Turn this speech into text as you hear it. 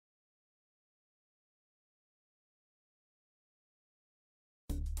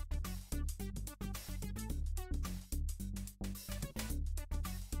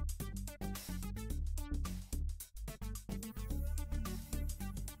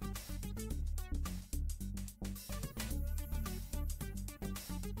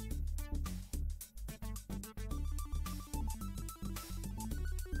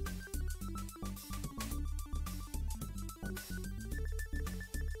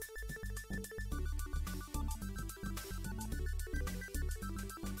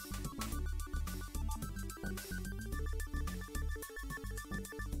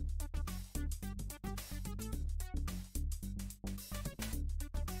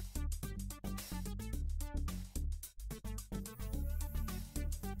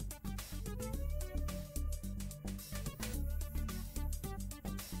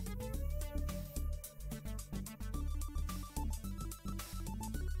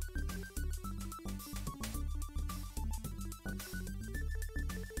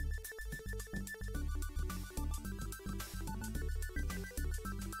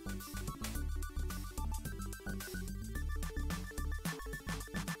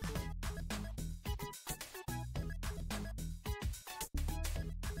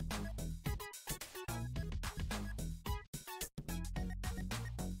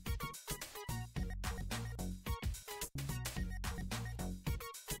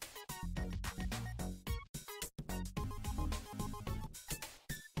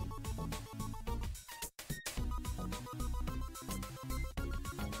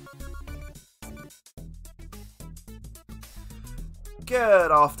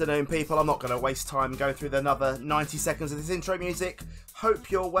Good afternoon, people. I'm not going to waste time going through another 90 seconds of this intro music. Hope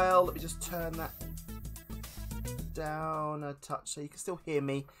you're well. Let me just turn that down a touch so you can still hear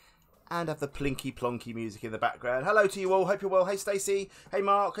me and have the plinky plonky music in the background. Hello to you all. Hope you're well. Hey, Stacey. Hey,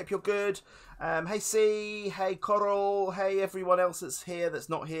 Mark. Hope you're good. Hey, C. Hey, Coral. Hey, everyone else that's here that's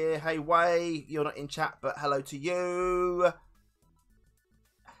not here. Hey, Way. You're not in chat, but hello to you.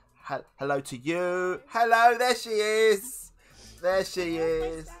 Hello to you. Hello. There she is. There she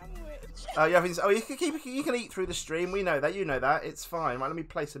is. Oh, you having? Oh, you can eat through the stream. We know that. You know that. It's fine. Right, let me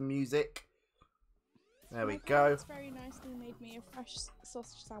play some music. There we go. It's very nicely made me a fresh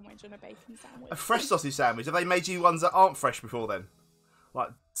sausage sandwich and a bacon sandwich. A fresh sausage sandwich. Have they made you ones that aren't fresh before then? Like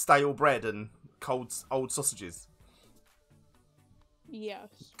stale bread and cold old sausages. Yes.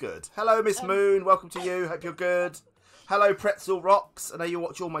 Good. Hello, Miss Moon. Welcome to you. Hope you're good. Hello, Pretzel Rocks. I know you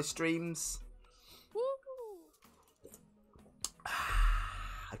watch all my streams.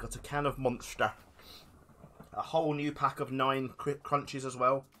 I got a can of Monster. A whole new pack of 9 crunches as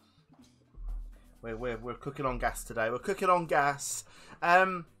well. We're cooking on gas today. We're cooking on gas.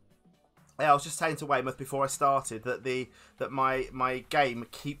 Yeah, I was just saying to Weymouth before I started that my game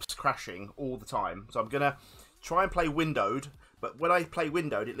keeps crashing all the time. So I'm gonna try and play windowed, but when I play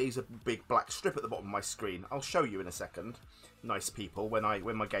windowed, it leaves a big black strip at the bottom of my screen. I'll show you in a second, nice people, when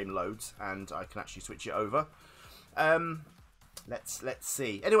my game loads and I can actually switch it over. Let's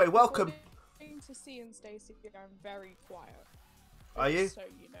see. Anyway, welcome. To C and Stacey, I'm very quiet. Are you? So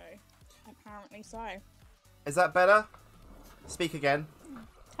you know, apparently so. Is that better? Speak again.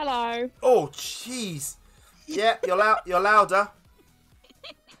 Hello. Oh, jeez. Yeah, you're louder.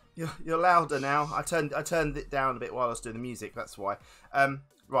 You're louder now. I turned it down a bit while I was doing the music. That's why.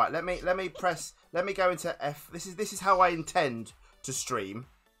 Right. Let me go into F. This is how I intend to stream.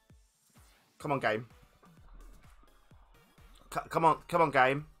 Come on, game. Come on,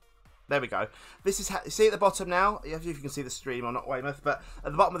 game. There we go. This is how, see at the bottom now. If you can see the stream or not, Weymouth, but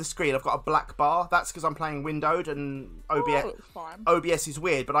at the bottom of the screen, I've got a black bar. That's because I'm playing windowed and OBS. OBS is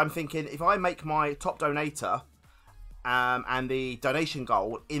weird, but I'm thinking if I make my top donator and the donation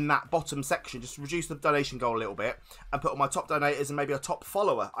goal in that bottom section, just reduce the donation goal a little bit and put all my top donators and maybe a top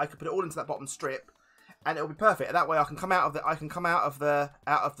follower. I could put it all into that bottom strip, and it'll be perfect. And that way, I can come out of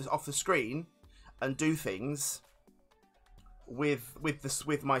the screen and do things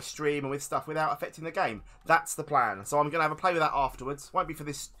with my stream and with stuff without affecting the game. That's the plan. So I'm gonna have a play with that afterwards. Won't be for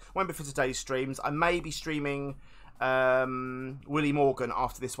today's streams. I may be streaming Willie Morgan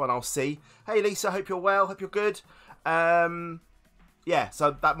after this one. I'll see. Hey Lisa, hope you're well. Hope you're good. Yeah,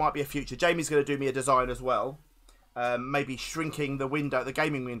 so that might be a future. Jamie's gonna do me a design as well. Maybe shrinking the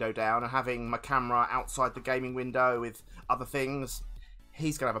gaming window down and having my camera outside the gaming window with other things.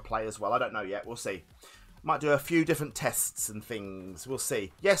 He's gonna have a play as well. I don't know yet. We'll see. Might do a few different tests and things. We'll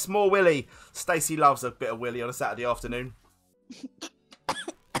see. Yes, more Willy. Stacey loves a bit of Willy on a Saturday afternoon.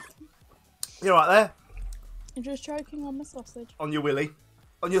 You right there? I'm just choking on my sausage. On your Willy?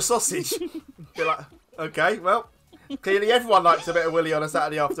 On your sausage? You're like, okay, well, clearly everyone likes a bit of Willy on a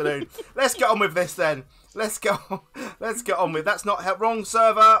Saturday afternoon. Let's get on with this then. Let's get on with. That's not help. Wrong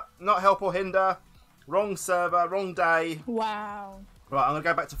server. Not help or hinder. Wrong server. Wrong day. Wow. Right, I'm going to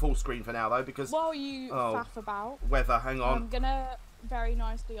go back to full screen for now, though, because... While you faff about... Weather, hang on. I'm going to very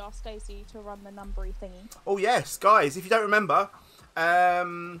nicely ask Stacey to run the numbery thingy. Oh, yes, guys, if you don't remember,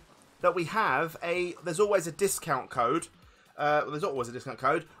 that we have there's always a discount code Well, there's not always a discount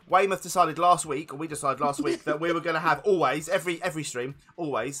code. Weymouth decided last week, or we decided last week, that we were going to have always, every stream,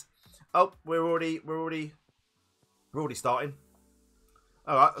 always. Oh, we're already starting.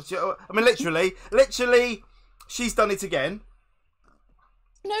 All right. I mean, literally, she's done it again.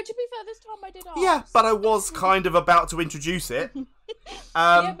 No, to be fair, this time I did ask. Yeah, but I was kind of about to introduce it.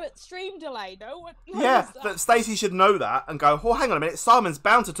 Yeah, but stream delay. No one. Yeah, but Stacey should know that and go, oh, hang on a minute. Simon's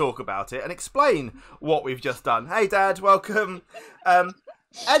bound to talk about it and explain what we've just done. Hey, Dad, welcome. And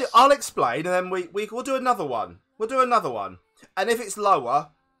I'll explain, and then we'll do another one. We'll do another one. And if it's lower,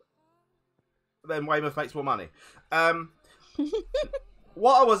 then Weymouth makes more money.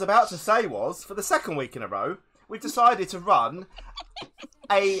 What I was about to say was, for the second week in a row, we've decided to run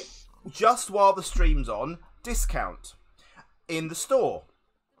a just while the stream's on discount in the store.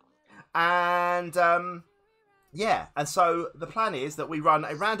 And yeah, and so the plan is that we run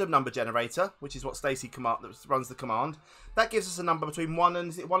a random number generator, which is what Stacey runs the command. That gives us a number between 1 and,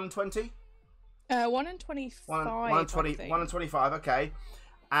 is it 1 and 20? 1 and 25. 1 and 25, okay.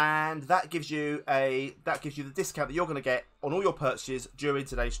 And that gives you the discount that you're going to get on all your purchases during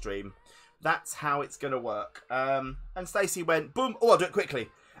today's stream. That's how it's going to work. And Stacey went, boom, oh, I'll do it quickly.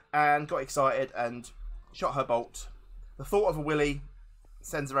 And got excited and shot her bolt. The thought of a willy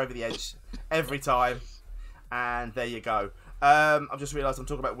sends her over the edge every time. And there you go. I've just realised I'm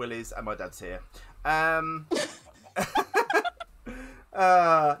talking about willies and my dad's here. Yeah,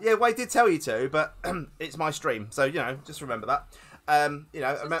 Wade did tell you to, but it's my stream. So, you know, just remember that. So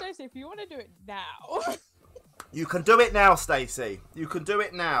Stacey, if you want to do it now. You can do it now, Stacey. You can do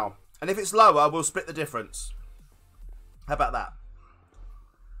it now. And if it's lower, we'll split the difference. How about that?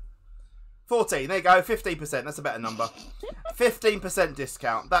 14. There you go. 15%. That's a better number. 15%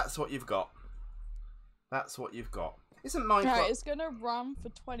 discount. That's what you've got. That's what you've got. Isn't mine? No, it's going to run for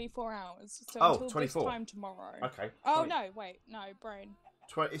 24 hours. So oh, until 24. this time tomorrow. Okay. Oh, no. Wait. No, brain.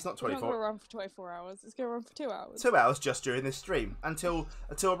 It's not 24. It's not going to run for 24 hours. It's going to run for 2 hours. 2 hours just during this stream until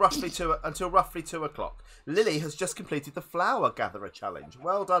roughly 2 o'clock. Lily has just completed the flower gatherer challenge.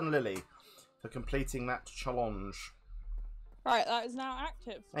 Well done, Lily, for completing that challenge. Right, that is now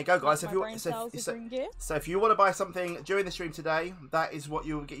active. There you go, guys. So if you want to buy something during the stream today, that is what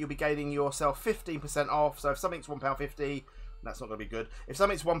you'll get. You'll be gaining yourself 15% off. So if something's £1.50, that's not going to be good. If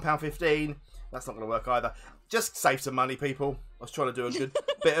something's £1.15, that's not going to work either. Just save some money, people. I was trying to do a good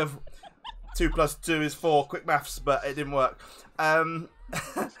bit of 2 + 2 is 4, quick maths, but it didn't work.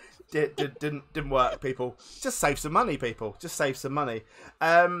 Didn't work, people. Just save some money, people. Just save some money.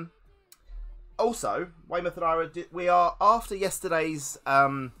 Also, Weymouth and I we are after yesterday's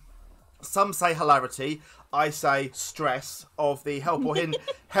some say hilarity, I say stress of the Help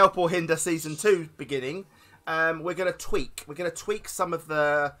or Hinder Season 2 beginning. We're going to tweak some of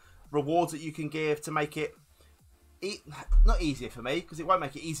the rewards that you can give to make it not easier for me, because it won't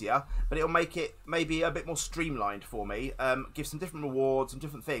make it easier, but it'll make it maybe a bit more streamlined for me. Give some different rewards, some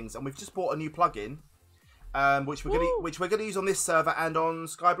different things, and we've just bought a new plugin, which we're gonna use on this server and on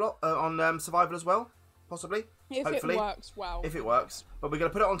Skyblock, on Survival as well, possibly. Hopefully. It works well. If it works, but we're gonna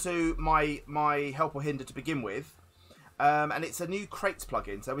put it onto my Help or Hinder to begin with. And it's a new crates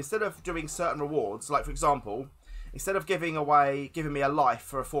plugin. So instead of doing certain rewards, like for example, instead of giving me a life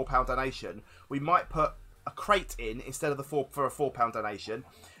for a £4 donation, we might put a crate in instead of for a £4 donation.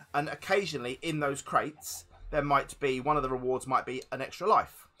 And occasionally in those crates, there might be, one of the rewards might be an extra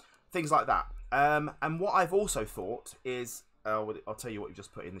life. Things like that. And what I've also thought is, I'll tell you what you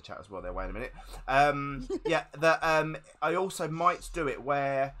just put in the chat as well there, wait a minute. Yeah, I also might do it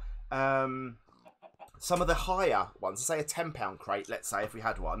where, some of the higher ones, say a £10 crate, let's say, if we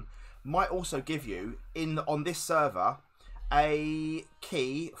had one, might also give you, on this server, a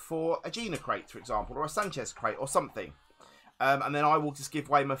key for a Gina crate, for example, or a Sanchez crate, or something. And then I will just give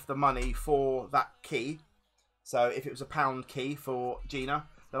Weymouth the money for that key. So if it was a £1 key for Gina,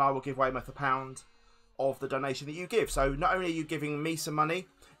 then I will give Weymouth £1 of the donation that you give. So not only are you giving me some money,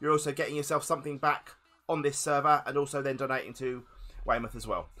 you're also getting yourself something back on this server, and also then donating to Weymouth as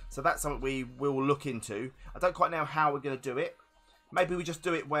well. So that's something we will look into. I don't quite know how we're going to do it. Maybe we just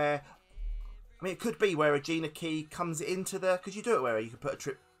do it where, I mean, it could be where a Gina key comes into the. Could you do it where you could put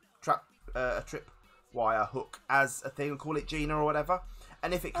a trip wire hook as a thing and call it Gina or whatever?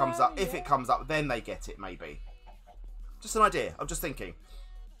 And if it comes up, then they get it. Maybe. Just an idea. I'm just thinking.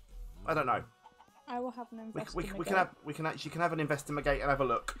 I don't know. I will have an investigate. We can have an investigate and have a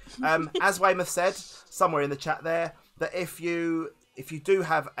look. As Weymouth said somewhere in the chat there, that if you do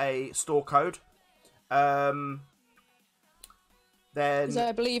have a store code, then because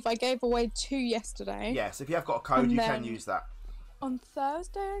I believe I gave away 2 yesterday. Yes, if you have got a code, you can use that. On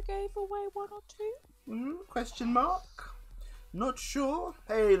Thursday, I gave away 1 or 2. Question mark. Not sure.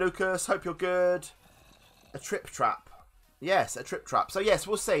 Hey, Lucas. Hope you're good. A trip trap. Yes, a trip trap. So yes,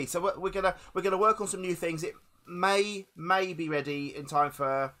 we'll see. So we're gonna work on some new things. It may be ready in time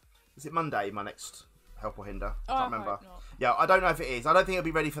for. Is it Monday? My next help or hinder. I can't remember. Hope not. Yeah, I don't know if it is. I don't think it'll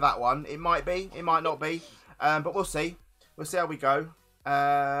be ready for that one. It might be. It might not be. But we'll see. We'll see how we go.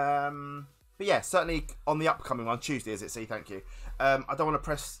 But yeah, certainly on the upcoming one, Tuesday, is it? See, thank you. I don't want to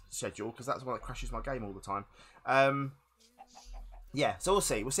press schedule because that's the one that crashes my game all the time. Yeah, so we'll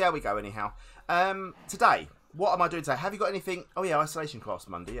see. We'll see how we go anyhow. Today, what am I doing today? Have you got anything? Oh yeah, isolation class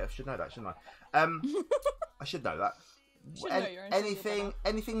Monday. Yeah, I should know that, shouldn't I? I should know that.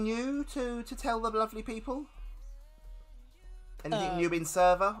 Anything new to tell the lovely people? Anything new in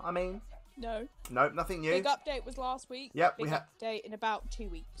server? I mean. No. No, nothing new. Big update was last week. Yep, Big update in about 2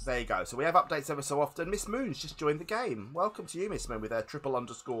 weeks. There you go. So we have updates ever so often. Miss Moon's just joined the game. Welcome to you, Miss Moon, with her triple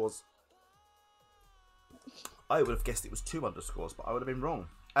underscores. I would have guessed it was 2 underscores, but I would have been wrong.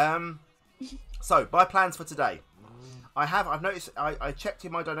 So, my plans for today. I've noticed, I checked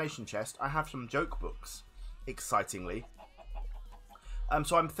in my donation chest. I have some joke books, excitingly.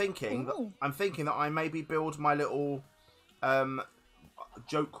 So I'm thinking that I maybe build my little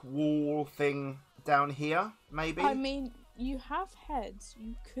joke wall thing down here, maybe. I mean, you have heads.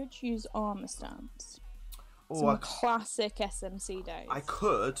 You could use armor stands. Or classic SMC days. I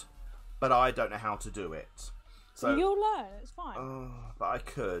could, but I don't know how to do it. So you'll learn. It's fine. But I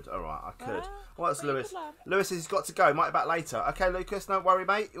could. All right, I could. Well, that's but you Lewis. could learn. Lewis has got to go. Might be back later. Okay, Lucas, don't worry,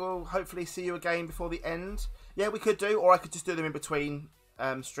 mate. We'll hopefully see you again before the end. Yeah, we could do, or I could just do them in between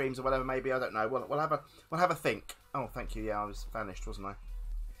streams or whatever. Maybe I don't know. We'll have a think. Oh, thank you. Yeah, I was vanished, wasn't I?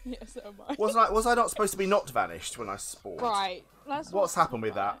 Yes, so am I. Was I not supposed to be not vanished when I spawned? Right. What's happened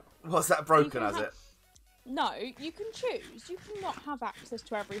with that? Was that broken? Has it? No, you can choose. You cannot have access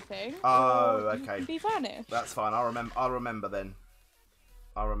to everything. Oh, or okay. You can be vanished. That's fine. I'll remember then.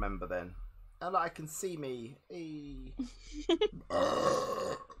 And I can see me.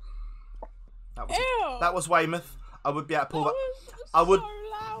 That was Weymouth. I would be able to pull that. I would. So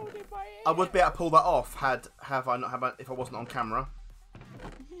loud in my ear. I would be able to pull that off if I wasn't on camera.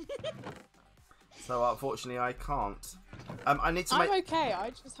 So unfortunately, I can't. I need to make. I'm okay. I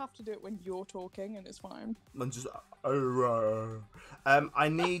just have to do it when you're talking, and it's fine. I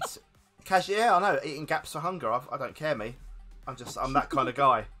need. Yeah, I know. Eating gaps for hunger. I don't care, me. I'm that kind of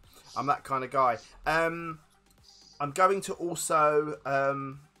guy. I'm going to also.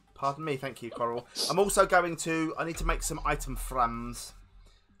 Pardon me, thank you, Coral. I'm also going to. I need to make some item frams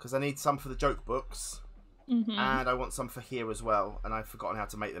because I need some for the joke books, and I want some for here as well. And I've forgotten how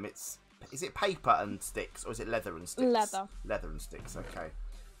to make them. Is it paper and sticks or is it leather and sticks? Leather and sticks. Okay,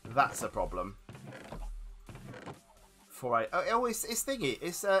 that's a problem. It's thingy.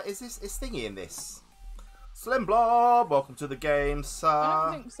 Is thingy in this? Slim Blob, welcome to the game, sir.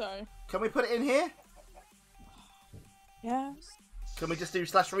 I don't think so. Can we put it in here? Yes. Can we just do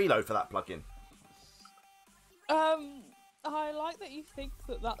 /reload for that plugin? I like that you think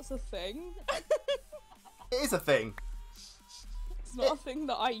that that's a thing. It is a thing. It's not a thing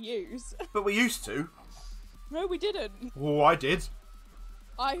that I use. But we used to. No, we didn't. Oh, I did.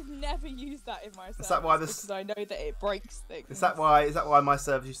 I've never used that in my service. Is that why because I know that it breaks things. Is that why my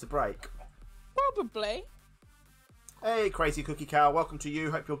servers used to break? Probably. Hey, Crazy Cookie Cow, welcome to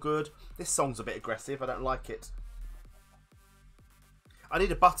you. Hope you're good. This song's a bit aggressive. I don't like it. I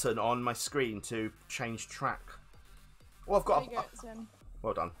need a button on my screen to change track. Well, I've got.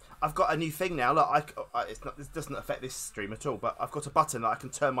 Well done. I've got a new thing now. Look, this doesn't affect this stream at all, but I've got a button that I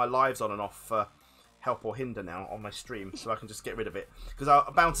can turn my lives on and off for help or hinder now on my stream, so I can just get rid of it because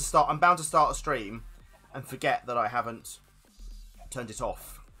I'm bound to start a stream and forget that I haven't turned it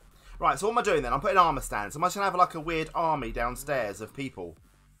off. Right. So what am I doing then? I'm putting armor stands. Am I just gonna have like a weird army downstairs of people?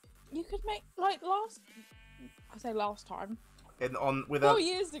 You could make like last time. 4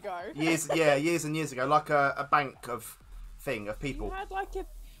 years ago. Years and years ago, like a bank of people. You had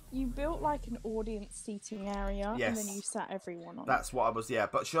you built like an audience seating area, yes. And then you sat everyone on. That's what I was. Yeah,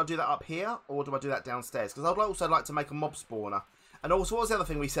 but should I do that up here or do I do that downstairs? Because I'd also like to make a mob spawner. And also, what was the other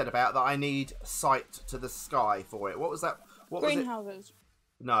thing we said about that? I need sight to the sky for it. What was that? What greenhouses. Was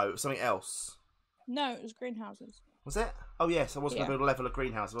it? No, it was something else. No, it was greenhouses. Was it? Oh yes, I was going to build a level of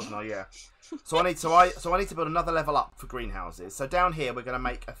greenhouses, wasn't I? Yeah. So I need to build another level up for greenhouses. So down here we're going to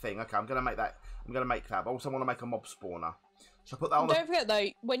make a thing. Okay, I'm going to make that. I also want to make a mob spawner. Should I put that on? Don't forget though,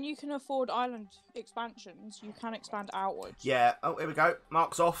 when you can afford island expansions, you can expand outwards. Yeah. Oh, here we go.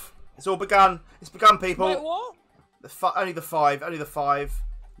 Marks off. It's all begun. It's begun, people. Wait, what? Only the five. I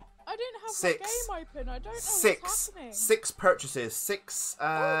didn't have my game open. I don't know what's happening. 6 purchases.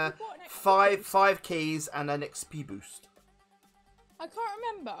 5 keys and an XP boost. I can't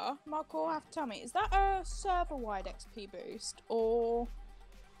remember. Mark will have to tell me. Is that a server-wide XP boost or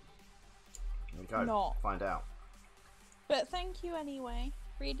There we go. not? Find out. But thank you anyway.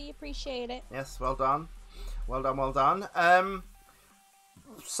 Really appreciate it. Yes, well done. Well done, well done.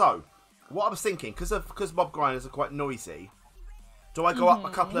 So, what I was thinking, because mob grinders are quite noisy, do I go up a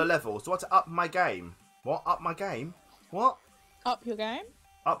couple of levels? Do I have to up my game? What? Up my game? What? Up your game?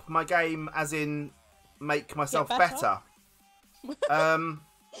 Up my game as in make myself Get better.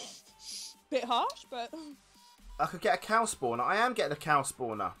 Bit harsh, but... I could get a cow spawner. I am getting a cow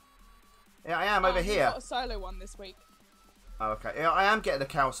spawner. Yeah, I am over here. Got a solo one this week. Oh, okay. Yeah, I am getting a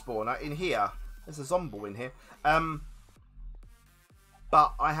cow spawner in here. There's a zombie in here.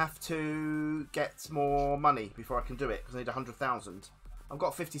 But I have to get more money before I can do it because I need 100,000. I've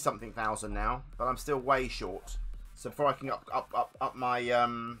got 50-something thousand now, but I'm still way short. So before I can up my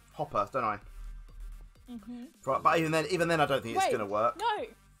hopper, don't I? But even then, I don't think it's going to work. No,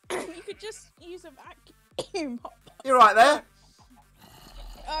 you could just use a vacuum hopper. You're right there.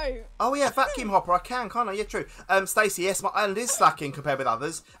 Oh yeah, vacuum hopper. I can, can't I? Yeah, true. Stacey, yes, my island is slacking compared with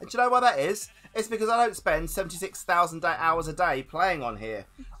others. And do you know why that is? It's because I don't spend 76,000 hours a day playing on here.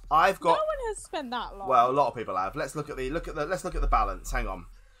 I've got. No one has spent that long. Well, a lot of people have. Let's look at the balance. Hang on.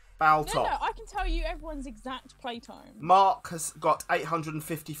 Top. No, I can tell you everyone's exact playtime. Mark has got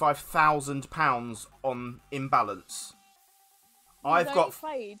 £855,000 on imbalance. I've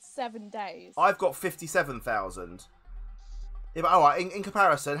played 7 days. I've got 57,000. Yeah, but alright, in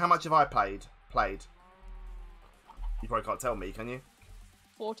comparison, how much have I played? You probably can't tell me, can you?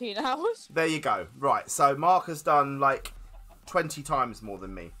 14 hours. There you go. Right, so Mark has done like 20 times more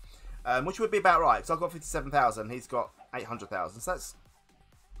than me. Which would be about right, because I've got 57,000, he's got 800,000. So that's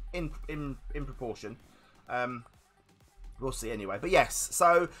in proportion. We'll see anyway. But yes,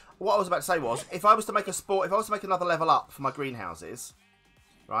 so what I was about to say was, if I was to make another level up for my greenhouses,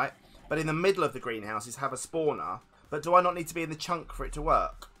 right? But in the middle of the greenhouses have a spawner, but do I not need to be in the chunk for it to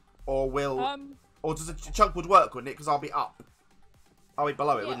work? Or or does the chunk would work, wouldn't it? Because I'll be up. I'll be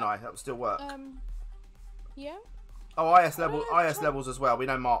below it, wouldn't I? That would still work. Yeah. Oh, IS levels as well. We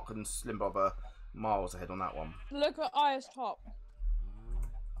know Mark and Slim Bob are miles ahead on that one. Look at IS top.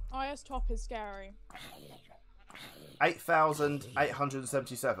 IS top is scary.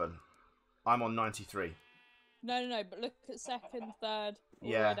 8,877. I'm on 93. No, but look at second, third, all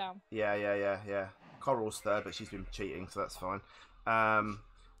yeah. the way down. Yeah. Coral's third, but she's been cheating, so that's fine.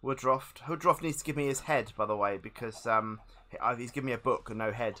 Woodruff needs to give me his head, by the way, because he's given me a book and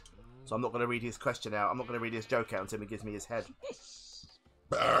no head. So I'm not going to read his question out. I'm not going to read his joke out until he gives me his head.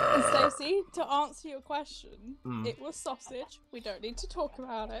 Stacey, to answer your question, it was sausage. We don't need to talk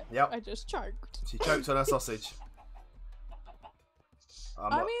about it. Yep. I just choked. She choked on her sausage.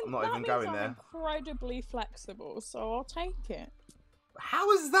 I'm not even going there. Incredibly flexible, so I'll take it. How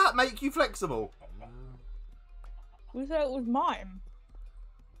does that make you flexible? We thought it was mime.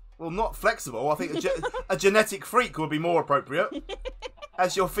 Well, not flexible. I think a genetic freak would be more appropriate.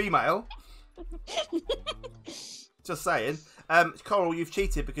 As you're female. Just saying. Coral, you've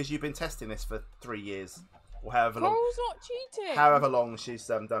cheated because you've been testing this for 3 years. Or however long. Coral's not cheating. However long she's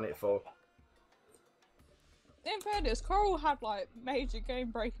done it for. In fairness, Coral had like major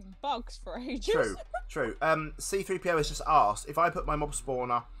game-breaking bugs for ages. True. C3PO has just asked, if I put my mob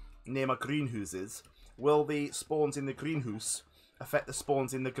spawner near my greenhouses, will the spawns in the greenhouse affect the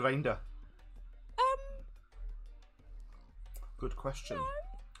spawns in the grinder? Good question. No.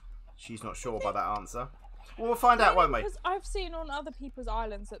 She's not sure by that answer. Well, we'll find out, won't we? Because I've seen on other people's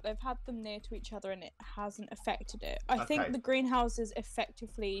islands that they've had them near to each other and it hasn't affected it. I think the greenhouses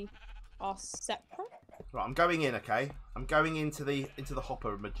effectively are separate. Right, I'm going in, okay? I'm going into the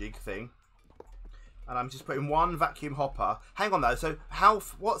hopper majig thing. And I'm just putting one vacuum hopper. Hang on though, so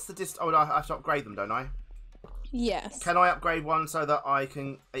what's the distance? Oh, I have to upgrade them, don't I? Yes. Can I upgrade one so that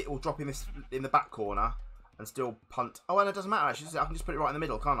it will drop in the back corner and still punt? Oh, and it doesn't matter actually. I can just put it right in the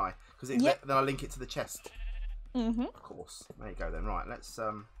middle, can't I? Because then I link it to the chest. Of course. There you go then. Right, let's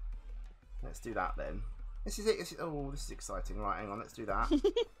do that then. This is it. This is exciting. Right, hang on. Let's do that.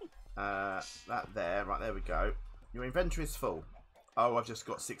 That there. Right, there we go. Your inventory is full. Oh, I've just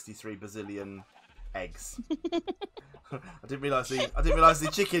got 63 bazillion eggs. I didn't realise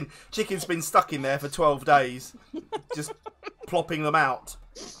the chicken's been stuck in there for 12 days, just plopping them out.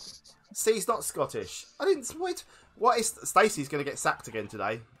 C's not Scottish. I didn't. What is Stacey's going to get sacked again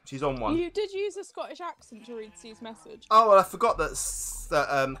today? She's on one. You did use a Scottish accent to read C's message. Oh well, I forgot that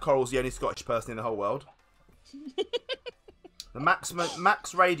Coral's the only Scottish person in the whole world. The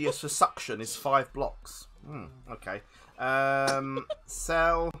max radius for suction is 5 blocks. Okay.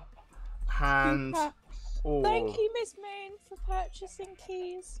 Sell hand Oh. Thank you, Miss Moon, for purchasing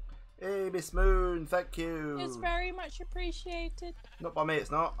keys. Hey, Miss Moon, thank you. It's very much appreciated. Not by me,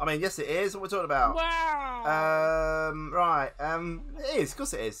 it's not. I mean, yes, it is. What we're talking about. Wow. Right. It is. Of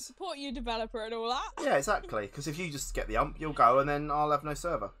course, it is. Support you, developer, and all that. Yeah, exactly. Because if you just get the ump, you'll go, and then I'll have no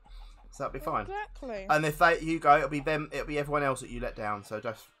server. So that'll be fine. Exactly. And if you go, it'll be them. It'll be everyone else that you let down. So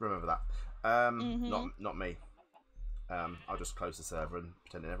just remember that. Not me. I'll just close the server and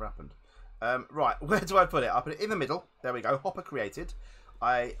pretend it never happened. Right. Where do I put it? I put it in the middle. There we go. Hopper created.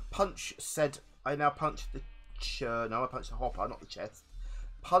 I now punch the I punch the hopper, not the chest.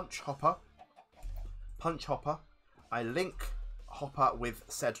 Punch hopper. I link hopper with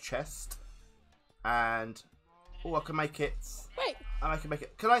said chest, and I can make it. Wait. I can make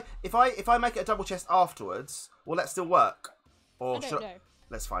it. Can I? If I make it a double chest afterwards, will that still work? Or I don't know.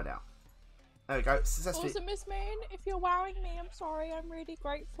 Let's find out. There we go. Successfully. Also, Miss Moon, if you're wowing me, I'm sorry. I'm really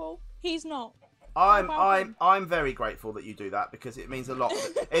grateful. He's not. I'm very grateful that you do that because it means a lot.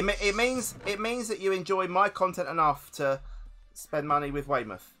 it means that you enjoy my content enough to spend money with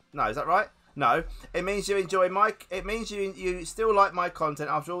Weymouth. No, is that right? No, it means you enjoy my. It means you still like my content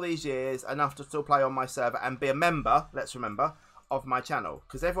after all these years enough to still play on my server and be a member. Let's remember of my channel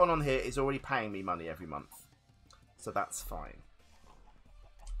because everyone on here is already paying me money every month, so that's fine.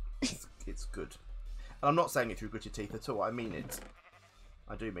 It's good, and I'm not saying it through gritted teeth at all. I mean it.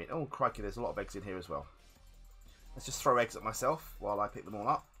 I do mean. Oh crikey, there's a lot of eggs in here as well. Let's just throw eggs at myself while I pick them all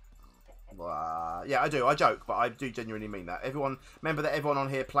up. Yeah, I do. I joke, but I do genuinely mean that. Remember that everyone on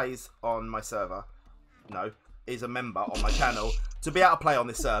here plays on my server. No, is a member on my channel. To be able to play on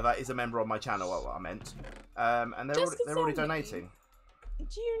this server is a member on my channel. What I meant. And they're already donating.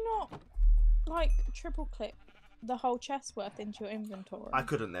 Do you not like triple click the whole chest worth into your inventory? I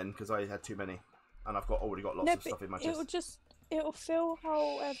couldn't then because I had too many, and I've already got lots of stuff in my chest. It'll fill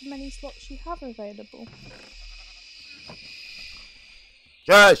however many slots you have available.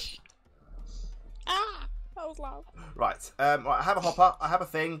 Yes. Ah, that was loud. Right. Right. I have a hopper. I have a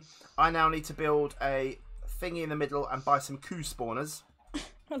thing. I now need to build a thingy in the middle and buy some coup spawners.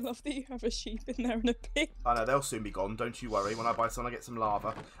 I love that you have a sheep in there and a pig. I know they'll soon be gone. Don't you worry. When I buy some, I get some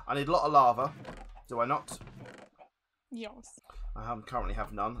lava. I need a lot of lava. Do I not? Yes. I currently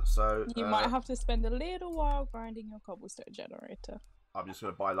have none, so you might have to spend a little while grinding your cobblestone generator. I'm just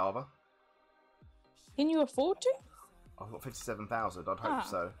going to buy lava. Can you afford to? I've got 57,000. I'd hope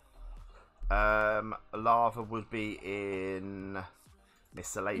so. Lava would be in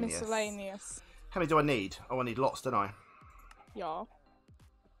miscellaneous. Miscellaneous. How many do I need? Oh, I need lots, don't I? Yeah.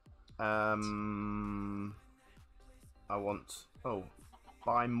 I want. Oh,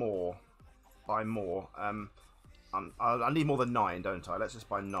 buy more. Buy more. I need more than 9, don't I? Let's just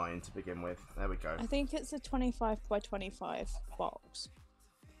buy 9 to begin with. There we go. I think it's a 25 by 25 box.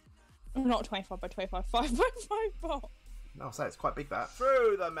 Not 25 by 25, 5 by 5 box. No, I'll say it's quite big that.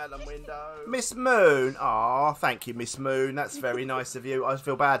 Through the melon window. Miss Moon. Aw, thank you, Miss Moon. That's very nice of you. I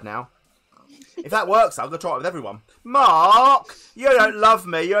feel bad now. If that works, I'm going to try it with everyone. Mark! You don't love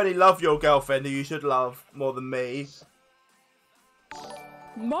me. You only love your girlfriend who you should love more than me.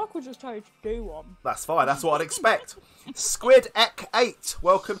 Mark will just tell you to do one. That's fine. That's what I'd expect. Squid Ek 8.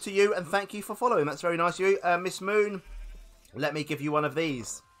 Welcome to you and thank you for following. That's very nice of you. Miss Moon, let me give you one of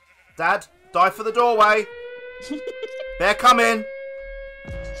these. Dad, dive for the doorway. They're coming.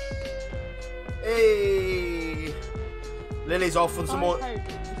 Hey. Lily's off on some more.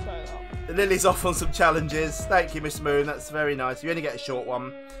 Lily's off on some challenges. Thank you, Miss Moon. That's very nice. You only get a short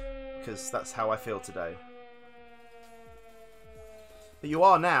one because that's how I feel today. But you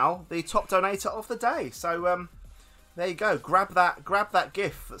are now the top donator of the day. So there you go. Grab that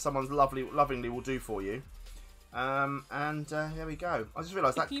gift that someone lovingly will do for you. And here we go. I just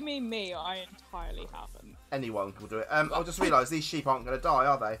realised that. If you mean me, I entirely haven't. Anyone will do it. I just realised these sheep aren't going to die,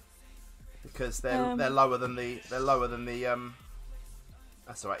 are they? Because they're lower than the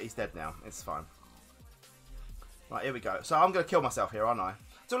That's alright. He's dead now. It's fine. Right, here we go. So I'm going to kill myself here, aren't I?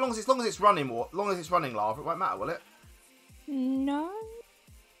 So long as it's running lava, it won't matter, will it? No.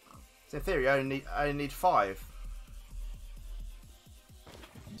 So in theory, I only need 5.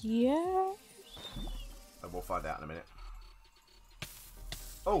 Yeah. And we'll find out in a minute.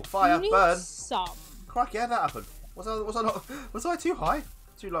 Oh, fire! Burn! Some. Crikey, how'd that happen? Was I too high?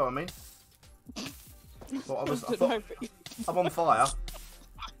 Too low, I mean. I'm on fire.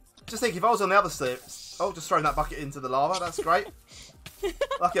 Just think, if I was on the other side, oh, just throwing that bucket into the lava. That's great.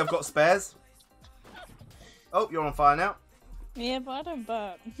 Lucky I've got spares. Oh, you're on fire now. Yeah, but I don't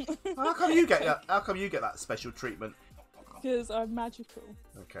burn. How come you get that? How come you get that special treatment? Because I'm magical.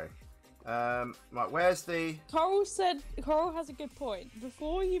 Okay. Right, where's the... Coral has a good point.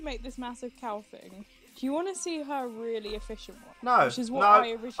 Before you make this massive cow thing, Do you want to see her really efficient one? No, Which is what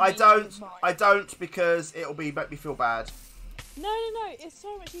no, I don't. mine. I don't because it'll make me feel bad. No, it's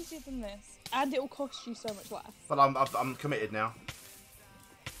so much easier than this, and it will cost you so much less. But I'm committed now.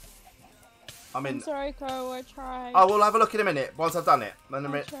 I'm sorry, Cole, I tried. Oh, we'll have a look in a minute once I've done it.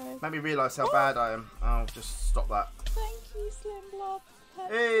 Tried. Make me realise how bad I am. I'll just stop that. Thank you, Slim Blob.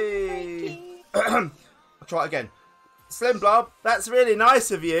 Hey! I'll try it again. Slim Blob, that's really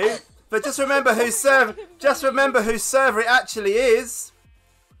nice of you. But just remember whose server. Just remember whose server it actually is.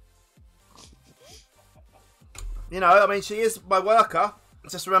 You know, I mean, she is my worker.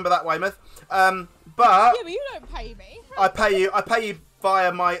 Just remember that, Weymouth. But yeah, but you don't pay me. I pay you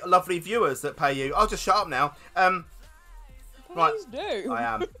via my lovely viewers that pay you. I'll just shut up now. Right. Please do. I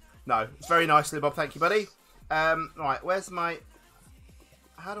am. No, it's very nice, Slim Bob. Thank you, buddy. Right, where's my?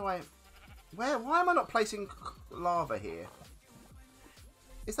 How do I? Why am I not placing lava here?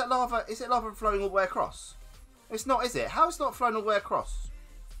 Is that lava? Is it lava flowing all the way across? It's not, is it? How is it not flowing all the way across?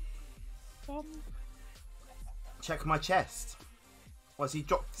 Check my chest. Was he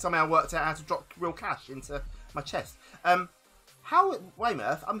somehow worked out how to drop real cash into my chest? How?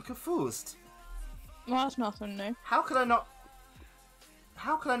 Weymouth, I'm confused. Well, that's nothing new. How can I not?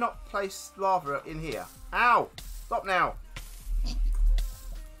 How can I not place lava in here? Ow! Stop now.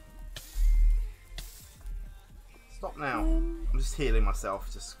 Stop now. I'm just healing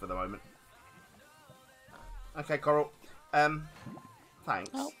myself just for the moment. Okay, Coral. Thanks.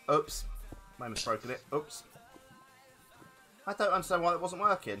 Oh. Oops. Weymouth's broken it. Oops. I don't understand why it wasn't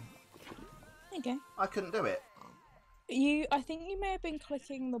working. Okay. I couldn't do it. I think you may have been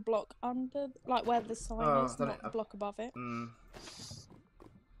clicking the block under, like where the sign is, not the block above it.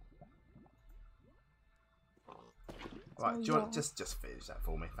 Right, do you want just finish that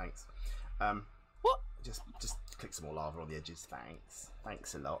for me? Thanks. What? Just click some more lava on the edges.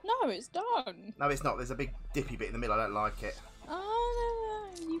 Thanks a lot. No, it's done. No, it's not. There's a big dippy bit in the middle. I don't like it.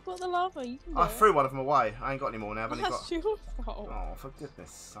 Oh, no. You've got the lava. You can do I threw one of them away. I ain't got any more now. That's your fault. Oh, for goodness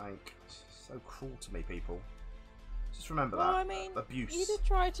sake. So cruel to me, people. Just remember that. I mean, abuse. You did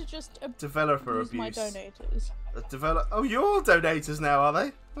try to just developer abuse abuse. my donators. Oh, you're donators now, are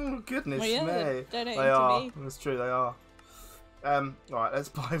they? Oh, goodness well, yeah, me. They are. Me. That's true, they are. Alright, let's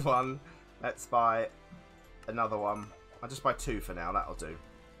buy one. Let's buy another one. I'll just buy two for now. That'll do.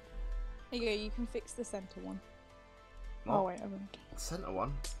 There you go. You can fix the centre one. What? Oh, wait, I won't. Centre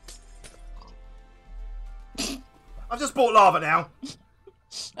one? I've just bought lava now.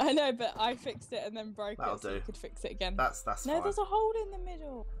 I know, but I fixed it and then broke That'll it so do. you could fix it again. That's no, fine. There's a hole in the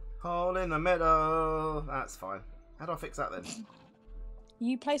middle. Hole in the middle. That's fine. How do I fix that then?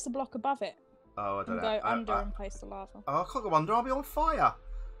 You place a block above it. Oh, I don't know. Go under and place the lava. Oh, I can't go under. I'll be on fire.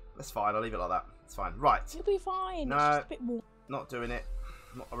 That's fine. I'll leave it like that. It's fine. Right. You'll be fine. No, it's just a bit more. Not doing it.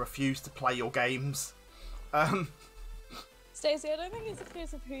 I refuse to play your games. Stacey, I don't think it's a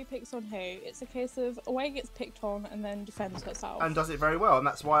case of who picks on who. It's a case of Away gets picked on and then defends herself. And does it very well, and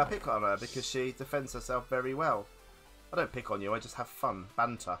that's why I pick on her, because she defends herself very well. I don't pick on you, I just have fun.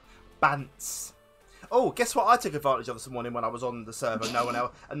 Banter. Bants. Oh, guess what I took advantage of this morning when I was on the server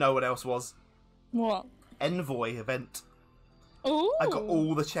and no one else was? What? Envoy event. Ooh. I got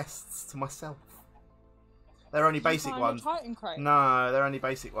all the chests to myself. They're only basic ones. Titan crate? No, they're only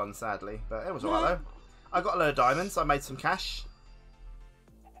basic ones, sadly. But it was alright though. I got a load of diamonds. I made some cash.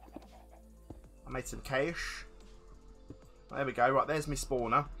 I made some cash. There we go. Right, there's my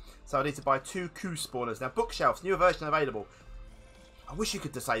spawner. So I need to buy 2 coup spawners. Now, bookshelves. Newer version available. I wish you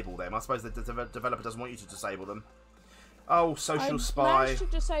could disable them. I suppose the developer doesn't want you to disable them. Oh, social spy. I managed to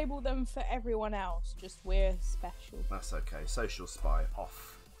disable them for everyone else. Just we're special. That's okay. Social spy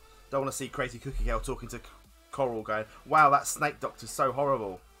off. Don't want to see Crazy Cookie Girl talking to Coral going, wow, that snake doctor's so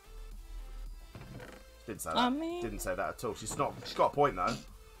horrible. Didn't say that. Didn't say that at all. She's got a point though.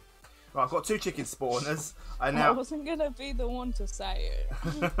 Right, I've got 2 chicken spawners. I wasn't gonna be the one to say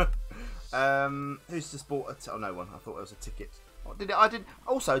it. Who's just bought oh, no one. I thought it was a ticket. Oh, did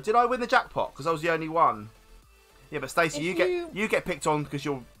I win the jackpot because I was the only one? Yeah, but Stacey, you get picked on because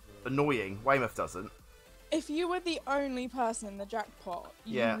you're annoying. Weymouth doesn't. If you were the only person in the jackpot,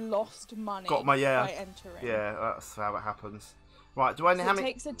 you lost money by entering. Yeah, that's how it happens. Right, it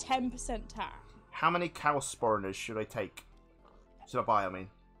takes a 10% tax. How many cow spawners should I take? Should I buy, I mean?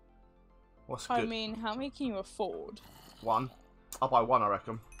 What's good? I mean, how many can you afford? 1. I'll buy 1, I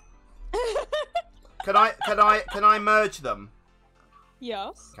reckon. Can I merge them?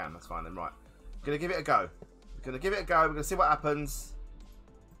 Yes. Can, that's fine then, right. I'm gonna give it a go. We're gonna see what happens.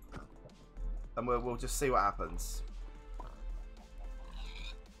 And we'll just see what happens.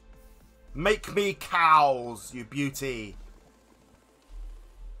 Make me cows, you beauty.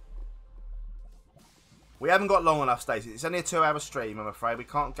 We haven't got long enough, Stacey. It's only a 2-hour stream, I'm afraid. We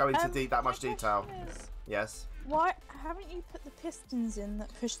can't go into that much detail. Yes. Why haven't you put the pistons in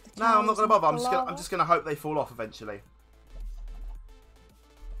that push the cows? No, I'm not going to bother. I'm just going to hope they fall off eventually.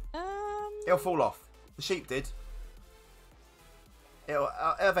 It'll fall off. The sheep did. It'll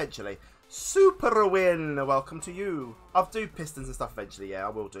eventually. Super win. Welcome to you. I'll do pistons and stuff eventually. Yeah, I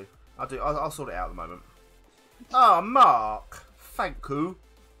will do. I'll sort it out at the moment. Oh, Mark. Thank you.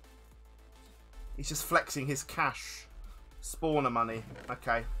 He's just flexing his cash. Spawner money.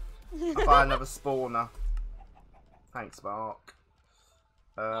 Okay. I'll buy another spawner. Thanks, Mark.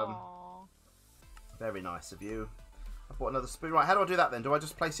 Very nice of you. I bought another spoon. Right, how do I do that then? Do I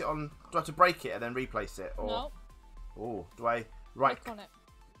just place it on... Do I have to break it and then replace it? Or... No. Oh, do I... Right. Click on it.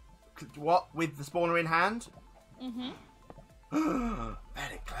 What? With the spawner in hand? Mm-hmm.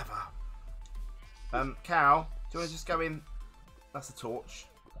 Very clever. Cow, do you want to just go in... That's a torch.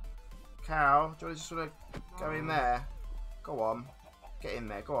 Cow, do you want to just sort of go in there? Go on. Get in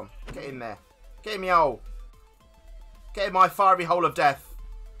there. Go on. Get in there. Get in my hole. Get in my fiery hole of death.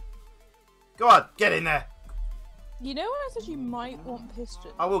 Go on. Get in there. You know when I said you might want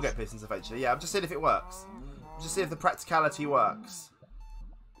pistons? I will get pistons eventually. Yeah, I'm just seeing if it works. I'm just seeing if the practicality works.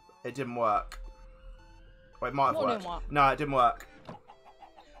 It didn't work. Well, it might have worked. No, it didn't work.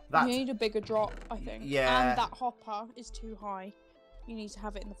 You need a bigger drop, I think. Yeah. And that hopper is too high. You need to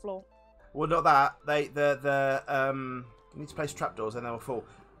have it in the floor. Well, not that. You need to place trapdoors and they will fall.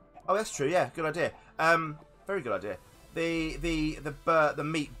 Oh, that's true. Yeah, good idea. Very good idea. The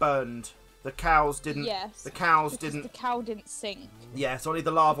meat burned. The cows didn't. Yes. The cows didn't. The cow didn't sink. Yeah, so I need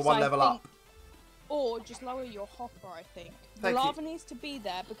the lava one level up. Or just lower your hopper, I think. The lava needs to be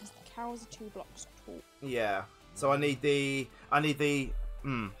there because the cows are 2 blocks tall. Yeah. So I need the. I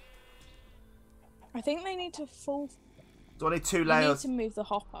think they need to fall. Do I need 2 layers? You need to move the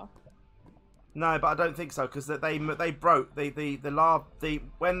hopper. No, but I don't think so because they broke the lava.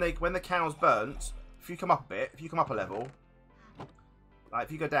 When the cows burnt. If you come up a bit, if you come up a level. Like,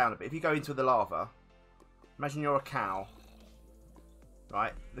 if you go down a bit, if you go into the lava, imagine you're a cow,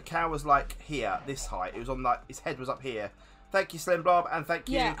 right? The cow was like here, this height. It was on like, his head was up here. Thank you, Slim Blob, and thank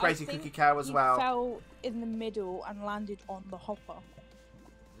you, Crazy Cookie Cow as well. He fell in the middle and landed on the hopper.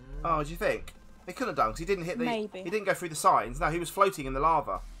 Oh, do you think? He couldn't have done because he didn't hit the. Maybe. He didn't go through the signs. No, he was floating in the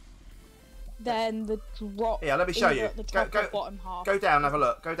lava. Then the drop. Yeah, let me show you. The top or bottom half. Go down, have a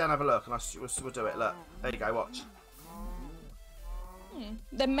look. Go down, have a look, and we'll do it. Look, there you go. Watch.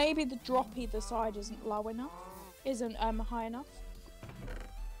 Then maybe the drop either side isn't low enough, isn't high enough.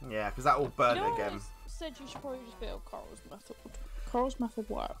 Yeah, because that all burnt again. I said you should probably just build Coral's method. Coral's method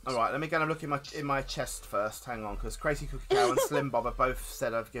works. All right, let me go and look in my chest first. Hang on, because Crazy Cookie Cow and Slim Bob have both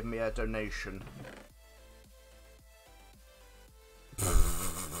said I've given me a donation.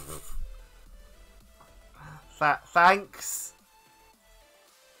 Thanks.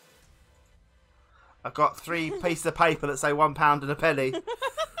 I've got 3 pieces of paper that say £1 and a penny.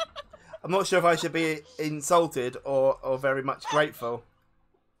 I'm not sure if I should be insulted or very much grateful.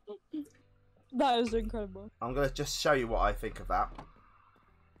 That is incredible. I'm going to just show you what I think of that.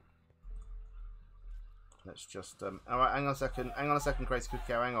 Let's just... Alright, hang on a second. Hang on a second, Crazy Cookie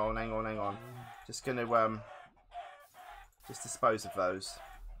Cow. Hang on. Just going to... just dispose of those.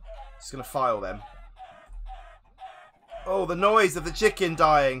 Just going to file them. Oh, the noise of the chicken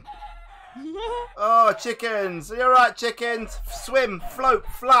dying. Oh, chickens! Are you alright, chickens? Swim, float,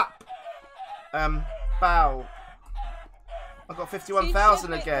 flap. Bow. I've got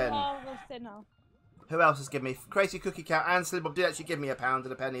 51,000 again. Who else has given me? Crazy Cookie Cow and Slim Bob did actually give me £1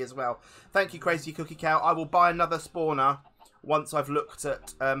 and a penny as well. Thank you, Crazy Cookie Cow. I will buy another spawner once I've looked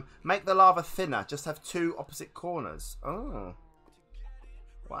at... make the lava thinner. Just have 2 opposite corners. Oh.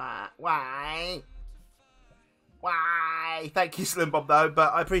 Why? Thank you, Slim Bob, though.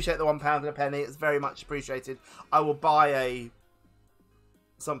 But I appreciate the £1 and a penny. It's very much appreciated. I will buy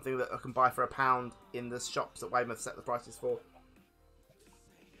something that I can buy for £1 in the shops that Weymouth set the prices for.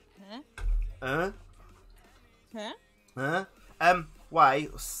 Way,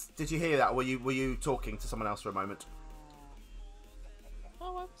 did you hear that? Or were you talking to someone else for a moment?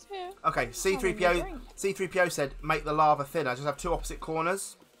 Oh, I was here. Okay, C3PO said make the lava thinner. Just have 2 opposite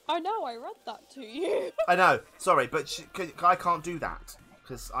corners. I know, I read that to you. I know, sorry, but I can't do that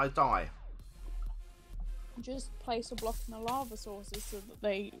because I die. Just place a block in the lava sources so that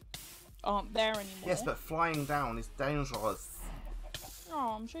they aren't there anymore. Yes, but flying down is dangerous.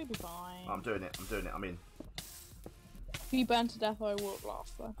 Oh, I'm sure you'll be fine. I'm doing it. I'm in. If you burn to death, I will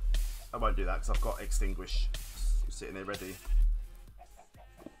laugh though. I won't do that because I've got extinguish sitting there ready.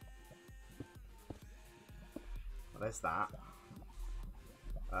 Well, there's that.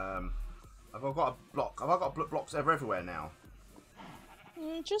 Have I got a block? Have I got blocks everywhere now?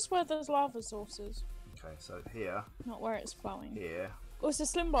 Just where there's lava sources. Okay, so here. Not where it's flowing. Here. Also,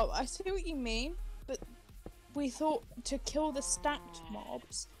 Slimbob, I see what you mean, but we thought to kill the stacked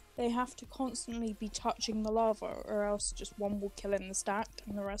mobs, they have to constantly be touching the lava, or else just one will kill in the stacked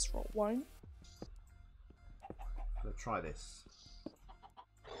and the rest won't. Let's try this.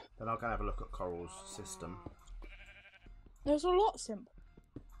 Then I'll go and have a look at Coral's system. There's a lot simple.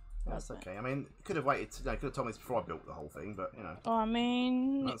 That's okay. I mean, could have waited. You know, could have told me this before I built the whole thing, but you know. I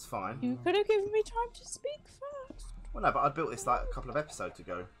mean, that's fine. You could have given me time to speak first. Well, no, but I built this like a couple of episodes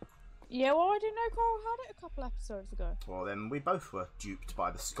ago. Yeah, well, I didn't know Coral had it a couple episodes ago. Well, then we both were duped by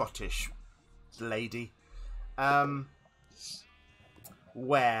the Scottish lady.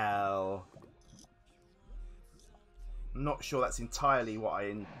 Well, not sure that's entirely what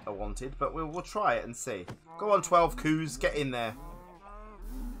I wanted, but we'll try it and see. Go on, 12 coos, get in there.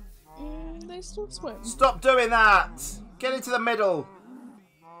 They still swim. Stop doing that! Get into the middle.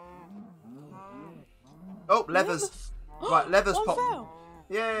 Oh, leathers. Right, leathers One pop. fell.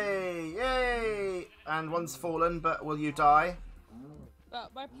 Yay, yay! And one's fallen, but will you die?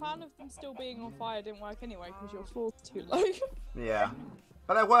 My plan of them still being on fire didn't work anyway because your floor's too low. Yeah.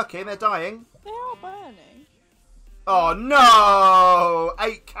 But they're working, they're dying. They are burning. Oh no!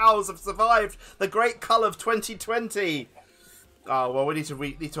 8 cows have survived the great cull of 2020. Oh well, we need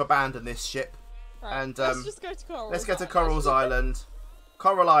to abandon this ship. Right, and let's just go to Coral. Let's go to Coral's Island.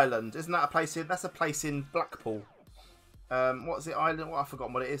 Coral Island, isn't that a place in? That's a place in Blackpool. What's the island? Well, I've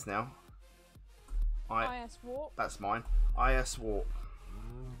forgotten what it is now. IS Warp. That's mine. IS Warp.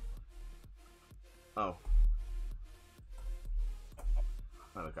 Oh.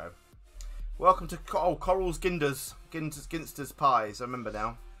 There we go. Welcome to Coral's Ginster's Pies. I remember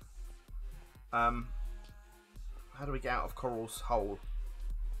now. How do we get out of Coral's hole?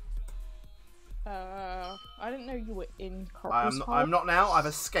 I didn't know you were in Coral's hole. I'm not now. I've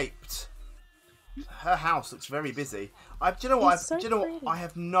escaped. Her house looks very busy. Do you know what? I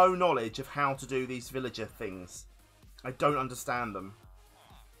have no knowledge of how to do these villager things. I don't understand them.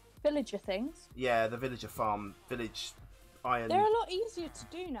 Villager things? Yeah, the villager farm, village iron. They're a lot easier to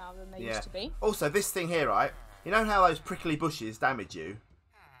do now than they used to be. Also, this thing here, right? You know how those prickly bushes damage you?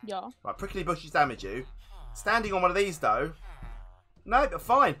 Yeah. Right, prickly bushes damage you. Standing on one of these, though. No, but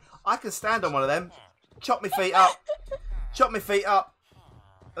fine. I can stand on one of them. Chop my feet up. Chop my feet up.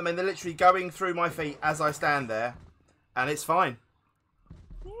 I mean, they're literally going through my feet as I stand there, and it's fine.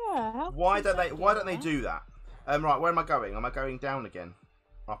 Yeah. Why don't they do that? Right, where am I going? Am I going down again?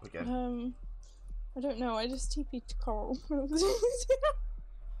 Up again? I don't know. I just TP'd to Coral.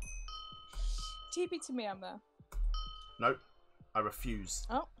 TP to me, I'm there. Nope. I refuse.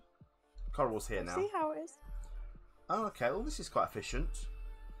 Oh. Coral's here now. See how it is. Oh, okay. Well, this is quite efficient.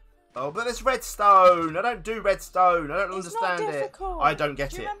 Oh, but there's redstone. I don't do redstone. I don't understand it. I don't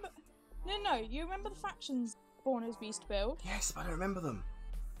get it. No. You remember the factions spawners we used to build? Yes, but I don't remember them.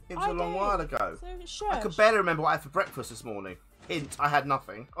 It was a long while ago. So I could barely remember what I had for breakfast this morning. Hint, I had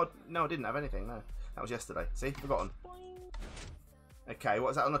nothing. Oh, no, I didn't have anything. No, that was yesterday. See, forgotten. Boing. Okay, what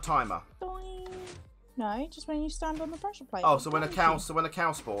is that on a timer? Boing. No, just when you stand on the pressure plate. Oh, so when a cow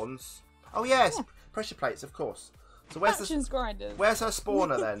spawns. Oh yes, yeah. Pressure plates, of course. So where's grinders. Where's her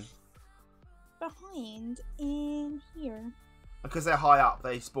spawner then? Behind in here. Because they're high up,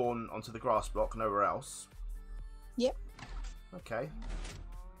 they spawn onto the grass block, nowhere else. Yep. Okay.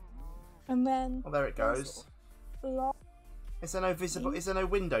 And then. Well, there it goes. Is there no visible? Is there no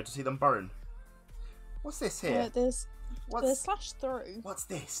window to see them burn? What's this here? There's slash through. What's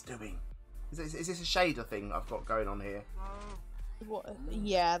this doing? Is this a shader thing I've got going on here? What?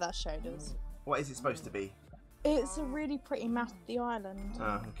 Yeah, that's shaders. What is it supposed to be? It's a really pretty map of the island.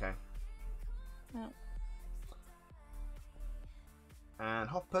 Oh, okay. Yeah. And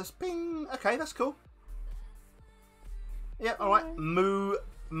hoppers, ping. Okay, that's cool. Yeah, all right.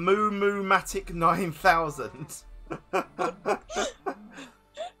 Moo-Matic 9000. I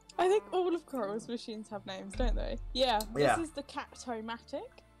think all of Coral's machines have names, don't they? Yeah. This is the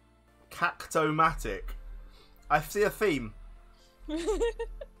Cactomatic. Cactomatic. I see a theme. Wait,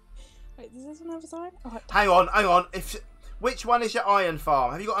 does this one have a sign? Oh, hang on. Which one is your iron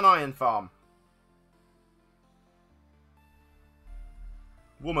farm? Have you got an iron farm?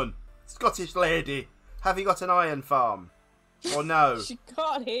 Woman, Scottish lady, have you got an iron farm? Or no? She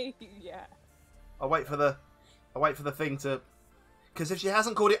can't hear you yet. I'll wait for the thing to. Because if she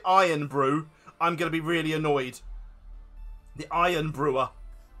hasn't called it Iron Brew, I'm gonna be really annoyed. The Iron Brewer.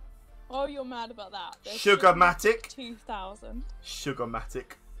 Oh, you're mad about that. Sugarmatic 2000.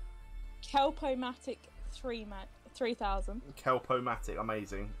 Sugarmatic. Kelpomatic 3000. Kelpomatic,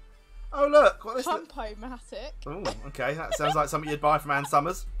 amazing. Oh look, what is this? Pump-O-Matic. Oh, okay, that sounds like something you'd buy from Ann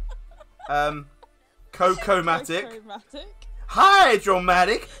Summers. Coco-Matic. Coco-Matic.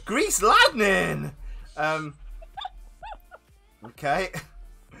 Hydromatic. Grease lightning. Okay.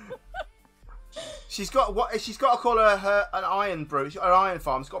 She's got to call her an iron brew. An iron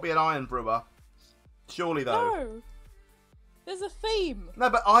farm. It's got to be an iron brewer. Surely though. No. There's a theme. No,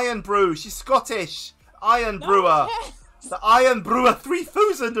 but iron brew. She's Scottish. Iron No, brewer. yes. The Iron Brewer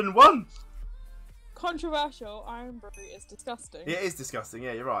 3001. Controversial. Iron brew is disgusting. It is disgusting.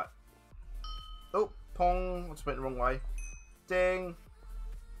 Yeah, you're right. Oh, pong. I just went the wrong way. Ding.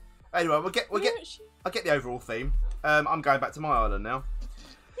 Anyway, I'll get the overall theme. I'm going back to my island now.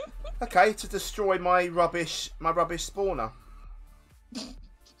 Okay, to destroy my rubbish spawner.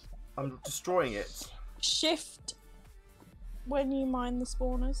 I'm destroying it. Shift when you mine the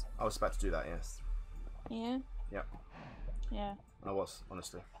spawners. I was about to do that, yes. Yeah. Yep. Yeah. I was,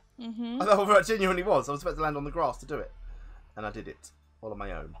 honestly. Mhm. I genuinely was. I was about to land on the grass to do it, and I did it all on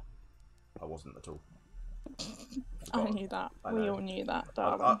my own. I wasn't at all. I knew that. We all knew that,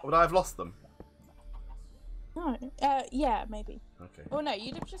 darling. Would I have lost them? No. Yeah, maybe. Okay. Well, no,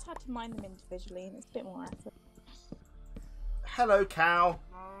 you'd have just had to mine them individually, and it's a bit more effort. Hello, cow.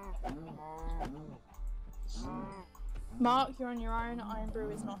 Mark, you're on your own. Iron brew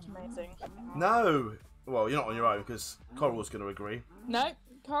is not amazing. No. Well, you're not on your own because Coral's going to agree. No,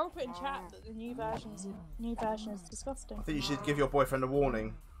 Coral put in chat that the new version is disgusting. I think you should give your boyfriend a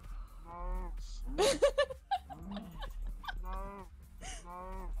warning.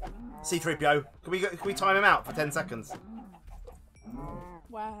 C-3PO, can we time him out for 10 seconds?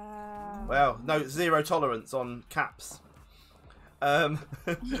 Wow. Well, no, zero tolerance on caps. Fair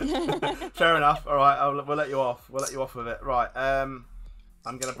enough. All right, we'll let you off. We'll let you off with it. Right. I'm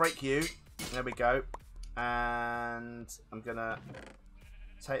gonna break you. There we go. And I'm gonna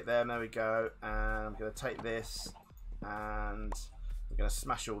take them. There we go. And I'm gonna take this, and I'm gonna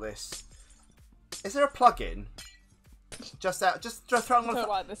smash all this. Is there a plug-in? Just throw. I'm gonna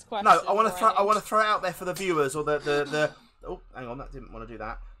like this question. No, I want to throw it out there for the viewers or the. Oh, hang on, that didn't want to do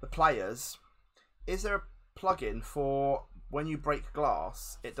that. The players. Is there a plug-in for when you break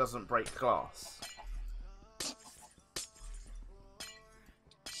glass, it doesn't break glass?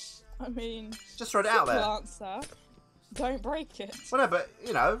 I mean, just throw it out there. Answer. Don't break it. Well, no, but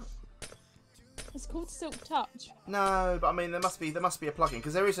you know. It's called Silk Touch. No, but I mean, there must be a plug-in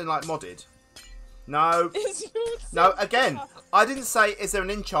because there isn't like modded. No. No, again, I didn't say is there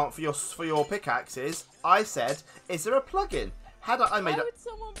an enchant for your pickaxes. I said is there a plugin? Why would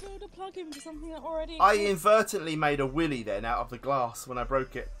someone build a plugin for something that already exists? I inadvertently made a willy then out of the glass when I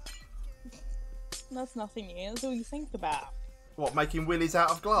broke it. That's nothing new. That's all you think about. What, making willies out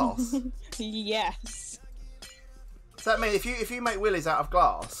of glass? Yes. Does that mean if you make willies out of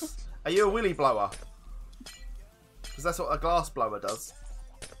glass, are you a willy blower? Because that's what a glass blower does.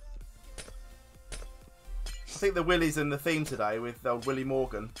 I think the Willie's in the theme today with Willie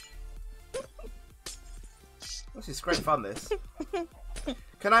Morgan. This is great fun. This.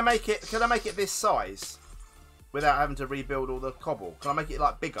 Can I make it this size without having to rebuild all the cobble? Can I make it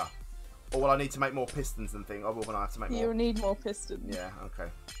like bigger, or will I need to make more pistons and things? Or will I have to make more? You'll need more pistons. Yeah. Okay.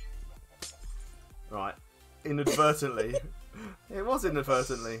 Right. Inadvertently. It was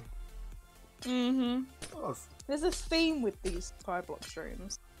inadvertently. Mhm. It was. There's a theme with these Skyblock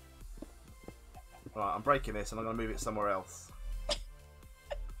streams. Right, I'm breaking this and I'm going to move it somewhere else.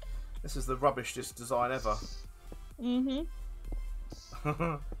 This is the rubbishest design ever. Mhm.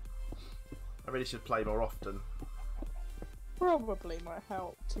 I really should play more often. Probably might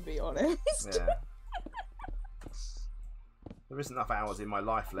help, to be honest. Yeah. There isn't enough hours in my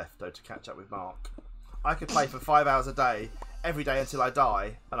life left though to catch up with Mark. I could play for 5 hours a day, every day until I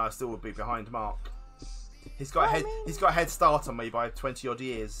die, and I still would be behind Mark. He's got a head start on me by 20 odd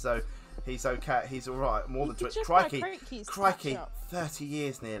years, so he's okay. He's all right. More than 20. Crikey! 30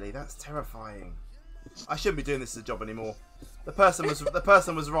 years nearly. That's terrifying. I shouldn't be doing this as a job anymore. The person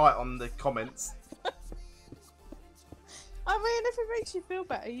was right on the comments. I mean, if it makes you feel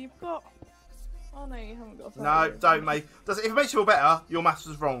better, you've got. Oh no, you haven't got. No, don't make. If it makes you feel better, your maths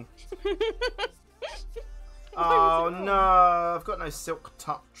was wrong. Oh no, I've got no silk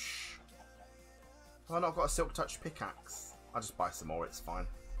touch. Have I not got a silk touch pickaxe? I'll just buy some more. It's fine.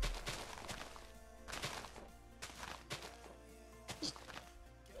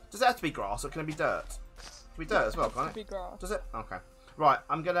 Does it have to be grass or can it be dirt? It can be dirt as well, can't it? Be grass. Does it? Okay. Right,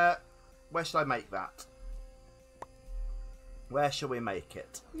 I'm gonna. Where should I make that? Where shall we make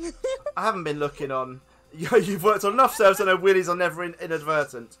it? I haven't been looking on. You've worked on enough servers to know willies are never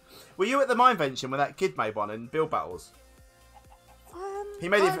inadvertent. Were you at the Mind Vention when that kid made one in build battles? He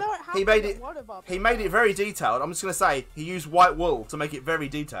made it. He made it. He made it very detailed. I'm just gonna say he used white wool to make it very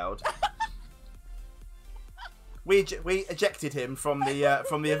detailed. We ejected him from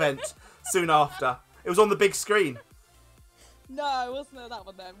the event soon after. It was on the big screen. No, it wasn't that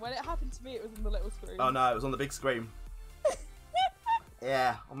one then. When it happened to me, it was on the little screen. Oh no, it was on the big screen.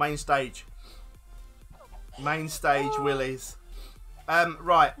 Yeah, on main stage. Main stage willies.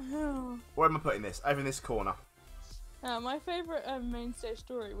 Right. Where am I putting this? Over in this corner. My favourite main stage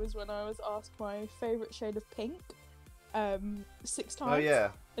story was when I was asked my favourite shade of pink 6 times. Oh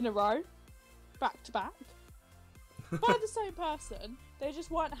yeah. In a row, back to back, by the same person. They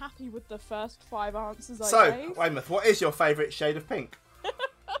just weren't happy with the first 5 answers I gave. So, Weymouth, what is your favourite shade of pink?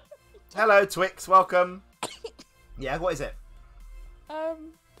 Hello, Twix. Welcome. Yeah, what is it?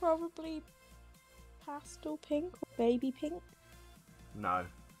 Probably pastel pink or baby pink. No.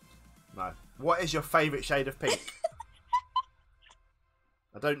 What is your favourite shade of pink?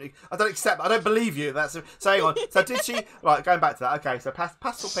 I don't believe you. So hang on. So did she? Right, going back to that. Okay, so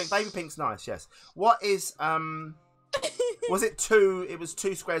pastel pink, baby pink's nice. Yes. What is Was it 2? It was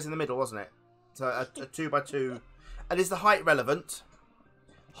 2 squares in the middle, wasn't it? So a 2 by 2. And is the height relevant?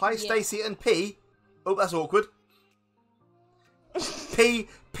 Hi, Stacey and P. Oh, that's awkward.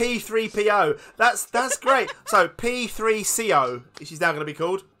 P3PO. That's great. So P3CO. She's now going to be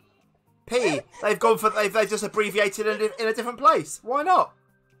called P. They've just abbreviated in a different place. Why not?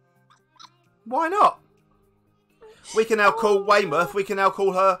 Why not? We can now call Weymouth. We can now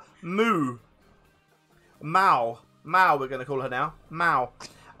call her Moo. Mao. We're going to call her now. Mao.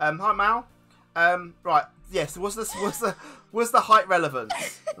 Hi, Mao. Right. Yes. Was the height relevant?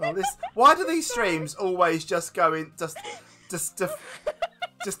 Why do these streams always just go in just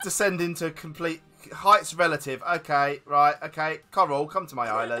descend into complete height's relative? Okay. Right. Okay. Coral, come to my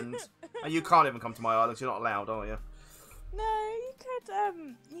island. And you can't even come to my island. 'Cause you're not allowed, are you? No, you could.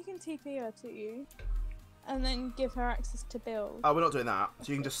 You can TP her to you, and then give her access to build. Oh, we're not doing that.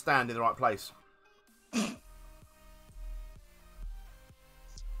 So you can just stand in the right place.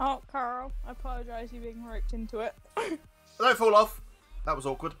 Oh, Carl, I apologise. You're being roped into it. Don't fall off. That was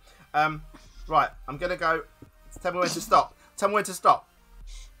awkward. Right. I'm gonna go. Tell me when to stop. Tell me when to stop.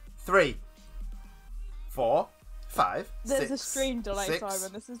 3, 4, 5. There's 6, a stream delay, 6.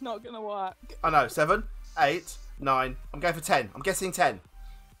 Simon. This is not gonna work. I know. 7, 8, 9. I'm going for 10. I'm guessing 10.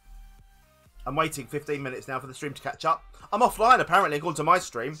 I'm waiting 15 minutes now for the stream to catch up. I'm offline apparently according to my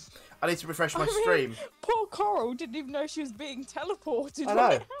stream. I need to refresh my stream. Poor Coral didn't even know she was being teleported. I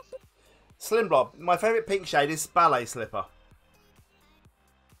know. Slim Blob. My favourite pink shade is ballet slipper.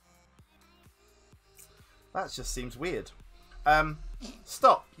 That just seems weird.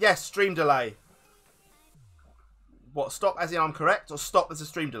 Stop. Yes, stream delay. What, stop as in I'm correct, or stop there's a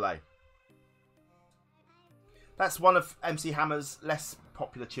stream delay? That's one of MC Hammer's less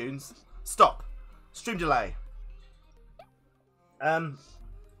popular tunes. Stop. Stream delay.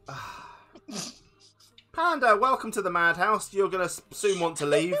 Panda, welcome to the madhouse. You're going to soon want to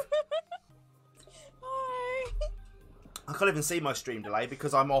leave. Hi. I can't even see my stream delay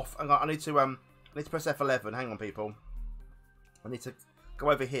because I'm off. I need to press F11. Hang on, people. I need to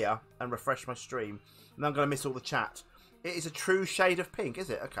go over here and refresh my stream. And I'm going to miss all the chat. It is a true shade of pink, is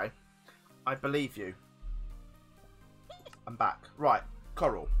it? Okay. I believe you. I'm back. Right.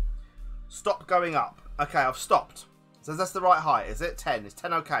 Coral. Stop going up. Okay, I've stopped. So that's the right height, is it? 10. Is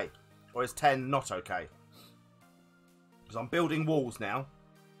 10 okay? Or is 10 not okay? Because I'm building walls now.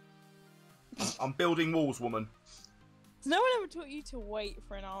 I'm building walls, woman. Has no one ever taught you to wait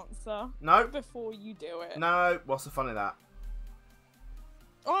for an answer? No. Before you do it? No. What's the fun in that?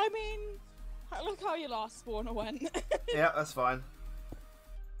 I mean, look how your last spawner went. Yeah, that's fine.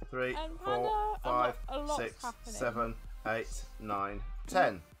 3, And 4, Panda, 5, 6, happening. 7, 8, 9,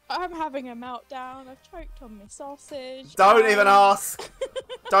 10. I'm having a meltdown. I've choked on my sausage. Don't even ask.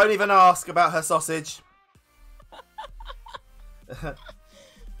 Don't even ask about her sausage.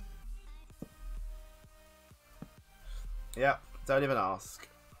 Yep, don't even ask.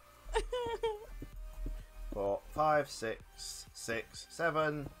 4, 5, 6, 6,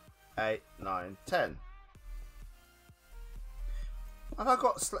 7, 8, 9, 10. Have I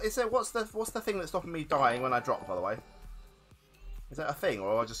got? Is there? What's the thing that's stopping me dying when I drop? By the way, is that a thing,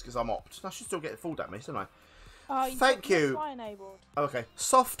 or just because I'm opt? I should still get fooled at me, shouldn't I? Thank you. Enabled. Okay,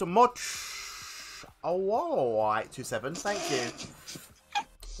 soft mod. Oh, whoa, 827. Thank you.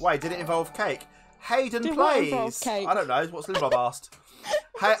 Wait, did it involve cake? Hayden plays. Cake? I don't know. What's Limbob asked?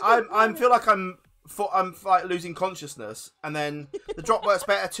 Hey, I feel like I'm like losing consciousness, and then the drop works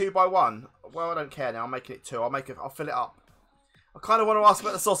better 2 by 1. Well, I don't care now. I'm making it 2. I'll fill it up. I kind of want to ask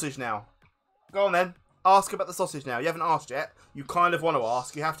about the sausage now. Go on then. Ask about the sausage now. You haven't asked yet. You kind of want to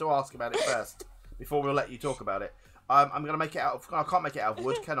ask. You have to ask about it first before we'll let you talk about it. I'm going to make it out of... I can't make it out of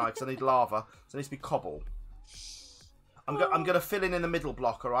wood, can I? Because I need lava. So it needs to be cobble. I'm going to fill in the middle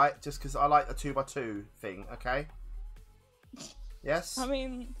block, all right? Just because I like the 2x2 thing, okay? Yes? I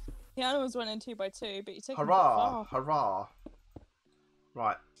mean, the animals went in 2x2, but you took Hurrah! Hurrah!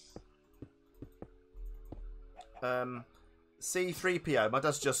 Right. C3PO. My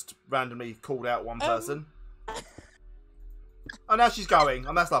dad's just randomly called out one person. Oh, now she's going.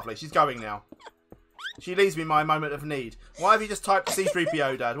 Oh, that's lovely. She's going now. She leaves me my moment of need. Why have you just typed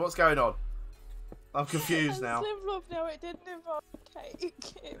C3PO, Dad? What's going on? I'm confused now. No, it didn't involve cake.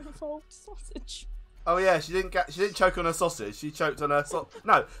 It involved sausage. Oh yeah, she didn't choke on her sausage. She choked on her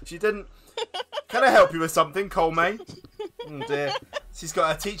No, she didn't. Can I help you with something, Coleman? Oh dear. She's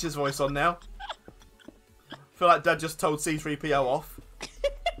got her teacher's voice on now. I feel like Dad just told C3PO off.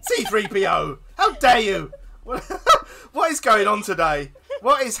 C3PO! How dare you! What is going on today?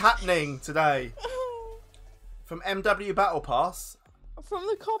 What is happening today? From MW Battle Pass? From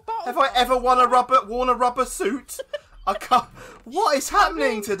the COD Battle Have I ever worn a rubber suit? I can't. What is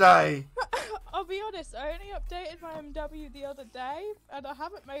happening today? I'll be honest, I only updated my MW the other day, and I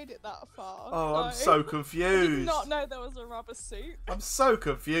haven't made it that far. Oh, I'm so confused. I did not know there was a rubber suit. I'm so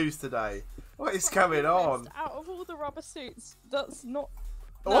confused today. What is going on? Out of all the rubber suits, that's not...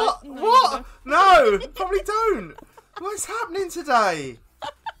 What? What? No, probably don't. What is happening today?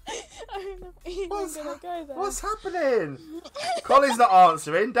 I'm not even gonna go there. What's happening? Colin's not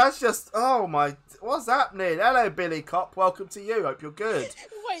answering. Dad's just... Oh, my... What's happening? Hello, Billy Cop. Welcome to you. Hope you're good.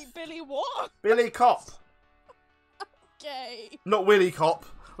 Wait, Billy what? Billy Cop. Okay. Not Willy Cop.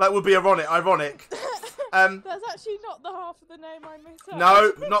 That would be ironic. That's actually not the half of the name I missed out.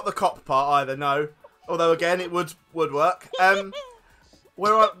 No, not the cop part either, no. Although, again, it would work.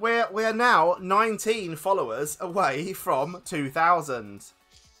 We're now 19 followers away from 2,000.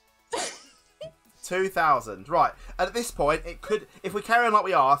 2,000. Right. And at this point, it could... If we carry on like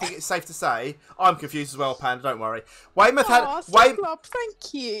we are, I think it's safe to say... I'm confused as well, Panda, don't worry. Weymouth had...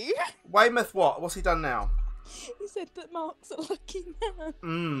 Thank you. Weymouth what? What's he done now? He said that Mark's a lucky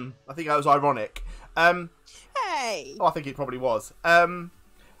man. I think that was ironic. Hey! Oh, I think it probably was.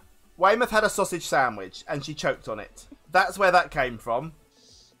 Weymouth had a sausage sandwich, and she choked on it. That's where that came from.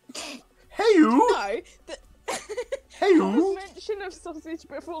 Hey-oo! No, Hey-oo! there was mention of sausage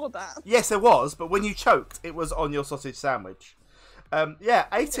before that. Yes, there was, but when you choked, it was on your sausage sandwich. Yeah,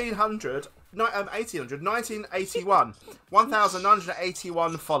 1981.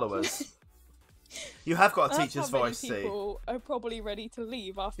 1,981 followers. You have got a teacher's voice, see. People are probably ready to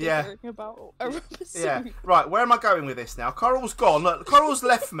leave after hearing about a rubber suit. Yeah, right, where am I going with this now? Coral's gone. Look, Coral's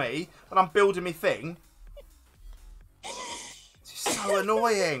left me when I'm building my thing. It's so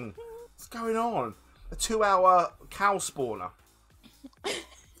annoying. What's going on? A 2-hour cow spawner.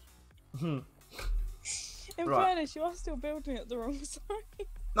 In fairness, you are still building it the wrong side.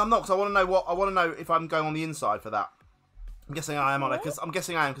 No, I'm not, because I want to know I want to know if I'm going on the inside for that. I'm guessing I am on it, because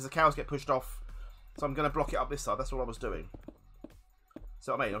the cows get pushed off. So I'm going to block it up this side. That's what I was doing.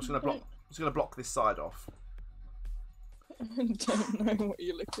 See what I mean? I'm just going to block this side off. I don't know what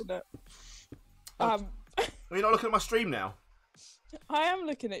you're looking at. Are you not looking at my stream now? I am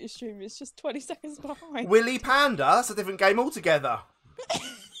looking at your stream. It's just 20 seconds behind. Willy Panda? That's a different game altogether.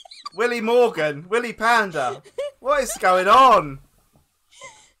 Willy Morgan. Willy Panda. What is going on?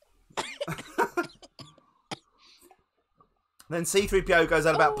 Then C3PO goes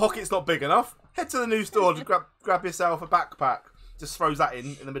on about pockets not big enough. Head to the new store to grab yourself a backpack. Just throws that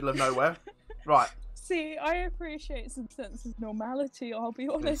in the middle of nowhere. Right. See, I appreciate some sense of normality, I'll be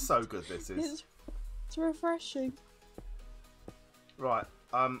honest. It's so good, this is. It's refreshing. Right.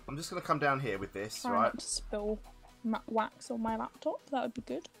 I'm just going to come down here with this, Try right? not to spill wax on my laptop. That would be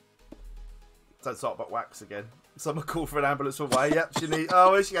good. Don't start about wax again. Someone called for an ambulance away. Yep, she needs...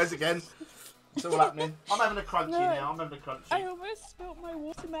 Oh, here she goes again. It's all happening. I'm having a crunchy now. I'm having a crunchy. I almost spilled my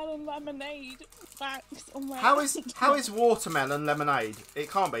watermelon lemonade wax on my How is watermelon lemonade? It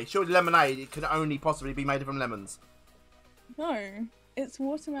can't be. Surely lemonade, it can only possibly be made from lemons. No, it's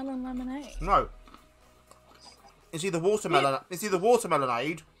watermelon lemonade. No. It's either watermelon. It's either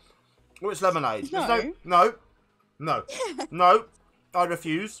watermelonade or it's lemonade. No. No. No. I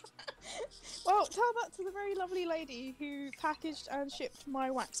refuse. Well, tell that to the very lovely lady who packaged and shipped my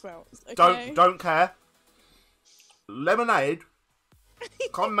wax melts. Okay? Don't care. Lemonade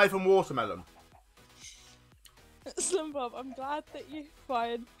can't be made from watermelon. Slim Bob, I'm glad that you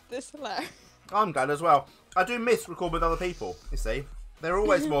find this hilarious. I'm glad as well. I do miss recording with other people. You see, they're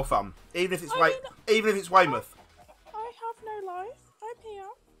always more fun, even if it's even if it's Weymouth. I have no life. I'm here.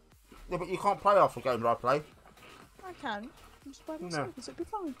 Yeah, but you can't play after games I play. I can. I'm just by myself, so it'll be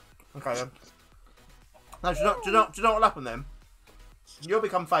fine. Okay then. No, do you know what'll happen then? You'll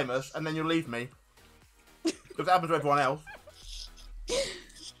become famous and then you'll leave me. Because it happens to everyone else.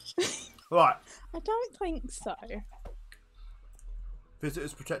 Right. I don't think so.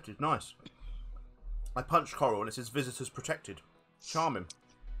 Visitors protected. Nice. I punched Coral and it says visitors protected. Charming.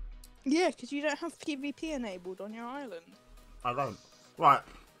 Yeah, because you don't have PvP enabled on your island. I don't. Right.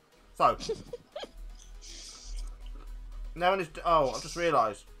 So. Now when it's... Oh, I've just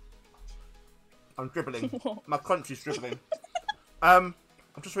realised. I'm dribbling. What? My country's dribbling. I've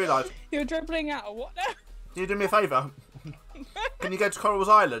just realised. You're dribbling out of what now? Can you do me a favour? Can you go to Coral's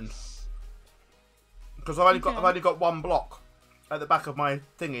Island? Because I've only got one block at the back of my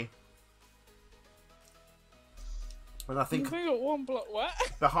thingy. And I think... You've only got one block, what?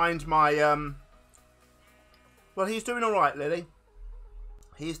 Behind my... Well, he's doing alright, Lily.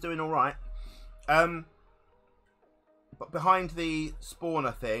 He's doing alright. But behind the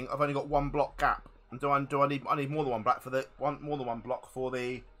spawner thing, I've only got one block gap. And do I need more than one block for the more than one block for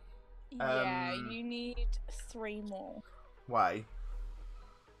the Yeah, you need 3 more. way.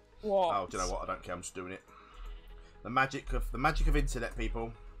 What? Oh, do you know what? I don't care. I'm just doing it. The magic of internet,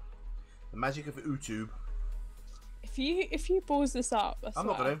 people. The magic of YouTube. If you pause this up, I'm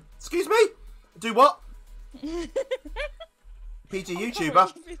not gonna. Excuse me. Do what? PG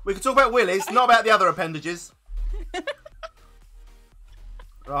YouTuber. We can talk about willies, not about the other appendages.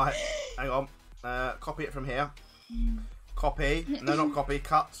 Right. Hang on. Copy it from here. Copy. No, not copy.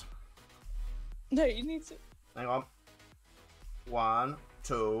 Cut. No, you need to. Hang on. 1,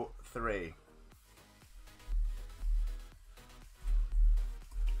 2, 3.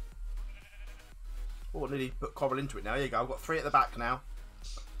 Oh, I nearly put Coral into it now. Here you go. I've got 3 at the back now.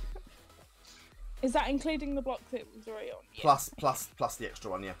 Is that including the block that was already on? Yeah. Plus the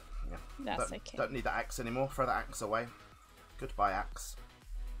extra one, yeah. That's okay. Don't need that axe anymore. Throw that axe away. Goodbye, axe.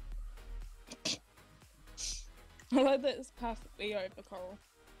 I like that it's perfectly over, Coral.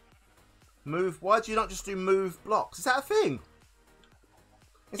 Move. Why do you not just do move blocks? Is that a thing?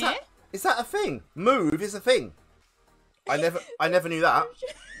 Is that a thing? Move is a thing. I never knew that.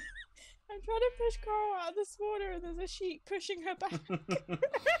 I'm trying to push Coral out of the spawner and there's a sheep pushing her back.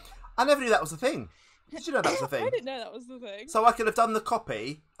 I never knew that was a thing. Did you know that was a thing? I didn't know that was the thing. So I could have done the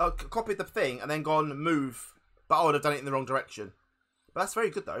copied the thing and then gone move, but I would have done it in the wrong direction. But that's very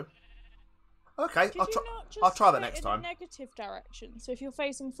good though. Okay, I'll try that next time. In a negative direction, so if you're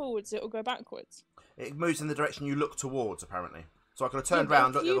facing forwards, it will go backwards. It moves in the direction you look towards, apparently. So I could have turned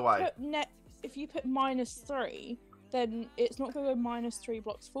round, looked the other way. If you put -3, then it's not going to go -3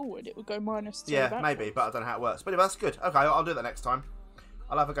 blocks forward. It would go -3. Yeah, backwards. maybe, but I don't know how it works. But anyway, that's good. Okay, I'll do that next time.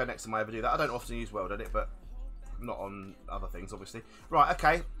 I'll have a go next time I ever do that. I don't often use World Edit, but not on other things, obviously. Right,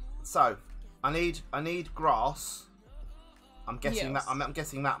 okay. So I need grass. I'm guessing that I'm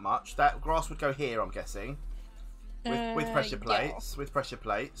guessing that much. That grass would go here, I'm guessing. With pressure plates. Yeah. With pressure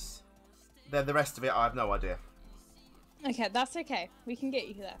plates. Then the rest of it I have no idea. Okay, that's okay. We can get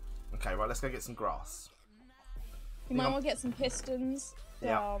you there. Okay, right, let's go get some grass. You might want to get some pistons,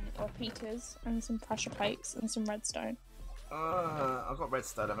 or peters, and some pressure plates and some redstone. I've got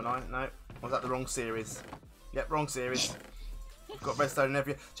redstone, haven't I? No. Was that the wrong series? Yep, wrong series. Got redstone in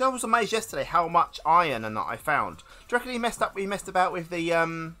every... So I was amazed yesterday how much iron and that I found. Do you reckon he messed about with the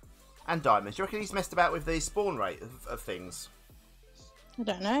and diamonds? Do you reckon he's messed about with the spawn rate of things? I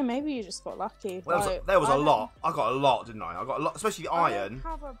don't know. Maybe you just got lucky. Well, there was a lot. I got a lot, didn't I? I got a lot, especially the iron. I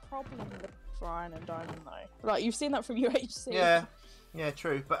don't have a problem with iron and diamond though. Like you've seen that from your HC. Yeah,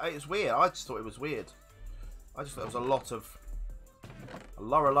 true. But it's weird. I just thought it was weird. I just thought it was a lot of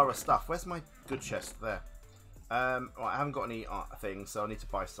stuff. Where's my good chest? There. Right, I haven't got any things, so I need to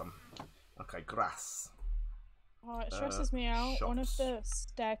buy some. Okay, grass. Oh, it stresses me out. Shops. One of the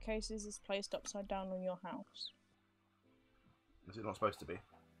staircases is placed upside down on your house. Is it not supposed to be?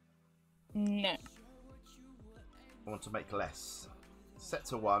 No. I want to make less. Set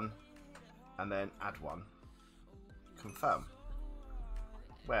to 1, and then add 1. Confirm.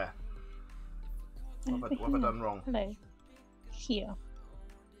 Where? What have I done wrong? Hello. Here.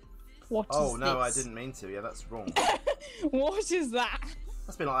 What is oh no, this? I didn't mean to. Yeah, that's wrong. What is that?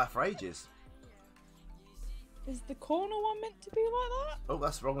 That's been like that for ages. Is the corner one meant to be like that? Oh,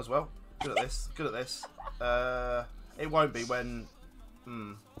 that's wrong as well. Good at this. Good at this. It won't be when.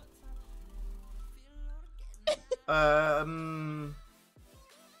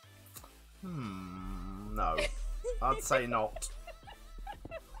 No. I'd say not.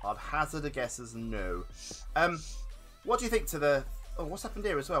 I'd hazard a guess as no. What do you think to the... Oh, what's happened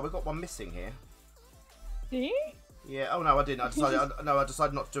here as well? We've got one missing here. Do you? Yeah. Oh no, I didn't. I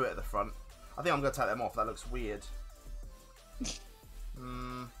decided not to do it at the front. I think I'm going to take them off. That looks weird.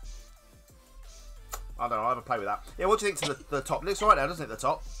 I don't know. I'll have a play with that. Yeah, what do you think to the top? It looks right now, doesn't it, the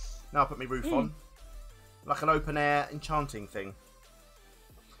top? Now I'll put my roof on. Like an open air enchanting thing.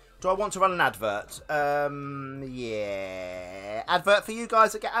 Do I want to run an advert? Yeah. Advert for you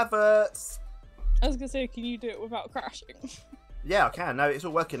guys that get adverts. I was going to say, can you do it without crashing? Yeah, I can. No, it's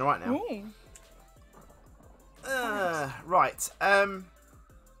all working all right now. Right.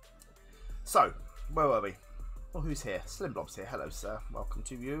 So, where were we? Well, who's here? Slim Blob's here. Hello, sir. Welcome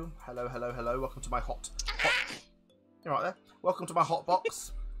to you. Hello, hello, hello. Welcome to my hot. You're right there. Welcome to my hot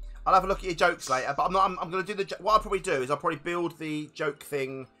box. I'll have a look at your jokes later, but I'm going to do the. What I'll probably do is I'll probably build the joke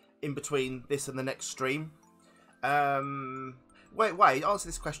thing in between this and the next stream. Wait. Answer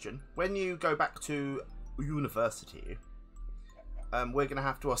this question. When you go back to university, we're going to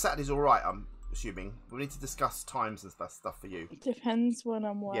have to. Well, Saturday's all right. I'm assuming we need to discuss times and stuff for you. It depends when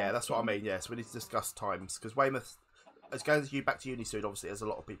I'm working. Yeah, that's what I mean. Yes, we need to discuss times because Weymouth is going to back to uni soon. Obviously, as a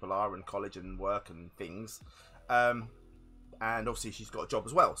lot of people are in college and work and things, and obviously she's got a job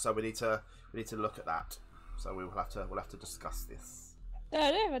as well. So we need to look at that. So we'll have to discuss this. I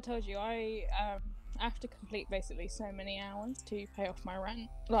don't know if I told you I have to complete basically so many hours to pay off my rent,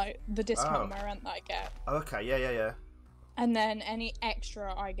 like the discount on my rent that I get. Oh, okay, yeah. And then any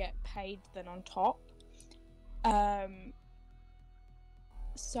extra I get paid then on top.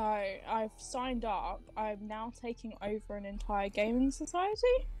 So I've signed up. I'm now taking over an entire gaming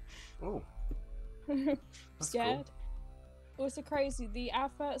society. Oh, Scared. cool. Also crazy. The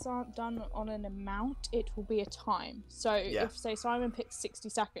adverts aren't done on an amount. It will be a time. So if say Simon picks 60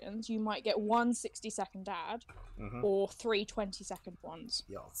 seconds, you might get one 60-second ad, or 3 20-second ones.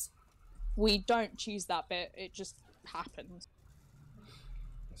 Yes. We don't choose that bit. It just happens.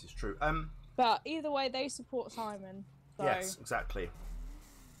 This is true. But either way, they support Simon. So. Yes, exactly.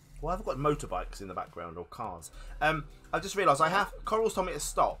 Well, I've got motorbikes in the background or cars. I just realised Coral's told me to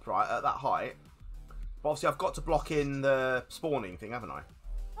stop right at that height. But obviously, I've got to block in the spawning thing, haven't I?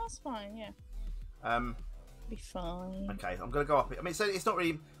 That's fine. Yeah. Be fine. Okay, I'm gonna go up. I mean, so it's not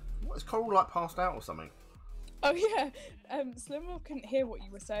really. What is Coral like passed out or something? Oh yeah. Slimwell couldn't hear what you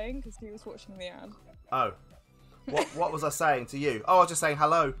were saying because he was watching the ad. Oh. What was I saying to you? Oh, I was just saying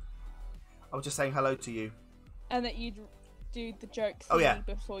hello. I was just saying hello to you. And that you'd do the joke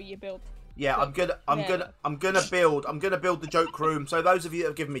before you build. Yeah, I'm gonna build the joke room. So those of you that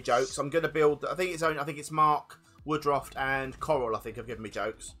have given me jokes, I'm gonna build. I think it's Mark, Woodroft, and Coral. I think have given me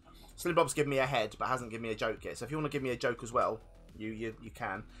jokes. Slim Bob's given me a head, but hasn't given me a joke yet. So if you want to give me a joke as well, you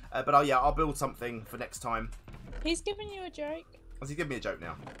can. But I'll build something for next time. He's given you a joke. Has he given me a joke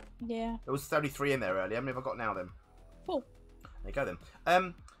now? Yeah. There was 33 in there earlier. How many have I got now then? 4. There you go then.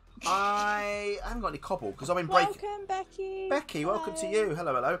 I haven't got any cobble because I've been breaking. Welcome, Becky. Becky, hello. Welcome to you.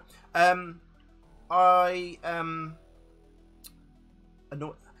 Hello.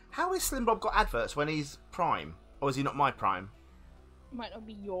 How is Slim Bob got adverts when he's Prime, or is he not my Prime? Might not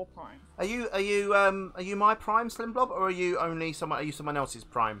be your Prime. Are you my Prime, Slim Bob, or are you someone else's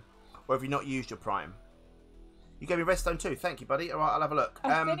Prime, or have you not used your Prime? You gave me Redstone too. Thank you, buddy. All right, I'll have a look.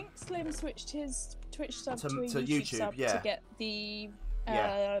 I think Slim switched his Twitch sub to a YouTube sub to get the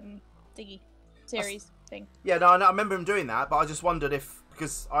Diggy series thing. Yeah, no, I remember him doing that, but I just wondered if,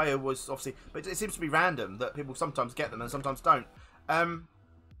 because I was obviously, but it seems to be random that people sometimes get them and sometimes don't.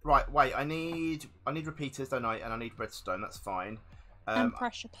 Right, wait, I need repeaters, don't I? And I need redstone. That's fine. And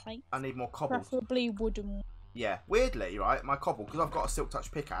pressure plate. I need more cobble. Preferably wooden. Yeah, weirdly, right, my cobble, because I've got a silk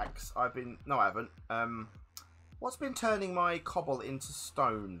touch pickaxe. I haven't. What's been turning my cobble into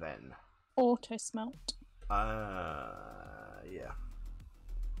stone then? Auto smelt. Yeah. Yeah.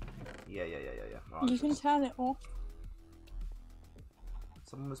 Right, you can turn it off.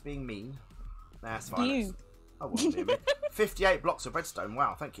 Someone was being mean. Nah, that's fine. You. I wasn't being mean. 58 blocks of redstone.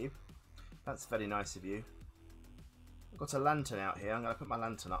 Wow, thank you. That's very nice of you. I've got a lantern out here. I'm going to put my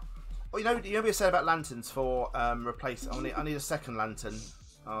lantern up. Oh, you know what you said about lanterns for replace. I need a second lantern.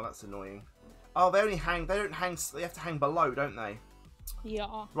 Oh, that's annoying. Oh, they don't hang. They have to hang below, don't they?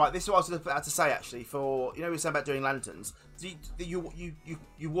 Yeah. Right, this is what I was about to say actually. For we were saying about doing lanterns. You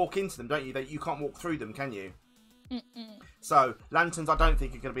walk into them, don't you? You can't walk through them, can you? So lanterns, I don't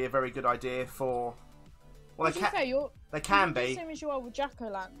think are going to be a very good idea for. Well, they can be. The same as you are with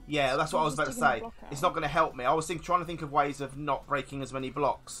jack-o'-lantern. Yeah, that's what I was about to say. It's not going to help me. I was trying to think of ways of not breaking as many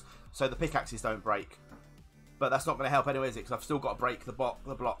blocks so the pickaxes don't break. But that's not going to help anyway, is it? Because I've still got to break the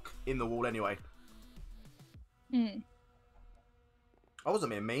block in the wall anyway. I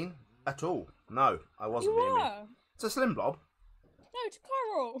wasn't being mean at all. No, I wasn't being mean. It's a Slim Blob. No, to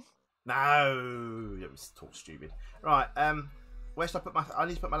Coral. No, it was talk stupid. Right, where should I put my? I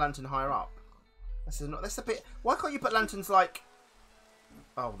need to put my lantern higher up. That's a bit. Why can't you put lanterns like?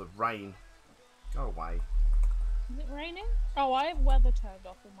 Oh, the rain. Go away. Is it raining? Oh, I have weather turned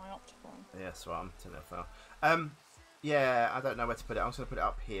off in my opticon. Yeah, that's right. I'm turning it off. Yeah, I don't know where to put it. I'm just gonna put it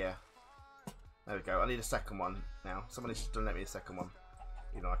up here. There we go. I need a second one now. Someone needs to let me a second one.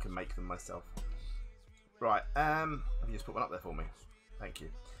 You know, I can make them myself. Right. Have you just put one up there for me? Thank you.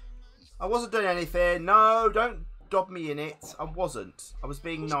 I wasn't doing anything. No, don't dob me in it. I wasn't. I was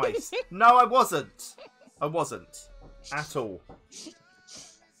being nice. No, I wasn't. I wasn't at all.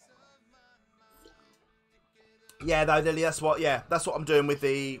 Yeah, no, Lily. That's what. Yeah, that's what I'm doing with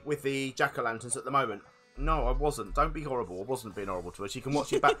the jack-o'-lanterns at the moment. No, I wasn't. Don't be horrible. I wasn't being horrible to her. She can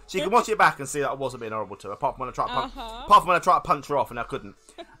watch it back. She can watch it back and see that I wasn't being horrible to her. Apart from when I tried to punch her off and I couldn't.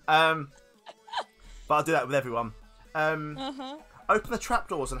 But I'll do that with everyone. Open the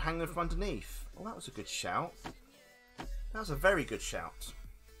trapdoors and hang them from underneath. Oh, that was a good shout. That was a very good shout.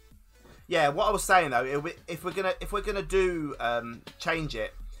 Yeah, what I was saying though, if we're gonna do change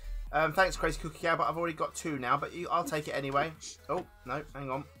it. Thanks, Crazy Cookie Cow, but I've already got 2 now. But I'll take it anyway. Oh no, hang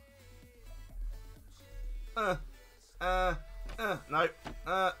on. No,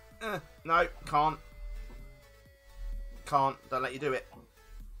 no, can't. Don't let you do it.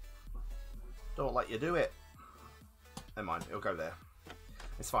 Don't let you do it. Never mind, it'll go there.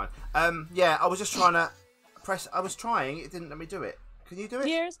 It's fine. Yeah, I was just trying to press. I was trying. It didn't let me do it. Can you do it?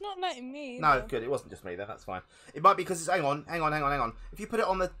 Yeah, it's not letting me either. No, good. It wasn't just me there. That's fine. It might be because it's. Hang on. If you put it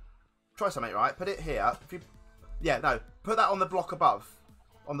on the. Try something, right? Put it here. If you. Yeah, no. Put that on the block above,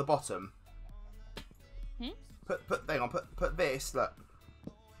 on the bottom. Hang on. Put this. Look.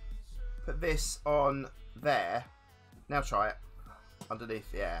 Put this on there. Now try it. Underneath.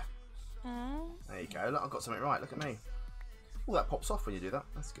 Yeah. There you go. Look, I've got something right. Look at me. Oh, that pops off when you do that.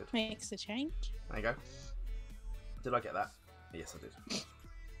 That's good. Makes a change. There you go. Did I get that? Yes, I did.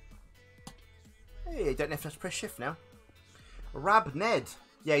 Hey, you don't have to press shift now. Rab Ned.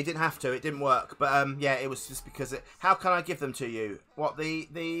 Yeah, you didn't have to. It didn't work. But yeah, it was just because it. How can I give them to you? What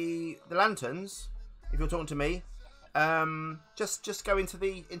the lanterns? If you're talking to me, just go into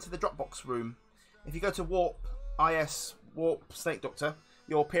the Dropbox room. If you go to Warp Snake Doctor,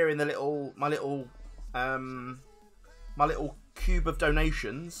 you'll appear in the my little cube of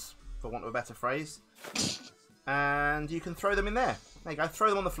donations, for want of a better phrase, and you can throw them in there. There you go. Throw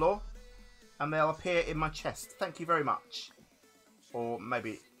them on the floor, and they'll appear in my chest. Thank you very much. Or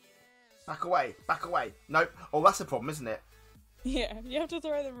maybe back away. Nope. Oh, that's a problem, isn't it? Yeah, you have to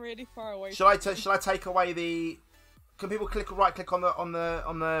throw them really far away. Shall I take away the? Can people right click on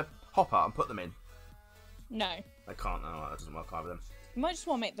the hopper and put them in? No. They can't. No, that doesn't work either. Then. You might just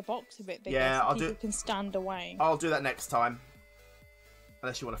want to make the box a bit bigger. Yeah, so people can stand away. I'll do that next time.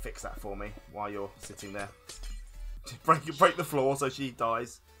 Unless you want to fix that for me while you're sitting there. break the floor so she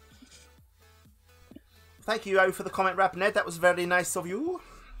dies. Thank you, O, for the comment, Rap Ned. That was very nice of you.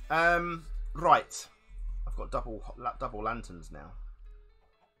 Right. I've got double lanterns now.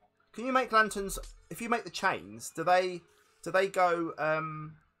 Can you make lanterns? If you make the chains, do they go?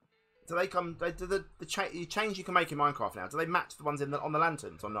 Do they come? Do the chains you can make in Minecraft now? Do they match the ones on the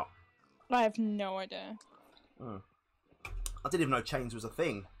lanterns or not? I have no idea. I didn't even know chains was a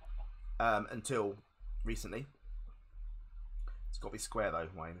thing until recently. It's got to be square though,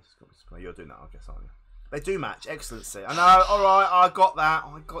 Wayne. It's got to be square. You're doing that, I guess, aren't you? They do match. Excellency. I know. All right. I got that.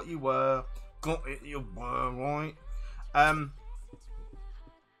 I got you were. Got it. You were right.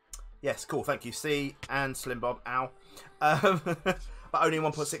 Yes. Cool. Thank you. C and Slim Bob. Ow. But only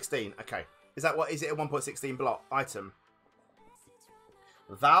 1.16. Okay. Is that what? Is it a 1.16 block item?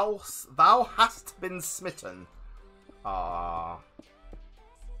 Thou hast been smitten.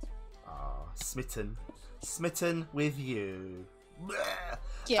 Smitten with you.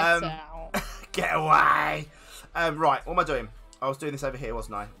 Get out. Get away. Right, what am I doing? I was doing this over here,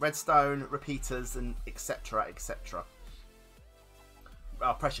 wasn't I? Redstone, repeaters, and etc. etc.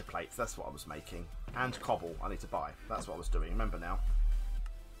 Pressure plates, that's what I was making. And cobble, I need to buy. That's what I was doing, remember now.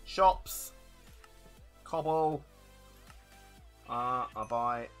 Shops. Cobble. I'll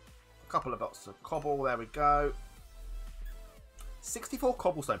buy a couple of boxes of cobble, there we go. 64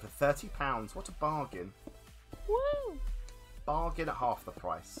 cobblestone for £30. What a bargain. Woo! Bargain at half the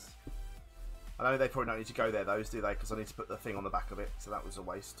price. I know they probably don't need to go there, those, do they? Because I need to put the thing on the back of it, so that was a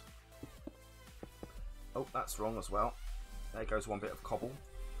waste. Oh, that's wrong as well. There goes one bit of cobble.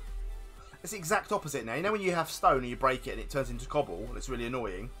 It's the exact opposite now. You know when you have stone and you break it and it turns into cobble, and it's really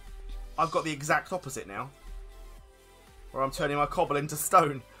annoying? I've got the exact opposite now. Where I'm turning my cobble into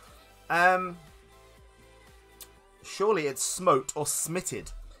stone. Surely it's smote or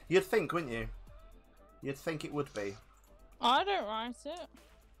smitted. You'd think, wouldn't you? You'd think it would be. I don't write it.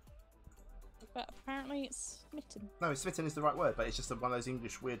 But apparently it's smitten. No, smitten is the right word, but it's just one of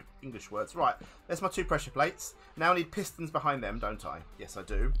those weird English words. Right, there's my 2 pressure plates. Now I need pistons behind them, don't I? Yes, I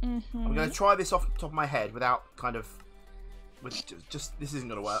do. I'm going to try this off the top of my head without kind of... Just this isn't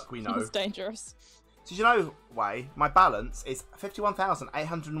going to work, we know. It's dangerous. Did you know, Way, my balance is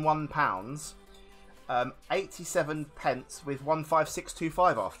 £51,801, 87 pence with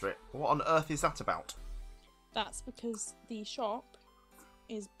 15625 after it. What on earth is that about? That's because the shop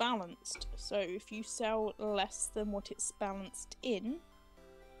is balanced. So if you sell less than what it's balanced in,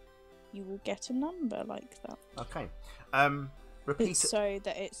 you will get a number like that. Okay. Repeat. So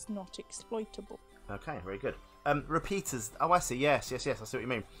that it's not exploitable. Okay, very good. Repeaters. Oh, I see. Yes. I see what you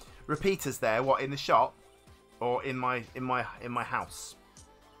mean. Repeaters there. What, in the shop or in my house?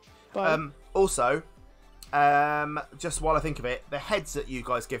 Also, just while I think of it, the heads that you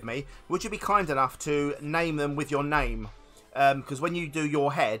guys give me, would you be kind enough to name them with your name? Because when you do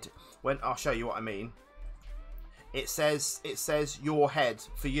your head, I'll show you what I mean. It says your head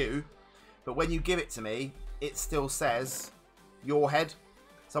for you, but when you give it to me, it still says your head.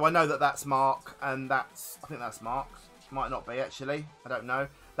 So I know that that's Mark, and I think that's Mark. Might not be actually. I don't know.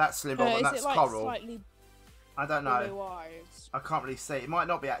 That's Slim Bob, and that's Coral. I don't know. I can't really see. It might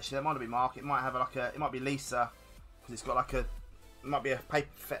not be actually. It might not be Mark. It might have it might be Lisa, because it's got it might be a paper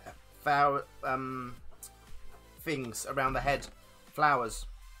flower things around the head, flowers.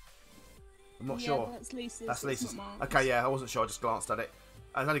 I'm not sure. That's Lisa's. That's Lisa's. Okay, yeah, I wasn't sure. I just glanced at it.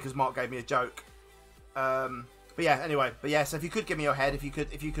 It's only because Mark gave me a joke. But yeah, anyway. But yeah, so if you could give me your head, if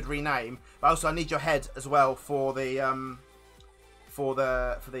you could rename. But also, I need your head as well for the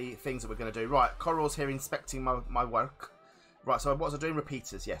things that we're going to do. Right, Coral's here inspecting my work. Right, so what was I doing?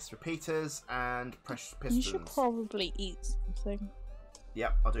 Repeaters, yes, repeaters and pressure pistons. You should probably eat something.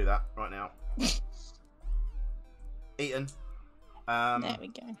 Yep, I'll do that right now. Eaten. There we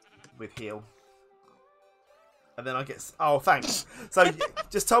go. With heal. And then I get... Oh, thanks. So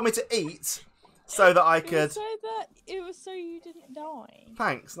just told me to eat so that I could... It was so you didn't die.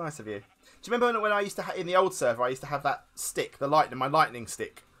 Thanks, nice of you. Do you remember when I used to... in the old server, I used to have that stick, my lightning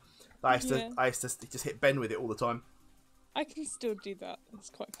stick. I used to just hit Ben with it all the time. I can still do that. It's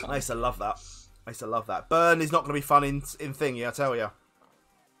quite fun. I used to love that. Burn is not going to be fun in Thingy, I tell you.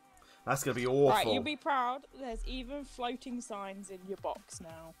 That's going to be awful. Right, you'll be proud. There's even floating signs in your box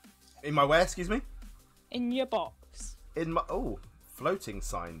now. In my where, excuse me? In your box. In my... Oh, floating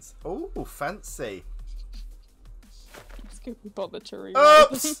signs. Oh, fancy. Just couldn't be bothered to read.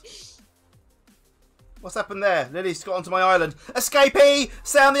 Oops! What's happened there? Lily's got onto my island. Escapee!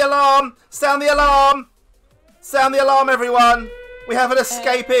 Sound the alarm! Sound the alarm! Sound the alarm, everyone! We have an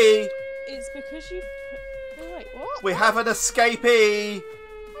escapee! It's because you... Wait, what? We have an escapee!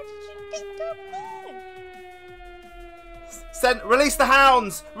 Release the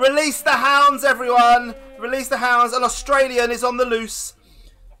hounds! Release the hounds, everyone! Release the hounds! An Australian is on the loose.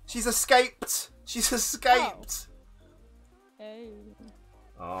 She's escaped. She's escaped.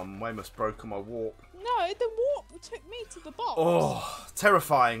 Weymouth's broken my warp. No, the warp took me to the box. Oh,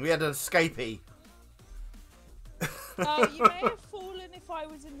 terrifying. We had an escapee. You may have fallen if I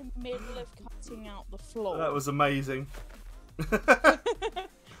was in the middle of cutting out the floor. That was amazing.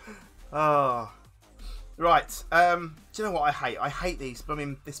 Oh. Right. Do you know what I hate? I hate these. I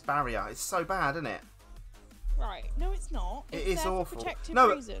mean, this barrier. It's so bad, isn't it? Right. No, it's not. It is awful. For protective No,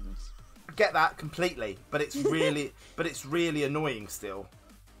 reasons. I get that completely, but it's really, annoying still.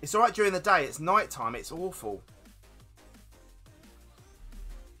 It's all right during the day. It's night time. It's awful.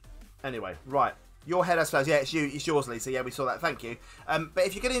 Anyway, right. Your head, I suppose. Yeah, it's you. It's yours, Lisa. Yeah, we saw that. Thank you. But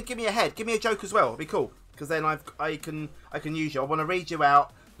if you're going to give me a head, give me a joke as well. It'd be cool, because then I can use you. I want to read you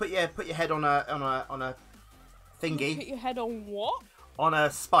out. Put your head on a thingy. Put your head on what? On a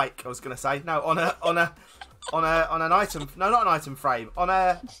spike. I was going to say no. On an item. No, not an item frame. On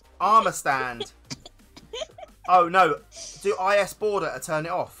a armor stand. Oh no! Do IS border to turn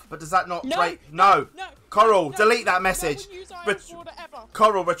it off? But does that not break? No. Coral, delete that message.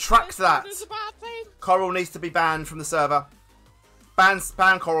 Coral, retract that. Coral needs to be banned from the server. Ban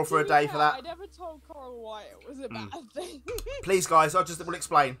Coral for a day for that. I never told Coral why it was a bad thing. Please, guys, will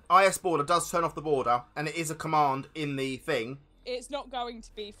explain. IS border does turn off the border, and it is a command in the thing. It's not going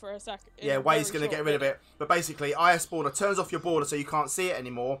to be for a second. Yeah, Way's going to get rid of it. But basically, IS border turns off your border so you can't see it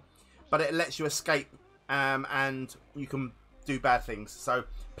anymore, but it lets you escape, and you can do bad things. So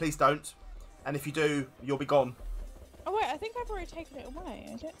please don't. And if you do, you'll be gone. Oh wait, I think I've already taken it away.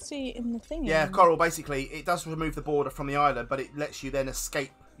 I don't see it in the thing. Yeah, anymore. Coral, basically, it does remove the border from the island, but it lets you then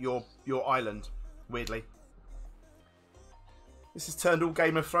escape your island, weirdly. This has turned all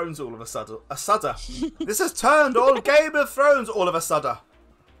Game of Thrones all of a sudden. This has turned all Game of Thrones all of a sudden.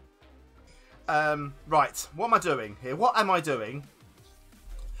 Right. What am I doing here? What am I doing?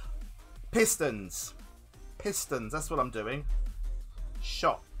 Pistons. Pistons. That's what I'm doing.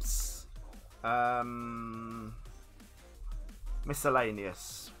 Shops.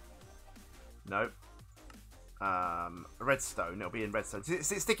 Miscellaneous. No. Redstone. It'll be in redstone.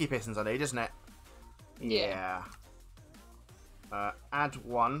 It's sticky pistons I need, isn't it? Yeah. Add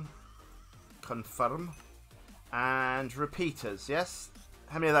one. Confirm. And repeaters, yes?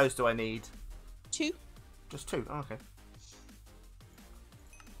 How many of those do I need? 2. Just 2? Oh, okay.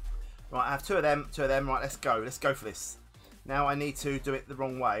 Right, I have 2 of them. 2 of them. Right, let's go. Let's go for this. Now I need to do it the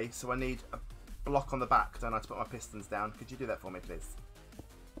wrong way, so I need a block on the back. Don't I, to put my pistons down. Could you do that for me, please?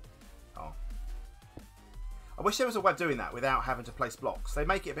 Oh. I wish there was a way of doing that without having to place blocks. They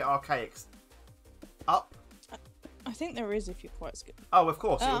make it a bit archaic. Up? I think there is if you're quite skilled. Oh, of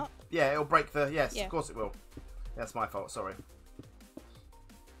course. It'll break the... Yes, yeah. Of course it will. That's my fault, sorry.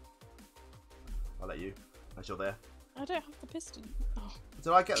 I'll let you, as you're there. I don't have the piston. Oh.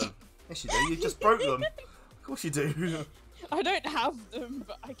 Did I get them? Yes, you do. You just broke them. Of course you do. I don't have them,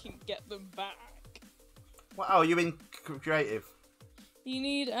 but I can get them back. Well, oh, you in creative? You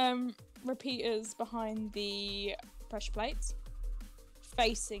need repeaters behind the pressure plates,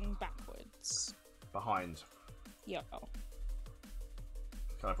 facing backwards. Behind? Yeah.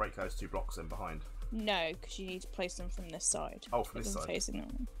 Can I break those 2 blocks in behind? No, because you need to place them from this side. Oh, from this side? Facing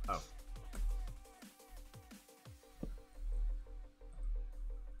them. Oh.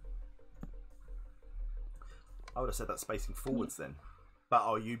 I would have said that spacing forwards then. But,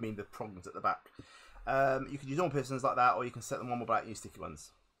 oh, you mean the prongs at the back. You can use normal pistons like that, or you can set them one more back and use sticky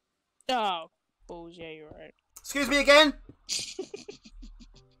ones. Oh, balls, yeah, you're right. Excuse me again?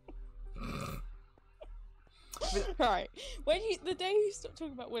 Right. The day you stop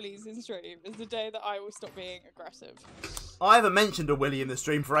talking about willies in stream is the day that I will stop being aggressive. I haven't mentioned a willy in the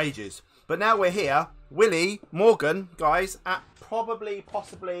stream for ages. But now we're here. Willie Morgan, guys, at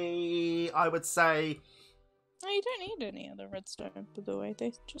possibly, I would say... No, you don't need any other redstone, by the way.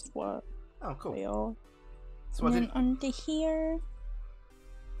 They just work. Oh, cool. They are. So and then under here...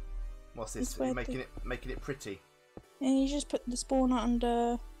 What's this? You're making it pretty. And you just put the spawner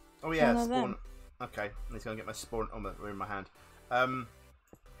under... Oh, yeah, spawn. Okay, I'm just going to get my spawn in my hand.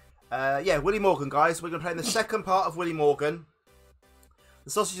 Yeah, Willie Morgan, guys. We're going to play in the second part of Willie Morgan.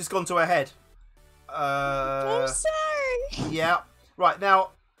 The sausage has gone to her head. I'm sorry! Yeah. Right,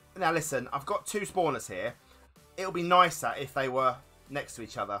 now listen. I've got 2 spawners here. It'll be nicer if they were next to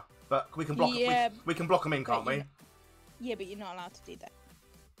each other. But we can block we can block them in, can't we? Yeah, but you're not allowed to do that.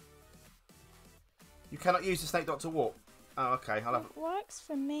 You cannot use the Snake Doctor walk. Oh, okay. It works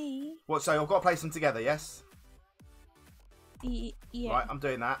for me. What? So I've got to place them together, yes? Yeah. Right, I'm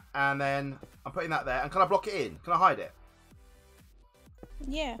doing that, and then I'm putting that there. And can I block it in? Can I hide it?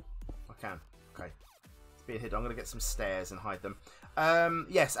 Yeah. I can. Okay. It's being hidden. I'm going to get some stairs and hide them.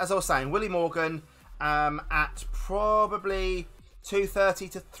 Yes, as I was saying, Willie Morgan at probably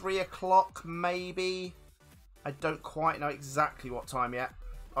 2:30 to 3 o'clock, maybe. I don't quite know exactly what time yet.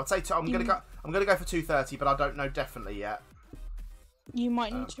 I'd say I'm going to go for 2:30, but I don't know definitely yet. You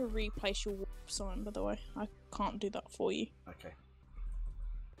might need to replace your warp sign, by the way. I can't do that for you. Okay.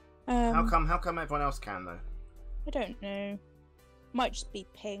 How come everyone else can though? I don't know. Might just be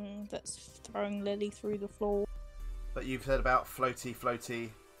Ping that's throwing Lily through the floor. But you've said about floaty.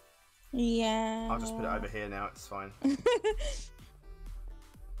 Yeah. I'll just put it over here now. It's fine.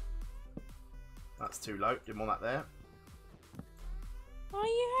 That's too low. Didn't want that there. Oh,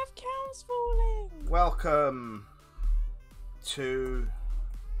 you have cows falling. Welcome to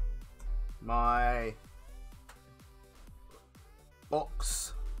my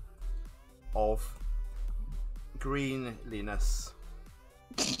box of greenliness.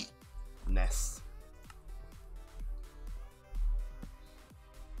 Ness.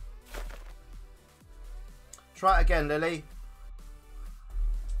 Try it again, Lily.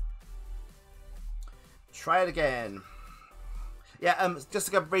 Try it again. Yeah, just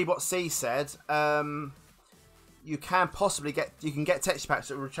to go read what C said, you can possibly get texture packs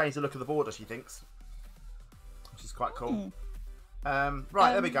that will change the look of the border, she thinks. Which is quite cool. Right,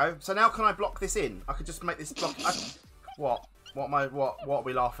 there we go. So now can I block this in? I could just make this block. What? What are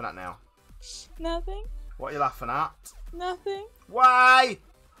we laughing at now? Nothing. What are you laughing at? Nothing. Why?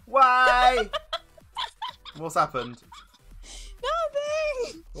 What's happened?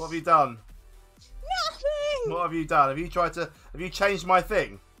 Nothing. What have you done? Nothing. What have you done? Have you changed my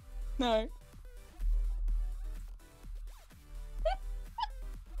thing? No.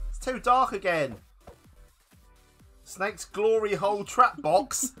 It's too dark again. Snake's glory hole trap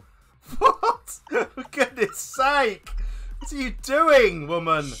box? What? For goodness sake! What are you doing,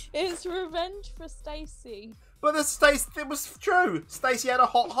 woman? It's revenge for Stacy. But it was true. Stacy had a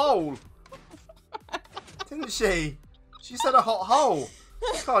hot hole. Didn't she? She said a hot hole.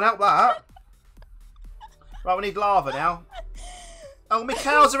 Can't help that. Right, we need lava now. Oh, my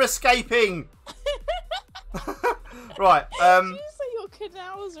cows are escaping. Right. Did you say your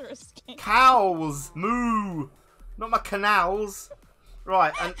canals are escaping? Cows, moo. Not my canals.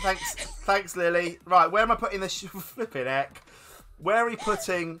 Right, and thanks, Lily. Right, where am I putting this flipping heck? Where are we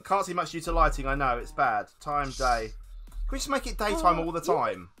putting? Can't see much due to lighting. I know it's bad. Time, day. Can we just make it daytime all the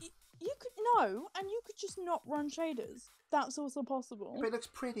time? You could no, and you could just not run shaders. That's also possible. But it looks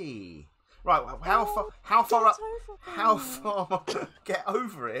pretty. Right, how far up? How far? Get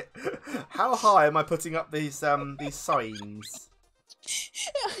over it. How high am I putting up these signs?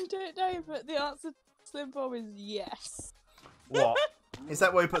 I don't know, but the answer to Slim Bob is yes. What? Is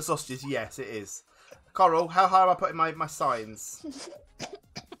that where we put sausages? Yes, it is. Coral, how high am I putting my signs?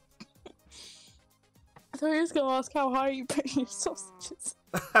 I thought you was going to ask how high you put your sausages.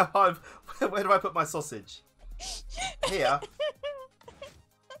 Where do I put my sausage? Here.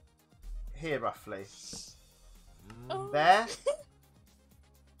 Here, roughly. Oh. There? Is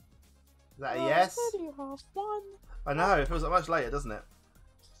that a yes? It's only 1:30. I know, it feels like much later, doesn't it?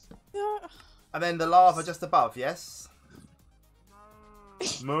 Yeah. And then the lava just above, yes?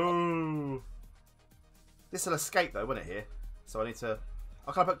 Moo! This will escape though, won't it, here? So I need to...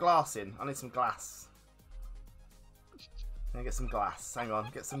 Oh, can I put glass in? I need some glass. Can I get some glass? Hang on,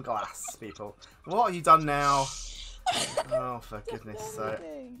 get some glass, people. What have you done now? Oh, for goodness sake.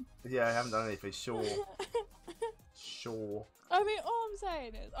 Yeah, I haven't done anything, sure. Sure. I mean, all I'm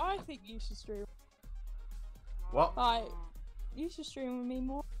saying is, I think you should stream. What? Like, you should stream with me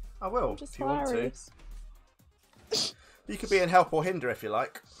more. I will, Just if you want hilarious. to. You could be in help or hinder if you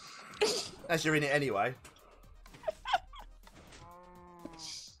like. As you're in it anyway.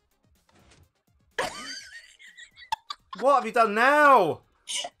 What have you done now?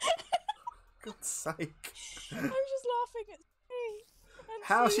 God's sake. I'm just laughing at me.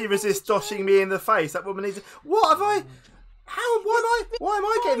 How she resists doshing me in the face? That woman needs. What have I? Why am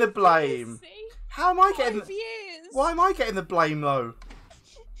I getting the blame? How am I getting? 5 years. Why am I getting the blame though?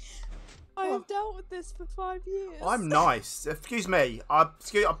 I have dealt with this for 5 years. I'm nice. Excuse me. I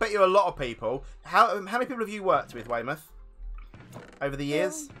bet you a lot of people. How many people have you worked with, Weymouth? Over the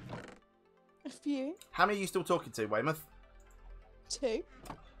years? A few. How many are you still talking to, Weymouth? 2.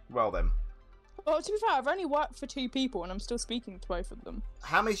 Well then. Well, to be fair, I've only worked for 2 people and I'm still speaking to both of them.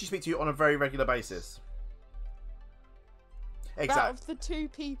 How many do you speak to on a very regular basis? Exactly. Out of the 2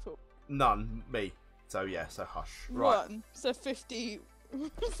 people. None. Me. So yeah, so hush. Right. 1. So 50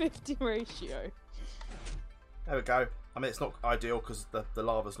 ratio. There we go. I mean, it's not ideal because the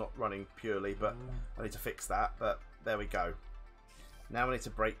lava's not running purely, but I need to fix that. But there we go. Now I need to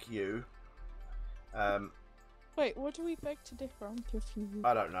break you. Wait, what do we beg to differ? I'm confused.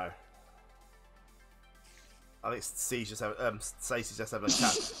 I don't know. I think Stacey's just having a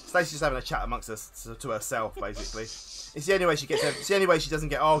chat. Stacey's just having a chat amongst us to herself, basically. It's the only way she gets. It's the only way she doesn't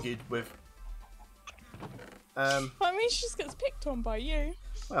get argued with. I mean, she just gets picked on by you.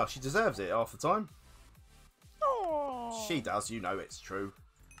 Well, she deserves it half the time. Aww. She does. You know it's true.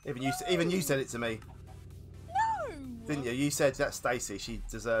 Even you said it to me. No. Didn't you? You said that Stacey. She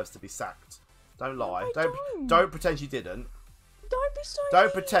deserves to be sacked. Don't lie. I Don't pretend you didn't. Don't be so Don't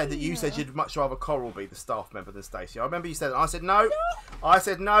mean. pretend that you said you'd much rather Coral be the staff member than Stacey. I remember you said that. I said no. I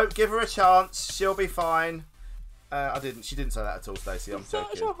said no. Give her a chance. She'll be fine. I didn't. She didn't say that at all, Stacey. I'm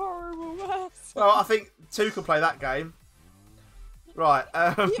joking. Such a horrible person. Well, I think 2 can play that game. Right.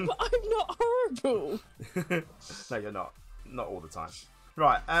 Yeah, but I'm not horrible. No, you're not. Not all the time.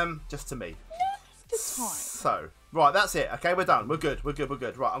 Right. Just to me. The time. So, right. That's it. Okay, we're done. We're good. We're good. We're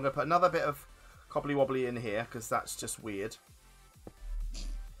good. Right. I'm going to put another bit of cobbly wobbly in here because that's just weird.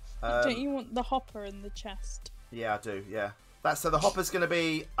 Don't you want the hopper in the chest? Yeah, I do. Yeah. So the hopper's going to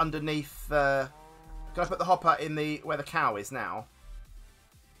be underneath. Can I put the hopper in where the cow is now?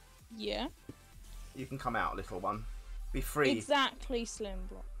 Yeah. You can come out, little one. Be free. Exactly, Slim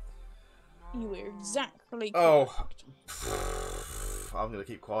Block. You were exactly correct. I'm going to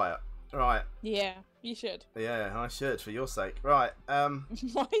keep quiet. Right. Yeah, you should. Yeah, I should, for your sake. Right. My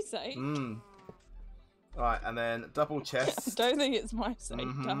sake? Right, and then double chest. I don't think it's my sake,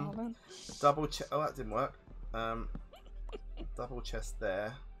 darling. Double chest. Oh, that didn't work. Double chest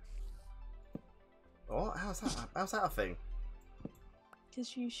there. What? How's that a thing?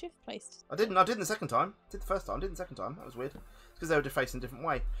 Because you shift placed. I didn't the second time. Did the first time. Didn't the second time. That was weird. It's because they were facing a different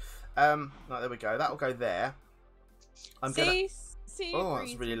way. Right, there we go. That'll go there. I'm see, gonna. see. Oh,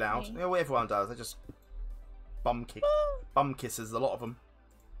 that's really loud. Yeah, well, everyone does. They just bum kisses. A lot of them.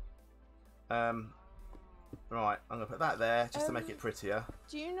 Right, I'm gonna put that there just to make it prettier.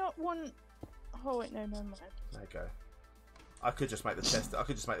 Do you not want? Oh wait, no, never mind. There you go. I could just make the chest. I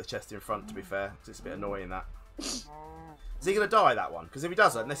could just make the chest in front. To be fair, 'cause it's a bit annoying that. Is he gonna die, that one? Because if he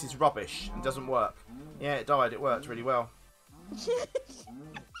doesn't, this is rubbish and doesn't work. Yeah, it died. It worked really well.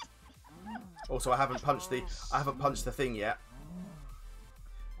 Also, I haven't punched the thing yet.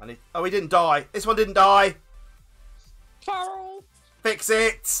 Oh, he didn't die. This one didn't die. Carol, fix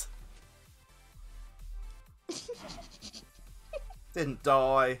it. Didn't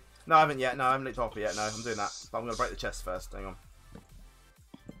die. No, I haven't yet. No, I haven't licked off yet. No, I'm doing that. But I'm gonna break the chest first. Hang on.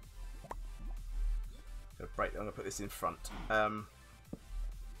 I'm gonna put this in front.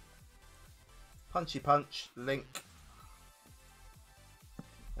 Punchy punch. Link.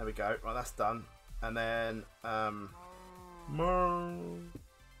 There we go. Right, that's done. And then there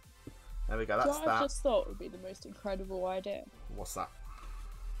we go. That's what that. I just thought would be the most incredible idea. What's that?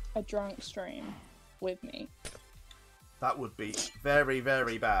 A drunk stream with me. That would be very,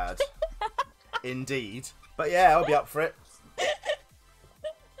 very bad. Indeed. But yeah, I'll be up for it.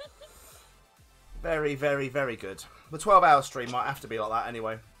 Very, very, very good. The 12-hour stream might have to be like that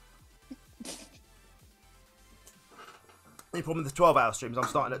anyway. The problem with the 12-hour streams, I'm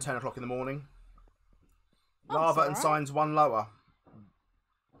starting at 10 o'clock in the morning. Lava and signs one lower.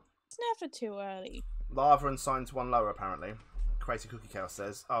 It's never too early. Lava and signs one lower, apparently. Crazy Cookie Chaos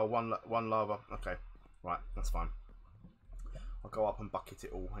says. Oh, one lava. Okay. Right, that's fine. I'll go up and bucket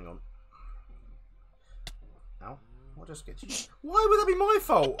it all. Hang on. Now, I'll just get you. Why would that be my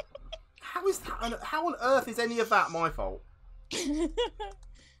fault? How is that? How on earth is any of that my fault?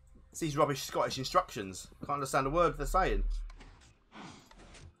 It's these rubbish Scottish instructions. Can't understand a word they're saying.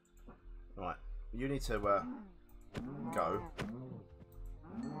 Right, you need to go.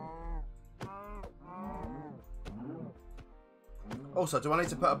 Also, do I need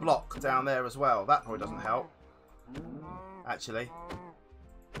to put a block down there as well? That probably doesn't help. Actually,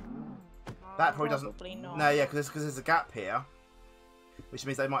 that probably doesn't. Not. No, yeah, because there's a gap here, which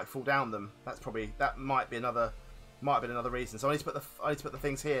means they might fall down them. That might be another reason. So I need to put the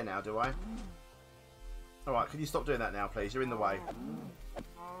things here now, do I? All right, can you stop doing that now, please? You're in the way.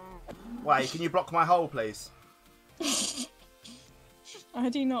 Wait, can you block my hole, please? I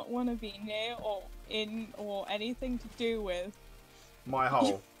do not want to be near or in or anything to do with my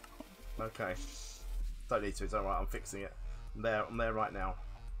hole. Okay, don't need to. It's all right. I'm fixing it. I'm there right now.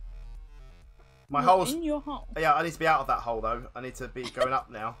 My hole's in your hole. Yeah, I need to be out of that hole though. I need to be going up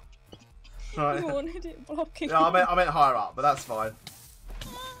now. Right. You wanted it blocking. No, I meant higher up, but that's fine.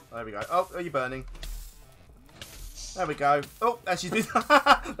 There we go. Oh, are you burning? There we go. Oh, actually,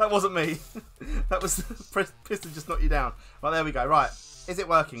 that wasn't me. That was piston just knocked you down. Right, there we go. Right, is it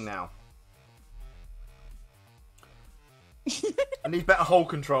working now? I need better hole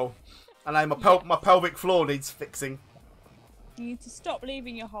control. And my pelvic floor needs fixing. You need to stop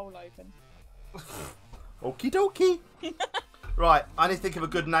leaving your hole open. Okie dokie. Right, I need to think of a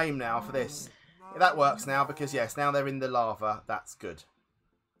good name now for this. That works now because yes, now they're in the lava. That's good.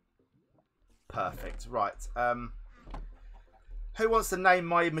 Perfect. Right. Who wants to name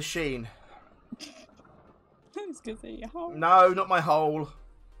my machine? I was gonna say your hole. No, not my hole.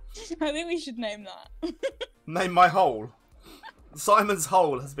 I think we should name that. Name my hole. Simon's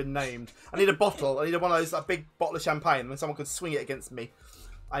hole has been named. I need a bottle. I need one of those, a big bottle of champagne when someone could swing it against me.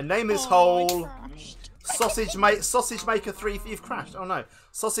 I name his hole Sausage Maker 3. You've crashed. Oh no,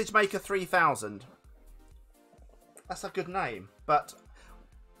 Sausage Maker 3000. That's a good name, but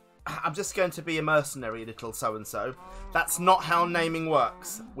I'm just going to be a mercenary little so and so. That's not how naming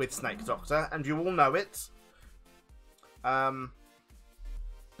works with Snake Doctor, and you all know it. So I'm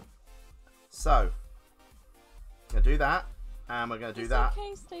gonna do that. And we're going to do that.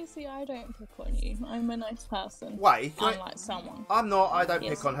 Okay, Stacey, I don't pick on you. I'm a nice person. Wait, unlike someone. I'm not. I don't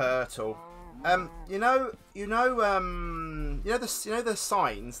pick on her at all. You know the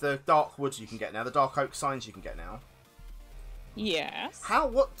signs, the dark woods you can get now, the dark oak signs you can get now. Yes.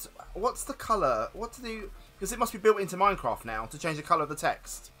 What's the colour? What to do? Because it must be built into Minecraft now to change the colour of the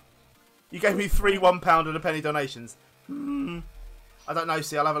text. You gave me 3 £1 and a penny donations. I don't know.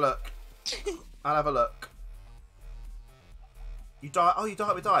 See, I'll have a look. I'll have a look. You dye? Oh, you dye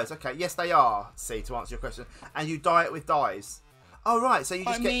it with dyes. Okay, yes, they are. See, to answer your question, and you dye it with dyes. Oh, right. So you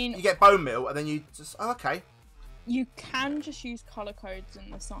just you get bone meal, and then you just. Oh, okay. You can just use colour codes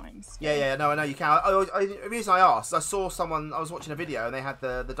in the signs. Yeah. No, I know you can. The reason I asked, I saw someone. I was watching a video, and they had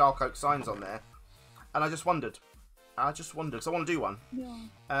the dark oak signs on there, and I just wondered. I just wondered, because I want to do one. Yeah.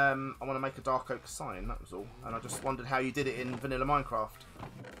 I want to make a dark oak sign, that was all. And I just wondered how you did it in vanilla Minecraft.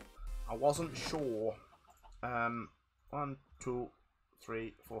 I wasn't sure. 1, 2,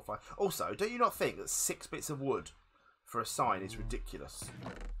 3, 4, 5. Also, don't you not think that 6 bits of wood for a sign is ridiculous?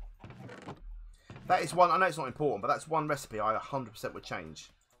 That is one, I know it's not important, but that's one recipe I 100% would change.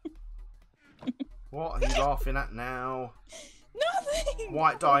 What are you laughing at now? Nothing!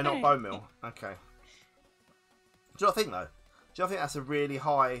 White dye, not bone meal. Okay. Do you not think, though? Do you not think that's a really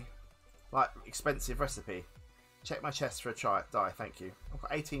high, like, expensive recipe? Check my chest for a dye, thank you. I've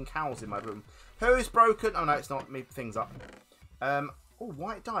got 18 cows in my room. Who's broken? Oh, no, it's not. Me things up. Oh,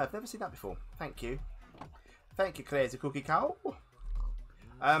 white dye. I've never seen that before. Thank you. Thank you, Claire's a cookie cow.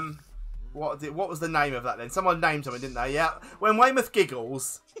 What was the name of that then? Someone named something, didn't they? Yeah. When Weymouth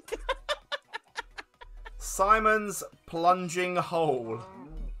giggles. Simon's plunging hole.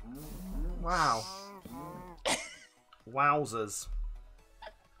 Wow. Wowzers.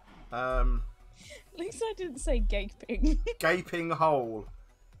 At least I didn't say gaping. Gaping hole.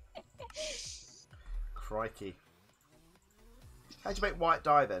 Crikey. How'd you make white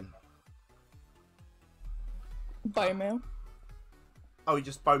dye then? Bone meal. Oh, you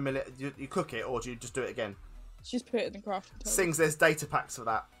just bone mill it, you cook it, or do you just do it again? Just put it in the crafting table. Sings there's data packs for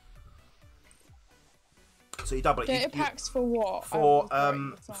that. So you double it. Data packs for what? For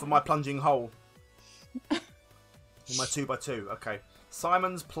my plunging hole. For my 2x2, okay.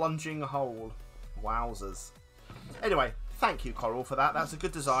 Simon's plunging hole. Wowzers. Anyway, thank you, Coral, for that. That's a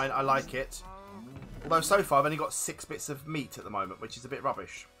good design. I like it. Although so far I've only got 6 bits of meat at the moment, which is a bit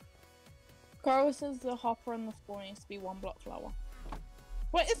rubbish. Coral says the hopper and the floor needs to be 1 block lower.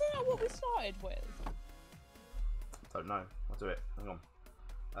 Wait, isn't that what we started with? Don't know. I'll do it. Hang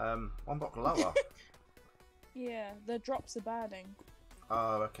on. 1 block lower. Yeah, the drops are badding.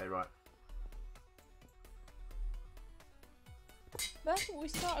 Oh, okay, right. That's what we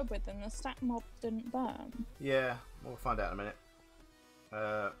started with, and the stack mob didn't burn. Yeah, we'll find out in a minute.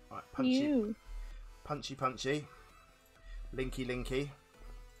 Right, punchy. You. Punchy, punchy. Linky, linky.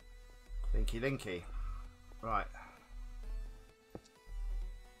 Linky, linky. Right.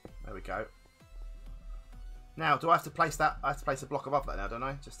 There we go. Now, do I have to place that? I have to place a block above that now, don't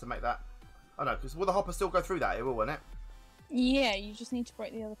I? Just to make that... Oh no, because will the hopper still go through that? It will, won't it? Yeah, you just need to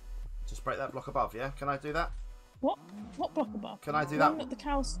break the other... Just break that block above, yeah? Can I do that? What? What block above? Can I do that? At the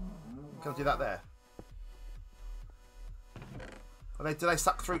cows... Can I do that there? Do they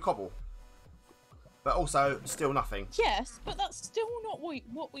suck through cobble? But also, still nothing. Yes, but that's still not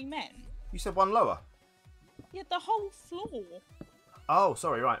what we meant. You said 1 lower. Yeah, the whole floor. Oh,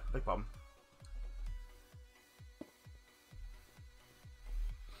 sorry, right. Big problem.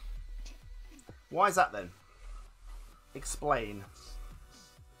 Why is that then? Explain.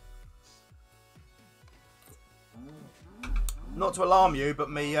 Not to alarm you, but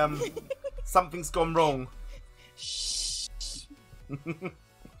me, something's gone wrong. Shh. Nothing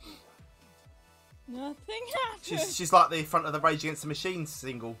happened. She's like the front of the Rage Against the Machine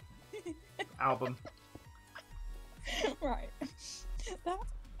single album. Right.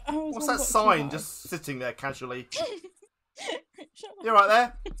 What's that sign just sitting there casually? You're right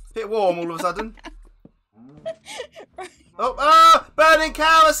there. Bit warm all of a sudden. Oh, burning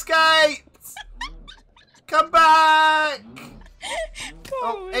cow escaped! Come back!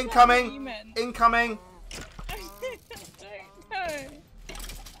 Cool, incoming! Incoming! I don't know.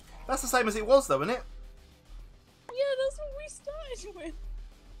 That's the same as it was, though, isn't it? Yeah, that's what we started with.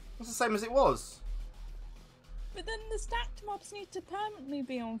 That's the same as it was. But then the stacked mobs need to permanently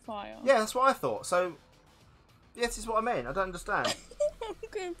be on fire. Yeah, that's what I thought. So, yes, this is what I mean. I don't understand. I'm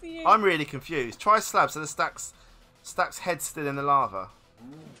confused. I'm really confused. Try slabs so the stack's head's still in the lava.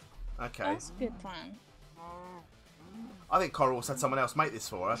 Okay. That's a good plan. I think Coral said someone else make this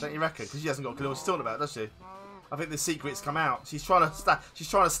for her. Don't you reckon? Because she hasn't got a clue what she's talking about, does she? I think the secret's come out. She's trying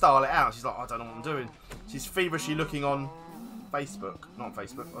to style it out. She's like, I don't know what I'm doing. She's feverishly looking on Facebook, not on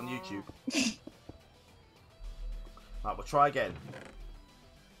Facebook, on YouTube. Right, we'll try again.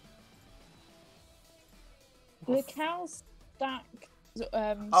 The cows stack. So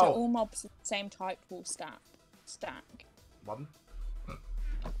all mobs of the same type will stack. One.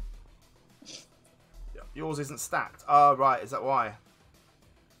 Yours isn't stacked. Oh, right. Is that why?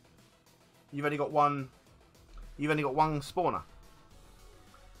 You've only got one. You've only got 1 spawner.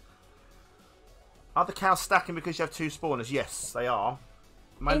 Are the cows stacking because you have 2 spawners? Yes, they are.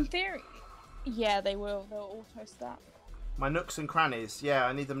 In theory, yeah, they will. They'll auto stack. My nooks and crannies. Yeah,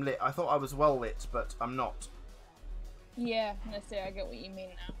 I need them lit. I thought I was well lit, but I'm not. Yeah, I see. I get what you mean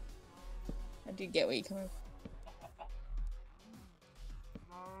now. I do get where you're coming from.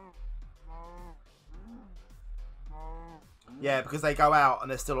 Yeah, because they go out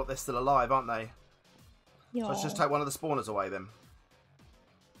and they're still alive, aren't they? Yeah. So let's just take one of the spawners away then.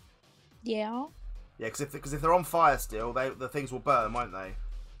 Yeah. Yeah, because if they're on fire still, the things will burn, won't they?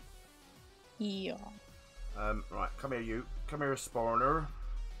 Yeah. Right, come here, you. Come here, spawner.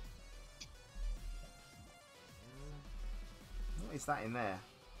 What is that in there?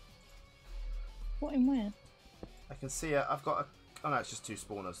 What in where? I can see it. I've got a... Oh no, it's just 2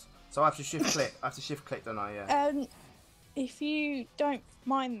 spawners. So I have to shift click. I have to shift click, don't I? Yeah. If you don't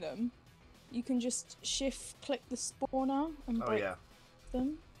mind them, you can just shift click the spawner and break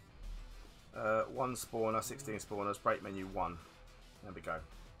them. 1 spawner, 16 spawners, break menu 1. There we go.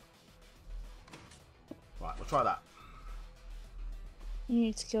 Right, we'll try that. You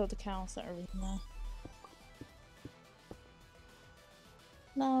need to kill the cows that are in there.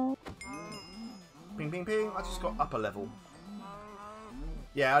 No. Ping, ping, ping. I just got upper level.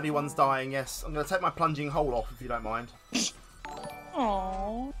 Yeah, only one's dying, yes. I'm going to take my plunging hole off, if you don't mind.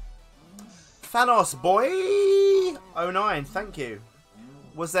 Aww. Thanos, boy! 09, thank you.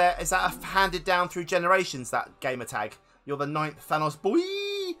 Is that handed down through generations, that gamer tag? You're the 9th Thanos boy!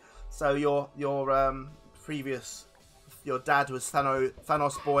 So your previous... Your dad was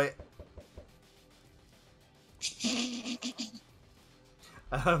Thanos boy.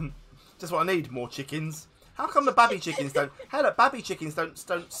 Just what I need, more chickens. How come the babby chickens don't... Hey look, babby chickens don't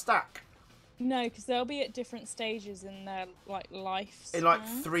stack. No, because they'll be at different stages in their life. In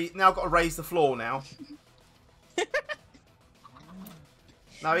 3... Now I've got to raise the floor now.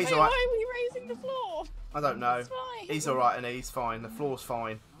 No, he's alright. Why are we raising the floor? I don't know. He's alright and he's fine. The floor's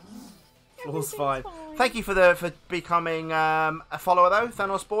fine. Floor's fine. Thank you for becoming a follower though,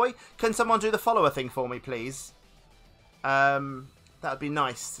 Thanos boy. Can someone do the follower thing for me, please? That'd be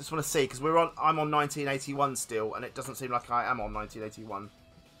nice. Just want to see because I'm on 1981 still, and it doesn't seem like I am on 1981.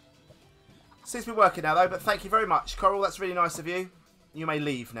 Seems to be working now though. But thank you very much, Coral. That's really nice of you. You may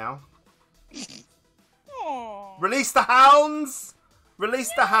leave now. Aww. Release the hounds.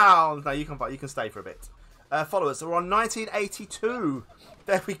 Release the hounds. No, you can stay for a bit. Followers are on 1982.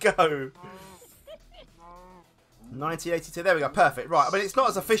 There we go. 1982. There we go. Perfect. Right. I mean, it's not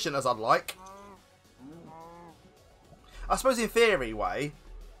as efficient as I'd like. I suppose in theory way,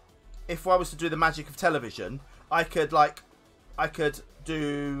 if I was to do the magic of television, I could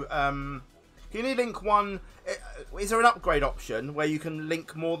do. Can you link one? Is there an upgrade option where you can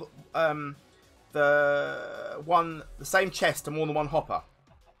link more? The same chest to more than one hopper?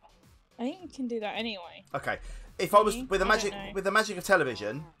 I think you can do that anyway. Okay. If I was with the magic of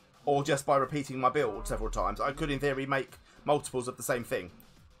television, or just by repeating my build several times, I could in theory make multiples of the same thing.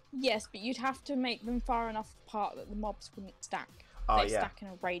 Yes, but you'd have to make them far enough apart that the mobs wouldn't stack. Oh, they stack in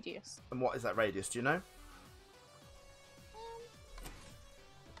a radius. And what is that radius? Do you know?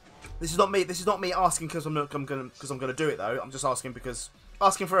 This is not me asking because I'm gonna do it though. I'm just asking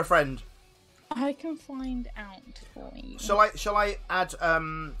for a friend. I can find out for you. Shall I add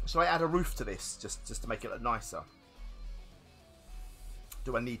a roof to this just to make it look nicer?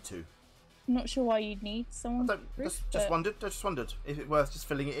 Do I need to? I'm not sure why you'd need someone. Just wondered if it's worth just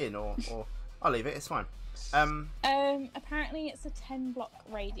filling it in or I'll leave it. It's fine. Apparently it's a 10-block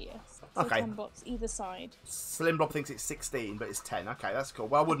radius. So okay. 10 blocks either side. Slim Blob thinks it's 16, but it's 10. Okay, that's cool.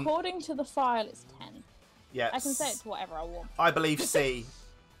 Well, I wouldn't. According to the file, it's 10. Yeah. I can say it to whatever I want. I believe C.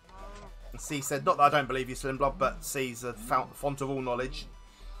 C said, not that I don't believe you, Slim Blob, but C's a font of all knowledge.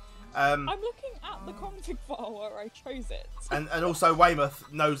 I'm looking at the config file where I chose it. and also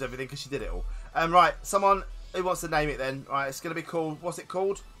Weymouth knows everything because she did it all. Right, someone who wants to name it then. Right, it's going to be called, what's it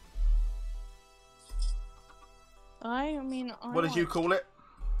called? What did you call it?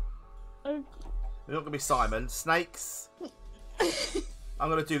 Oh. It's not going to be Simon. Snakes. I'm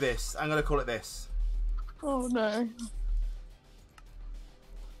going to do this. I'm going to call it this. Oh no.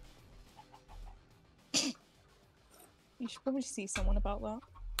 You should probably see someone about that.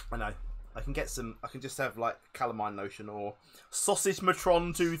 I know. I can get some. I can just have like calamine lotion or sausage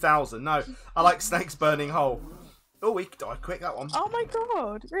matron 2000. No, I like snakes burning hole. Oh, we died quick that one. Oh my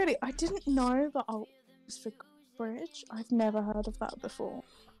god! Really, I didn't know that I was for bridge. I've never heard of that before.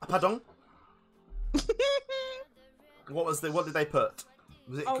 Pardon? What did they put?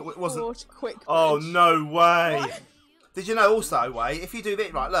 Was it? Oh, it wasn't. Quick bridge. Oh no way! What? Did you know also, if you do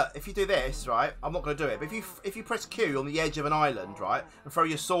this, right, look, if you do this, right, I'm not going to do it, but if you press Q on the edge of an island, right, and throw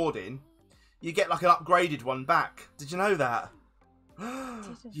your sword in, you get like an upgraded one back. Did you know that?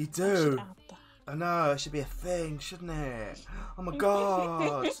 You do. I know, it should be a thing, shouldn't it? Oh my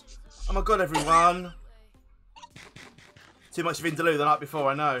god. Oh my god, everyone. Too much Vindaloo the night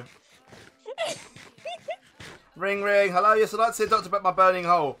before, I know. Ring ring, hello, yes, I'd like to see a doctor about my burning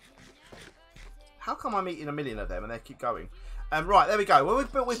hole. How come I'm eating a million of them and they keep going? Right, there we go.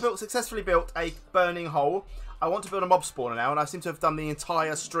 Well, we've successfully built a burning hole. I want to build a mob spawner now, and I seem to have done the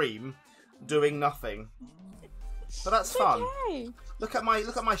entire stream doing nothing. But that's fun. Okay. Look at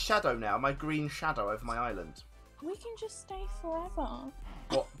my shadow now, my green shadow over my island. We can just stay forever.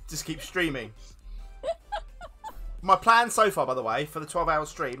 What? Just keep streaming. My plan so far, by the way, for the 12-hour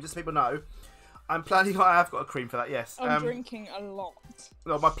stream, just so people know, I'm planning. I have got a cream for that. Yes. I'm drinking a lot.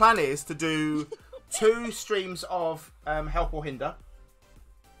 Well, my plan is to do 2 streams of Help or Hinder,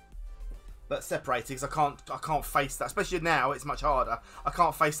 but separated because I can't face that. Especially now, it's much harder. I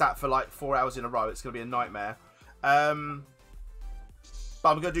can't face that for like 4 hours in a row. It's going to be a nightmare. But I'm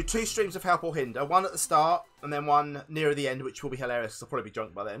going to do 2 streams of Help or Hinder. One at the start and then one nearer the end, which will be hilarious because I'll probably be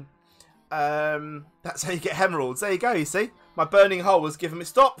drunk by then. That's how you get emeralds. There you go, you see? My burning hole was giving me...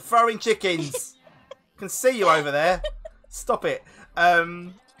 Stop throwing chickens! I can see you over there. Stop it.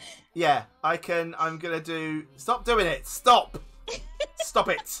 Yeah, I'm going to do... Stop doing it. Stop! Stop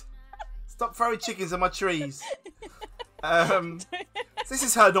it. Stop throwing chickens on my trees. This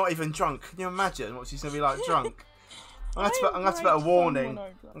is her not even drunk. Can you imagine what she's going to be like drunk? I'm going to have to put a warning. I'm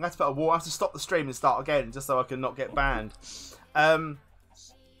going to have to put a warning. I have to stop the stream and start again just so I can not get banned.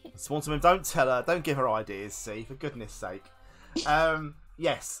 Swanson, don't tell her. Don't give her ideas, see, for goodness sake.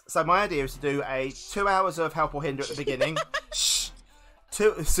 Yes, so my idea is to do a 2 hours of Help or Hinder at the beginning. Shh!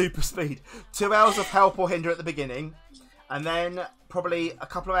 Super speed. 2 hours of Help or Hinder at the beginning. And then probably a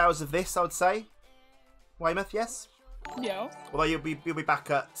couple of hours of this, I would say. Weymouth, yes? Yeah. Although you'll be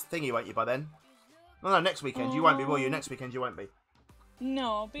back at Thingy, won't you, by then? No, next weekend. You won't be, will you? Next weekend you won't be.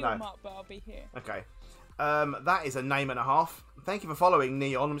 No, I'll be warm up, but I'll be here. Okay. That is a name and a half. Thank you for following,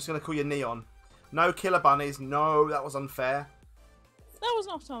 Neon. I'm just going to call you Neon. No killer bunnies. No, that was unfair. That was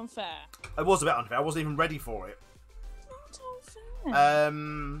not unfair. It was a bit unfair. I wasn't even ready for it. Not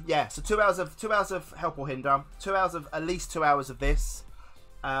unfair. Yeah. So 2 hours of Help or Hinder. 2 hours of at least 2 hours of this.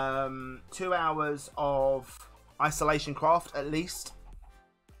 2 hours of Isolation Craft at least.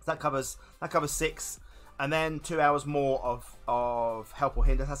 That covers 6. And then 2 hours more of Help or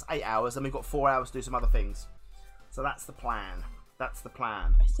Hinder. That's 8 hours. And we've got 4 hours to do some other things. So that's the plan. That's the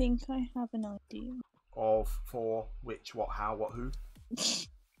plan. I think I have an idea. For which, what, how, what, who?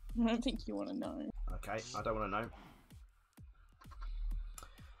 I don't think you want to know. Okay, I don't want to know.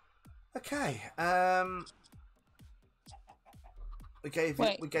 Okay,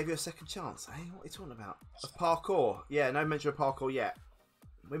 we gave you a second chance, eh? What are you talking about? Parkour. Yeah, no mention of parkour yet.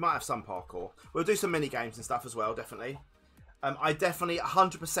 We might have some parkour. We'll do some mini games and stuff as well, definitely. I definitely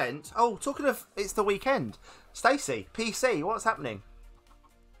 100%. Oh, talking of, it's the weekend. Stacey, PC, what's happening?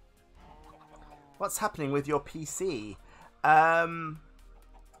 What's happening with your PC?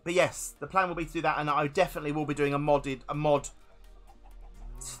 But yes, the plan will be to do that, and I definitely will be doing a mod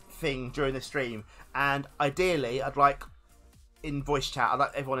thing during the stream. And ideally, I'd like in voice chat. I'd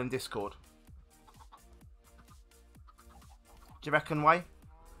like everyone in Discord. Do you reckon, Way?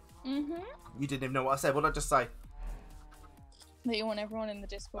 Mhm. You didn't even know what I said. What did I just say? That you want everyone in the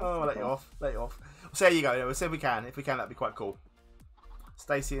Discord. Oh, I'll let you off. Let you off. So there you go. We'll see if we can. If we can, that'd be quite cool.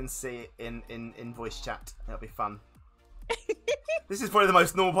 Stacey and C in voice chat. That'll be fun. This is probably the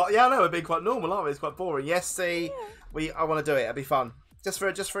most normal part. Yeah, I know we're being quite normal, aren't we? It's quite boring. Yes, C. Yeah. I want to do it. It'll be fun. Just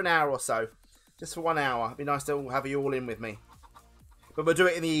for an hour or so. Just for 1 hour. It'd be nice to have you all in with me. But we'll do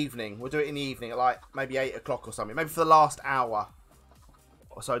it in the evening. We'll do it in the evening at like maybe 8 o'clock or something. Maybe for the last hour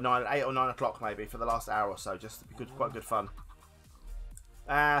or so. 8 or 9 o'clock maybe for the last hour or so. Just to be good, quite good fun.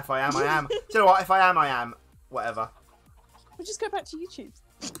 If I am, I am. Do you know what? If I am, I am. Whatever. We'll just go back to YouTube.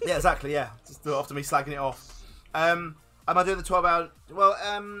 Yeah, exactly. Yeah, just do it after me slagging it off. Am I doing the 12-hour? Well,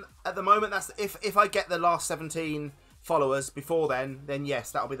 at the moment, that's if I get the last 17 followers before then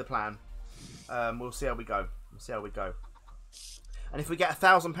yes, that'll be the plan. We'll see how we go. And if we get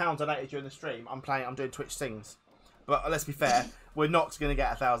 £1,000 donated during the stream, I'm doing Twitch Sings. But let's be fair, we're not going to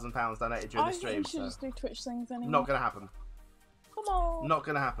get £1,000 donated during the stream. I think we should just do Twitch Sings anyway. Not going to happen. Come on. Not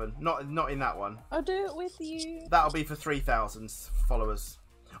going to happen. Not in that one. I'll do it with you. That'll be for 3,000 followers.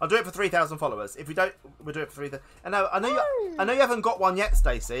 I'll do it for 3,000 followers. If we don't, we'll do it for 3,000. And I know you haven't got one yet,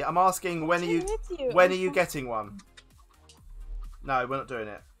 Stacey. I'm asking when are you getting one? No, we're not doing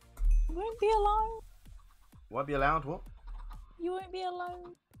it. You won't be alone. Won't be allowed? What? You won't be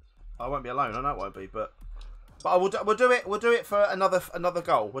alone. I won't be alone. I know it won't be, but we'll do it. We'll do it for another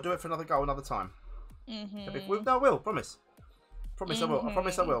goal. We'll do it for another goal another time. No, I will. Promise. I will. I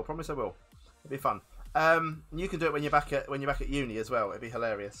promise I will. It'll be fun. You can do it when you're back at uni as well. It'd be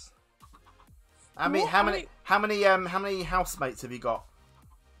hilarious. How many housemates have you got?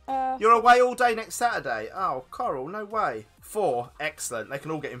 You're away all day next Saturday. Oh, Coral, no way. 4, excellent. They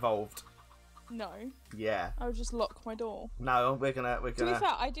can all get involved. No. Yeah. I would just lock my door. No, we're gonna. To be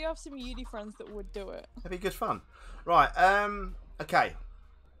fair, I do have some uni friends that would do it. It'd be good fun. Right. Okay.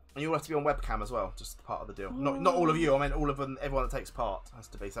 And you'll have to be on webcam as well, just part of the deal. Not all of you. I mean, all of them. Everyone that takes part has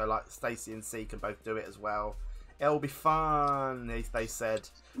to be. So like Stacey and C can both do it as well. It'll be fun. They said.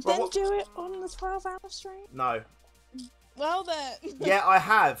 Then do it on the 12-hour stream. No. Well then. Yeah, I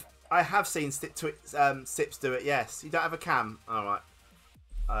have. I have seen Sips do it. Yes. You don't have a cam. All right.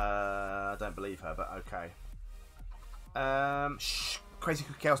 I don't believe her, but okay. Shh. Crazy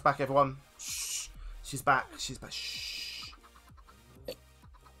Cookie Chaos back, everyone. Shh. She's back. She's back. Shh. Did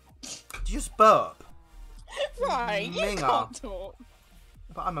you just burp? Right, you can't talk.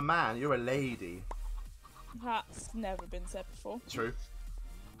 But I'm a man. You're a lady. That's never been said before. True.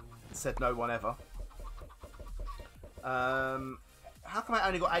 Said no one ever. How come I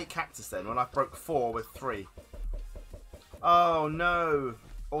only got 8 cactus then when I broke 4 with 3? Oh no.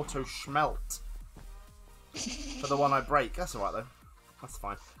 Auto schmelt. For the one I break. That's alright though. That's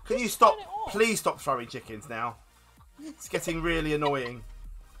fine. Can you stop? Please stop throwing chickens now. It's getting really annoying.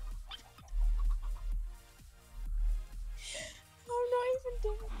 I'm not even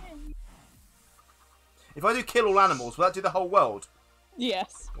doing it. If I do kill all animals, will that do the whole world?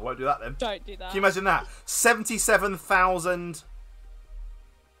 Yes. I won't do that then. Don't do that. Can you imagine that? 77,000.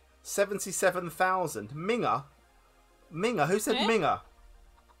 77,000. Minga? Minga? Who said Minga?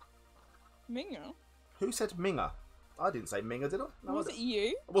 Minga? Who said Minga? I didn't say Minga, did I? No, was it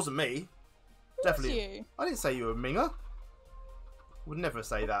you? It wasn't me. Definitely. Was you? I didn't say you were Minga. Would never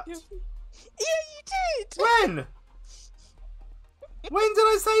say that. Yeah, you did. When? When did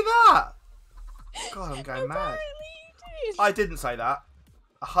I say that? God, I'm going mad. Apparently you did. I didn't say that.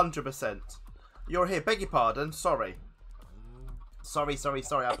 100%. You're here. Beg your pardon. Sorry. Sorry.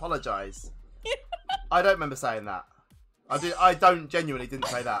 I apologise. I don't remember saying that. I don't genuinely didn't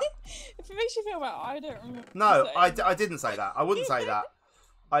say that. If it makes you feel better, I don't remember. No, I didn't say that. I wouldn't say that.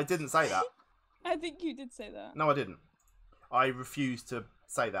 I didn't say that. I think you did say that. No, I didn't. I refuse to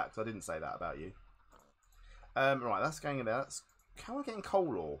say that because I didn't say that about you. Right, that's going in there. How am I getting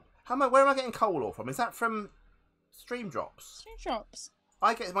coal ore? Where am I getting coal ore from? Is that from stream drops? Stream drops.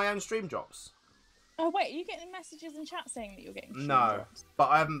 I get my own stream drops. Oh wait, are you getting messages in chat saying that you're getting stream No, drops? but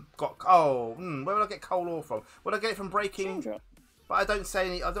I haven't got. Oh, where would I get coal ore from? Would I get it from breaking? Stream drop. But I don't say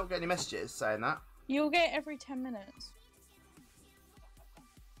any. I don't get any messages saying that. You'll get it every 10 minutes.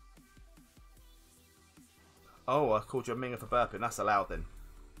 Oh, I called you a minger for burping. That's allowed then.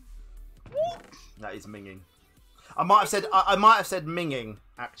 What? That is minging. I might have said. I might have said minging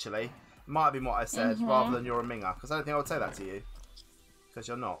actually. Might have been what I said rather than you're a minger because I don't think I would say that to you because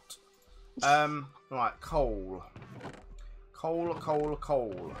you're not. Right, coal. Coal.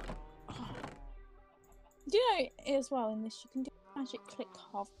 Do you know as well in this you can do a magic click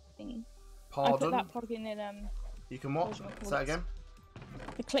harvest thingy? Pardon? I put that plugin in You can what? Say that again.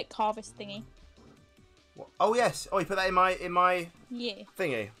 The click harvest thingy. What? Oh yes. Oh, you put that in my Yeah.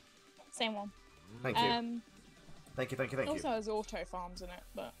 thingy. Same one. Thank you. Thank you. Also has auto farms in it,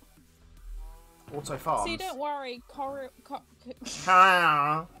 but Auto farms. see, don't worry, Coral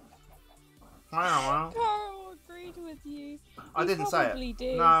agreed with you. I didn't say it.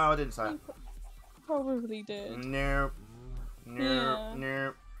 Did. No, I didn't say it. Probably did. No.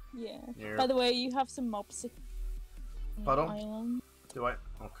 Yeah. Yeah. By the way, you have some mobs on Pardon? the island. Do I?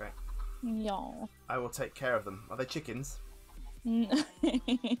 Okay. Yeah. I will take care of them. Are they chickens? You're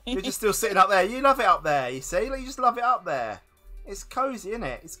You're just still sitting up there. You love it up there, you see? Like, you just love it up there. It's cosy, isn't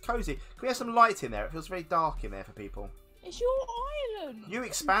it? It's cosy. Can we have some light in there? It feels very dark in there for people. It's your island. You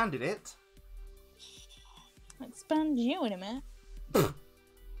expanded it. I'll expand you in a minute.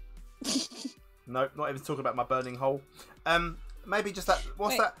 No, not even talking about my burning hole. Maybe just that.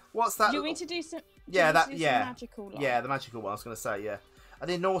 What's that? What's that? Do you want me to do some? Yeah, some magical light? Yeah, the magical one. I was going to say, yeah. I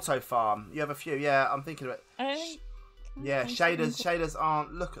need an auto farm. You have a few. Yeah, I'm thinking of it. Yeah, shaders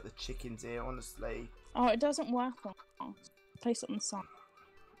aren't. Look at the chickens here, honestly. Oh, it doesn't work on. Place it on the side.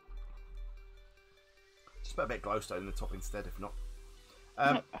 Just put a bit of glowstone in the top instead, if not.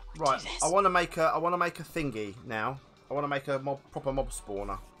 No, right, I want to make a thingy now. I want to make a proper mob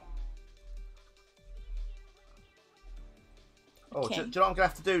spawner. Oh, Okay. do you know what I'm gonna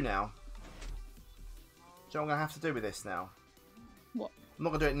have to do now? Do you know what I'm gonna have to do with this now? What? I'm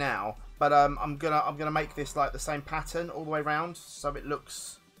not gonna do it now, but I'm gonna make this like the same pattern all the way around, so it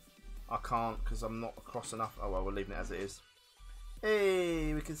looks. I can't because I'm not across enough. Oh well, we're leaving it as it is.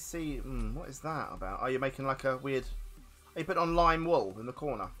 Hey, we can see. What is that about? Are you making like a weird? Are you putting on lime wool in the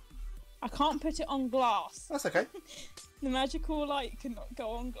corner? I can't put it on glass. That's okay. The magical light cannot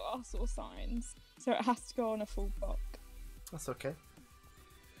go on glass or signs, so it has to go on a full block. That's okay.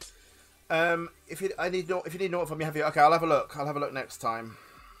 If you need naught from me, have you? Okay, I'll have a look. I'll have a look next time.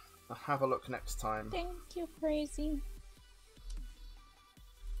 Thank you, Crazy.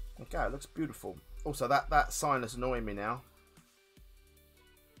 Okay, it looks beautiful. Also, that sign is annoying me now.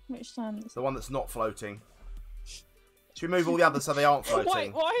 Which sign? The one that's not floating. Should we move all the others so they aren't floating?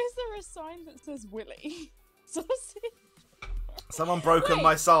 Wait, why is there a sign that says Willy? Someone broken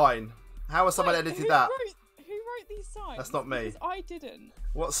my sign. How has someone edited that? Who wrote these signs? That's not me. Because I didn't.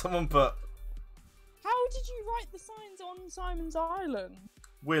 What someone put? How did you write the signs on Simon's Island?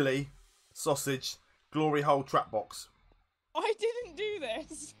 Willy, sausage, glory hole trap box. I didn't do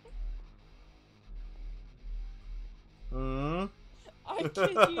this. I kid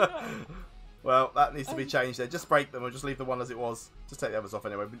you not. Well, that needs to be changed there. Just break them or just leave the one as it was. Just take the others off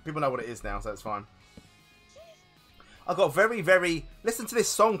anyway. People know what it is now, so it's fine. I've got very, very... Listen to this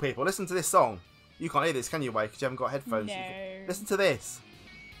song, people. Listen to this song. You can't hear this, can you, Wade? Because you haven't got headphones. No. Listen to this.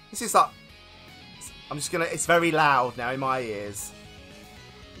 This is like... I'm just going to... It's very loud now in my ears.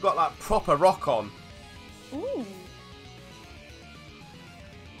 We've got, like, proper rock on. Ooh.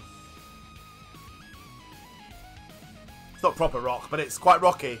 It's not proper rock, but it's quite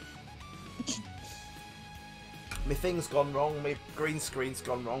rocky. My thing's gone wrong. My green screen's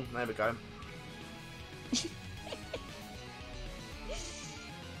gone wrong. There we go.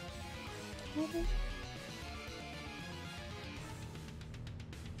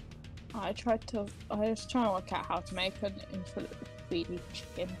 I was trying to work out how to make an infinite speedy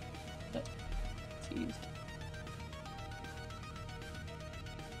chicken, but confused.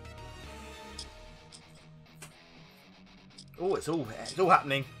 Oh, it's all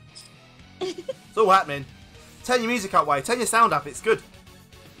happening. It's all happening. Turn your music up, Wade. Turn your sound up. It's good.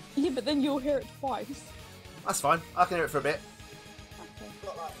 Yeah, but then you'll hear it twice. That's fine. I can hear it for a bit.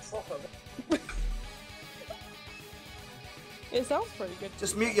 Okay. It sounds pretty good.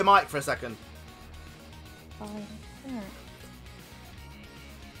 Just mute your mic for a second. Yeah.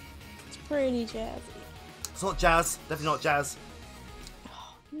 It's pretty jazzy. It's not jazz. Definitely not jazz.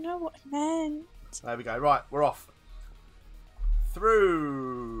 Oh, you know what I meant. There we go. Right, we're off.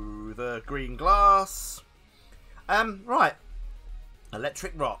 Through the green glass. Right.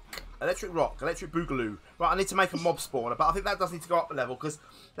 Electric rock. Electric boogaloo. Right, I need to make a mob spawner, but I think that does need to go up a level because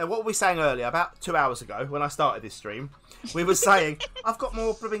now what were we saying earlier, about 2 hours ago when I started this stream, we were saying I've got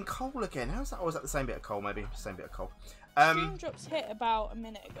more blooming coal again. How's that? Or was that the same bit of coal? Maybe same bit of coal. Stream drops hit about a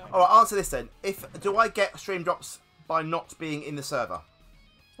minute ago. All right, answer this then. Do I get stream drops by not being in the server?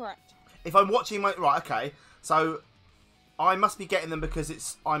 Correct. If I'm watching my okay, so I must be getting them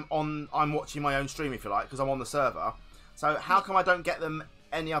because I'm watching my own stream, if you like, because I'm on the server. So how come I don't get them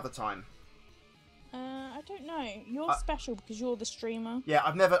any other time? I don't know. You're special because you're the streamer. Yeah,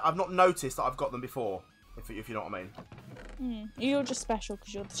 I've not noticed that I've got them before. If you know what I mean. You're just special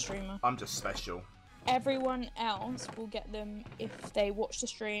because you're the streamer. I'm just special. Everyone else will get them if they watch the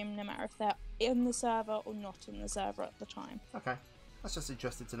stream, no matter if they're in the server or not in the server at the time. Okay, that's just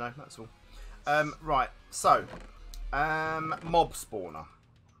interesting to know. That's all. Right. So, mob spawner.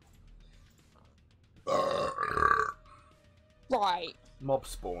 Right. Mob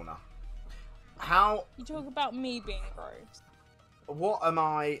spawner. How... You talk about me being gross. What am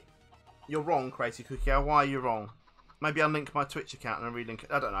I... You're wrong, Crazy Cookie. Why are you wrong? Maybe I'll link my Twitch account and I'll relink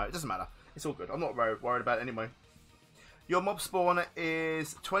it. I don't know. It doesn't matter. It's all good. I'm not worried about it anyway. Your mob spawner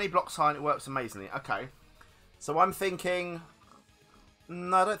is 20 blocks high and it works amazingly. Okay. So I'm thinking...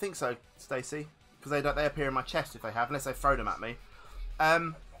 No, I don't think so, Stacey. Because they appear in my chest if they have, unless they throw them at me.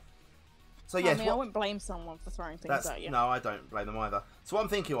 So yes, I wouldn't blame someone for throwing things at you. No, I don't blame them either. So what I'm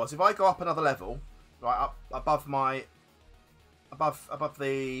thinking was, if I go up another level, right up above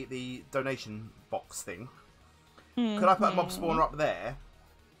the donation box thing, could I put a mob spawner up there?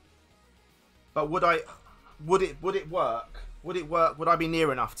 But would it work? Would it work? Would I be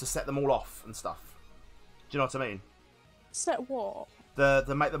near enough to set them all off and stuff? Do you know what I mean? Set what?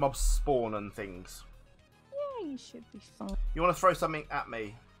 The make the mobs spawn and things. Yeah, you should be fine. You want to throw something at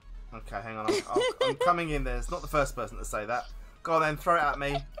me? Okay, hang on. I'm coming in there. It's not the first person to say that. Go on then, throw it at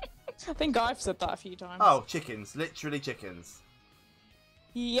me. I think I've said that a few times. Oh, chickens. Literally chickens.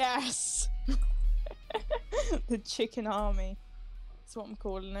 Yes! The chicken army. That's what I'm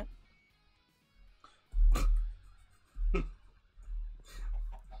calling it.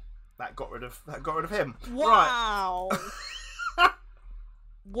 That got rid of him. Wow! Right.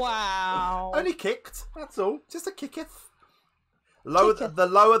 Wow. Only kicked. That's all. Just a kicketh. The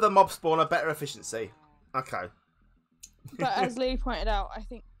lower the mob spawner, better efficiency. Okay. But as Lee pointed out, I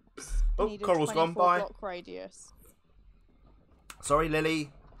think need a Coral's gone by. block radius. Sorry,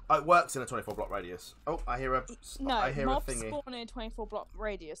 Lily. it works in a 24 block radius. Oh, I hear a mobs thingy. spawn in a 24 block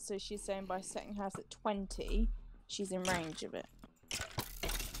radius, so she's saying by setting hers at 20, she's in range of it.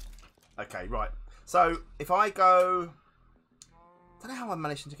 Okay, right. So if I go, I don't know how I'm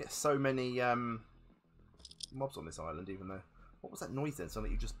managing to get so many mobs on this island. Even though, what was that noise then?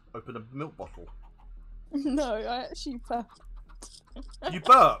 Something you just opened a milk bottle. No, I actually burped. You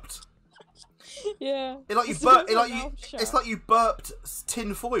burped. Yeah. It's like you burped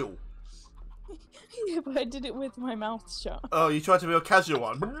tin foil. Yeah, but I did it with my mouth shut. Oh, you tried to be a casual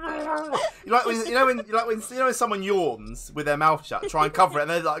one. you know when someone yawns with their mouth shut, try and cover it,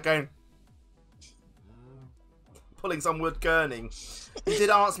 and they're like going, pulling some wood gurning. You did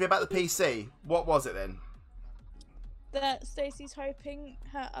answer me about the PC. What was it then? That Stacey's hoping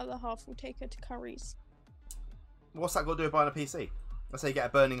her other half will take her to Curry's. What's that got to do with buying a PC? Let's say you get a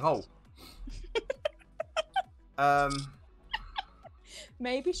burning hole.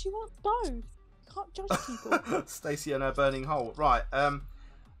 Maybe she wants both. Can't judge people. Stacey and her burning hole. Right.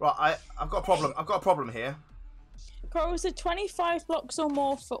 Right. I've got a problem. I've got a problem here. Coral said 25 blocks or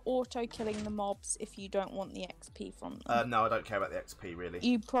more for auto killing the mobs if you don't want the XP from them. No, I don't care about the XP really.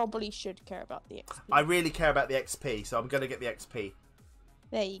 You probably should care about the XP. I really care about the XP, so I'm going to get the XP.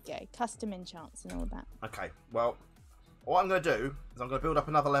 There you go. Custom enchants and all that. Okay. Well, what I'm going to do is I'm going to build up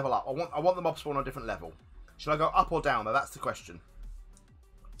another level up. I want the mob spawn on a different level. Should I go up or down though? That's the question.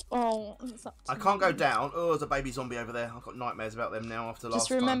 Oh, it's up to I can't go down. Oh, there's a baby zombie over there. I've got nightmares about them now after last time.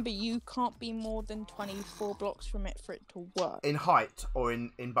 Just remember, you can't be more than 24 blocks from it for it to work. In height or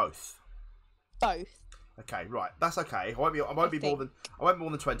in both? Both. Okay, right. That's okay. I won't be more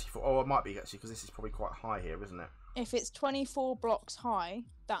than 24. Oh, I might be actually because this is probably quite high here, isn't it? If it's 24 blocks high,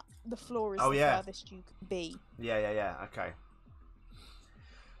 the floor is the furthest you can be. Yeah. Okay.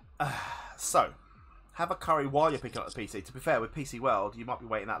 So, have a curry while you're picking up the PC. To be fair, with PC World, you might be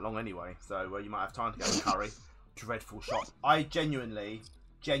waiting that long anyway, so you might have time to get a curry. Dreadful shop. I genuinely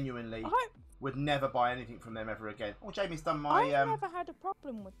would never buy anything from them ever again. Oh, Jamie's done my. I've never had a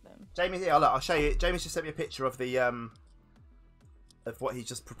problem with them. Jamie's here. Look, I'll show you. Jamie's just sent me a picture of the of what he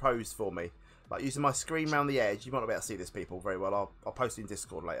just proposed for me. Like using my screen around the edge. You might not be able to see this, people, very well. I'll post it in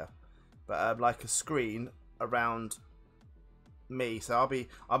Discord later. But like a screen around me. So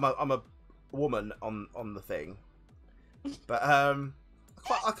I'm a woman on the thing. But I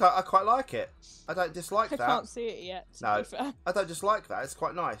quite like it. I don't dislike that. I can't see it yet. No, I don't dislike that. It's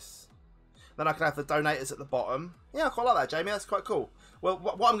quite nice. Then I can have the donators at the bottom. Yeah, I quite like that, Jamie. That's quite cool. Well,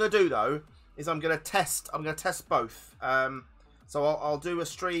 what I'm going to do though is I'm going to test both. So I'll do a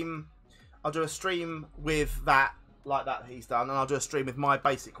stream. I'll do a stream with that, like that he's done, and I'll do a stream with my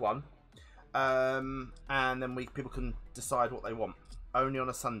basic one. And then people can decide what they want. Only on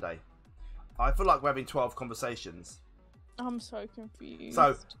a Sunday. I feel like we're having 12 conversations. I'm so confused.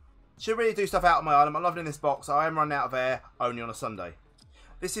 So, should really do stuff out of my island. I'm loving this box. I am running out of air. Only on a Sunday.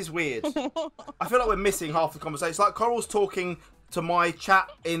 This is weird. I feel like we're missing half the conversation. It's like Coral's talking to my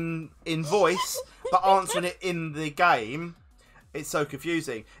chat in voice, but answering it in the game. It's so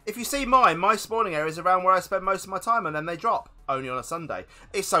confusing. If you see my spawning area is around where I spend most of my time, and then they drop only on a Sunday.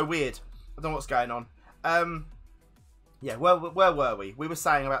 It's so weird. I don't know what's going on. Yeah, where were we? We were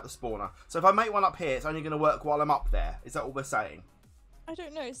saying about the spawner. So if I make one up here, it's only going to work while I'm up there. Is that all we're saying? I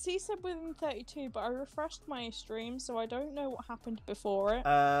don't know. C said within 32, but I refreshed my stream, so I don't know what happened before it.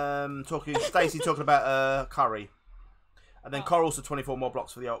 Stacey talking about curry. And then Coral's to 24 more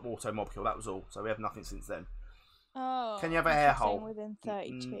blocks for the auto mob kill. That was all. So we have nothing since then. Oh. Can you have a hair hole? Within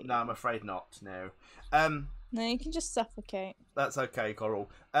 32. No, I'm afraid not. No. No, you can just suffocate. That's okay, Coral.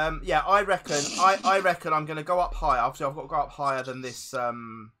 Yeah, I reckon I'm going to go up higher. Obviously, I've got to go up higher than this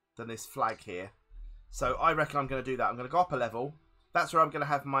flag here. So I reckon I'm going to do that. I'm going to go up a level. That's where I'm going to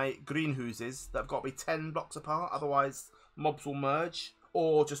have my greenhouses that have got to be 10 blocks apart. Otherwise, mobs will merge.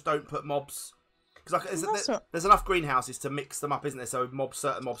 Or just don't put mobs. Because there's enough greenhouses to mix them up, isn't there? So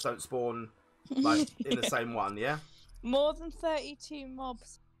certain mobs don't spawn like in the same one, yeah? More than 32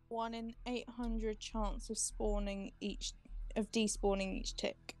 mobs. 1 in 800 chance of despawning each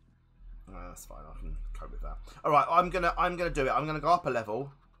tick. That's fine. I can cope with that. All right, I'm gonna do it. I'm gonna go up a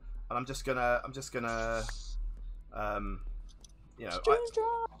level, and I'm just gonna, you know, stream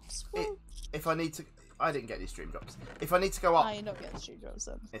drops. If I need to, I didn't get any stream drops. If I need to go up, you're not getting stream drops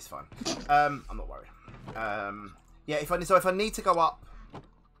then. It's fine. I'm not worried. Yeah, if I need to go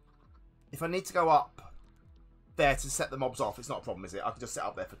up, there to set the mobs off, it's not a problem, is it? I can just sit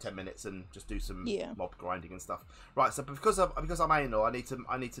up there for 10 minutes and just do some mob grinding and stuff. Right, so because I'm anal, I need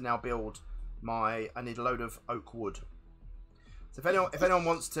to now build I need a load of oak wood. So if anyone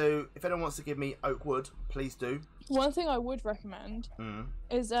wants to give me oak wood, please do. One thing I would recommend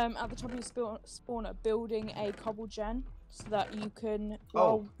is at the top of your spawner building a cobble gen so that you can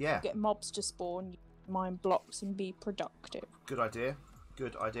you get mobs to spawn, mine blocks and be productive. Good idea.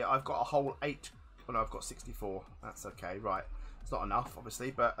 Good idea. I've got a whole 8. Oh no, I've got 64. That's okay. Right. It's not enough,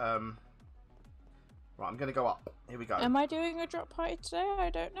 obviously, but right, I'm gonna go up. Here we go. Am I doing a drop party today? I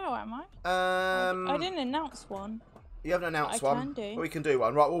don't know. Am I? I didn't announce one. You haven't announced one. Can do. But we can do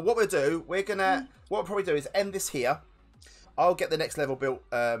one. Right. Well, what we'll do, what we'll probably do is end this here. I'll get the next level built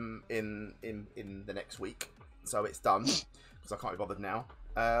in the next week, so it's done because I can't be bothered now.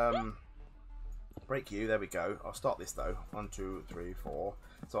 Break you. There we go. I'll start this though. 1, 2, 3, 4.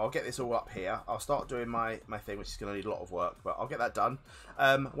 So I'll get this all up here. I'll start doing my thing, which is going to need a lot of work, but I'll get that done.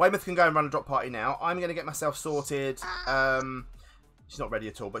 Weymouth can go and run a drop party now. I'm going to get myself sorted. She's not ready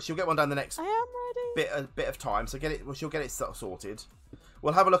at all, but she'll get one done the next. I am ready. Bit of time. So get it. Well, she'll get it sorted.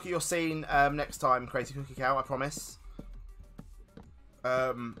 We'll have a look at your scene next time, Crazy Cookie Cow. I promise.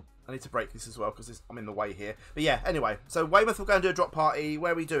 I need to break this as well because I'm in the way here. But yeah, anyway. So Weymouth will go and do a drop party.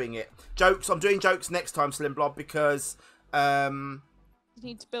 Where are we doing it? Jokes. I'm doing jokes next time, Slim Blob, because you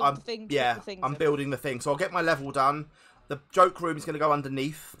need to build the thing. Yeah, I'm building the thing. So I'll get my level done. The joke room is going to go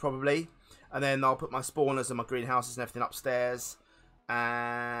underneath, probably. And then I'll put my spawners and my greenhouses and everything upstairs.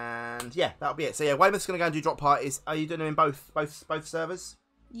 And yeah, that'll be it. So yeah, Weymouth's going to go and do drop parties. Are you doing them in both servers?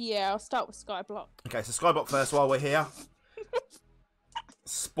 Yeah, I'll start with Skyblock. Okay, so Skyblock first while we're here.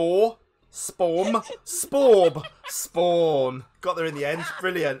 Spawn. Got there in the end.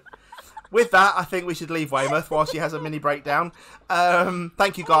 Brilliant. With that, I think we should leave Weymouth while she has a mini breakdown.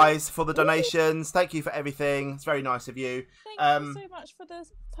 Thank you guys for the donations. Thank you for everything. It's very nice of you. Thank you so much for the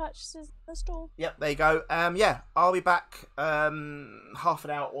purchases in the store. Yep, there you go. Yeah, I'll be back half an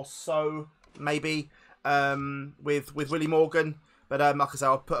hour or so, maybe, with Willie Morgan. But like I say,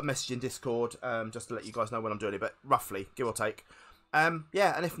 I'll put a message in Discord just to let you guys know when I'm doing it, but roughly, give or take.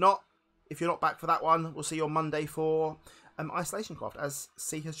 Yeah, and if you're not back for that one, we'll see you on Monday for Isolation Craft, as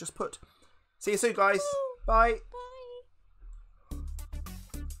C has just put. See you soon, guys. Bye.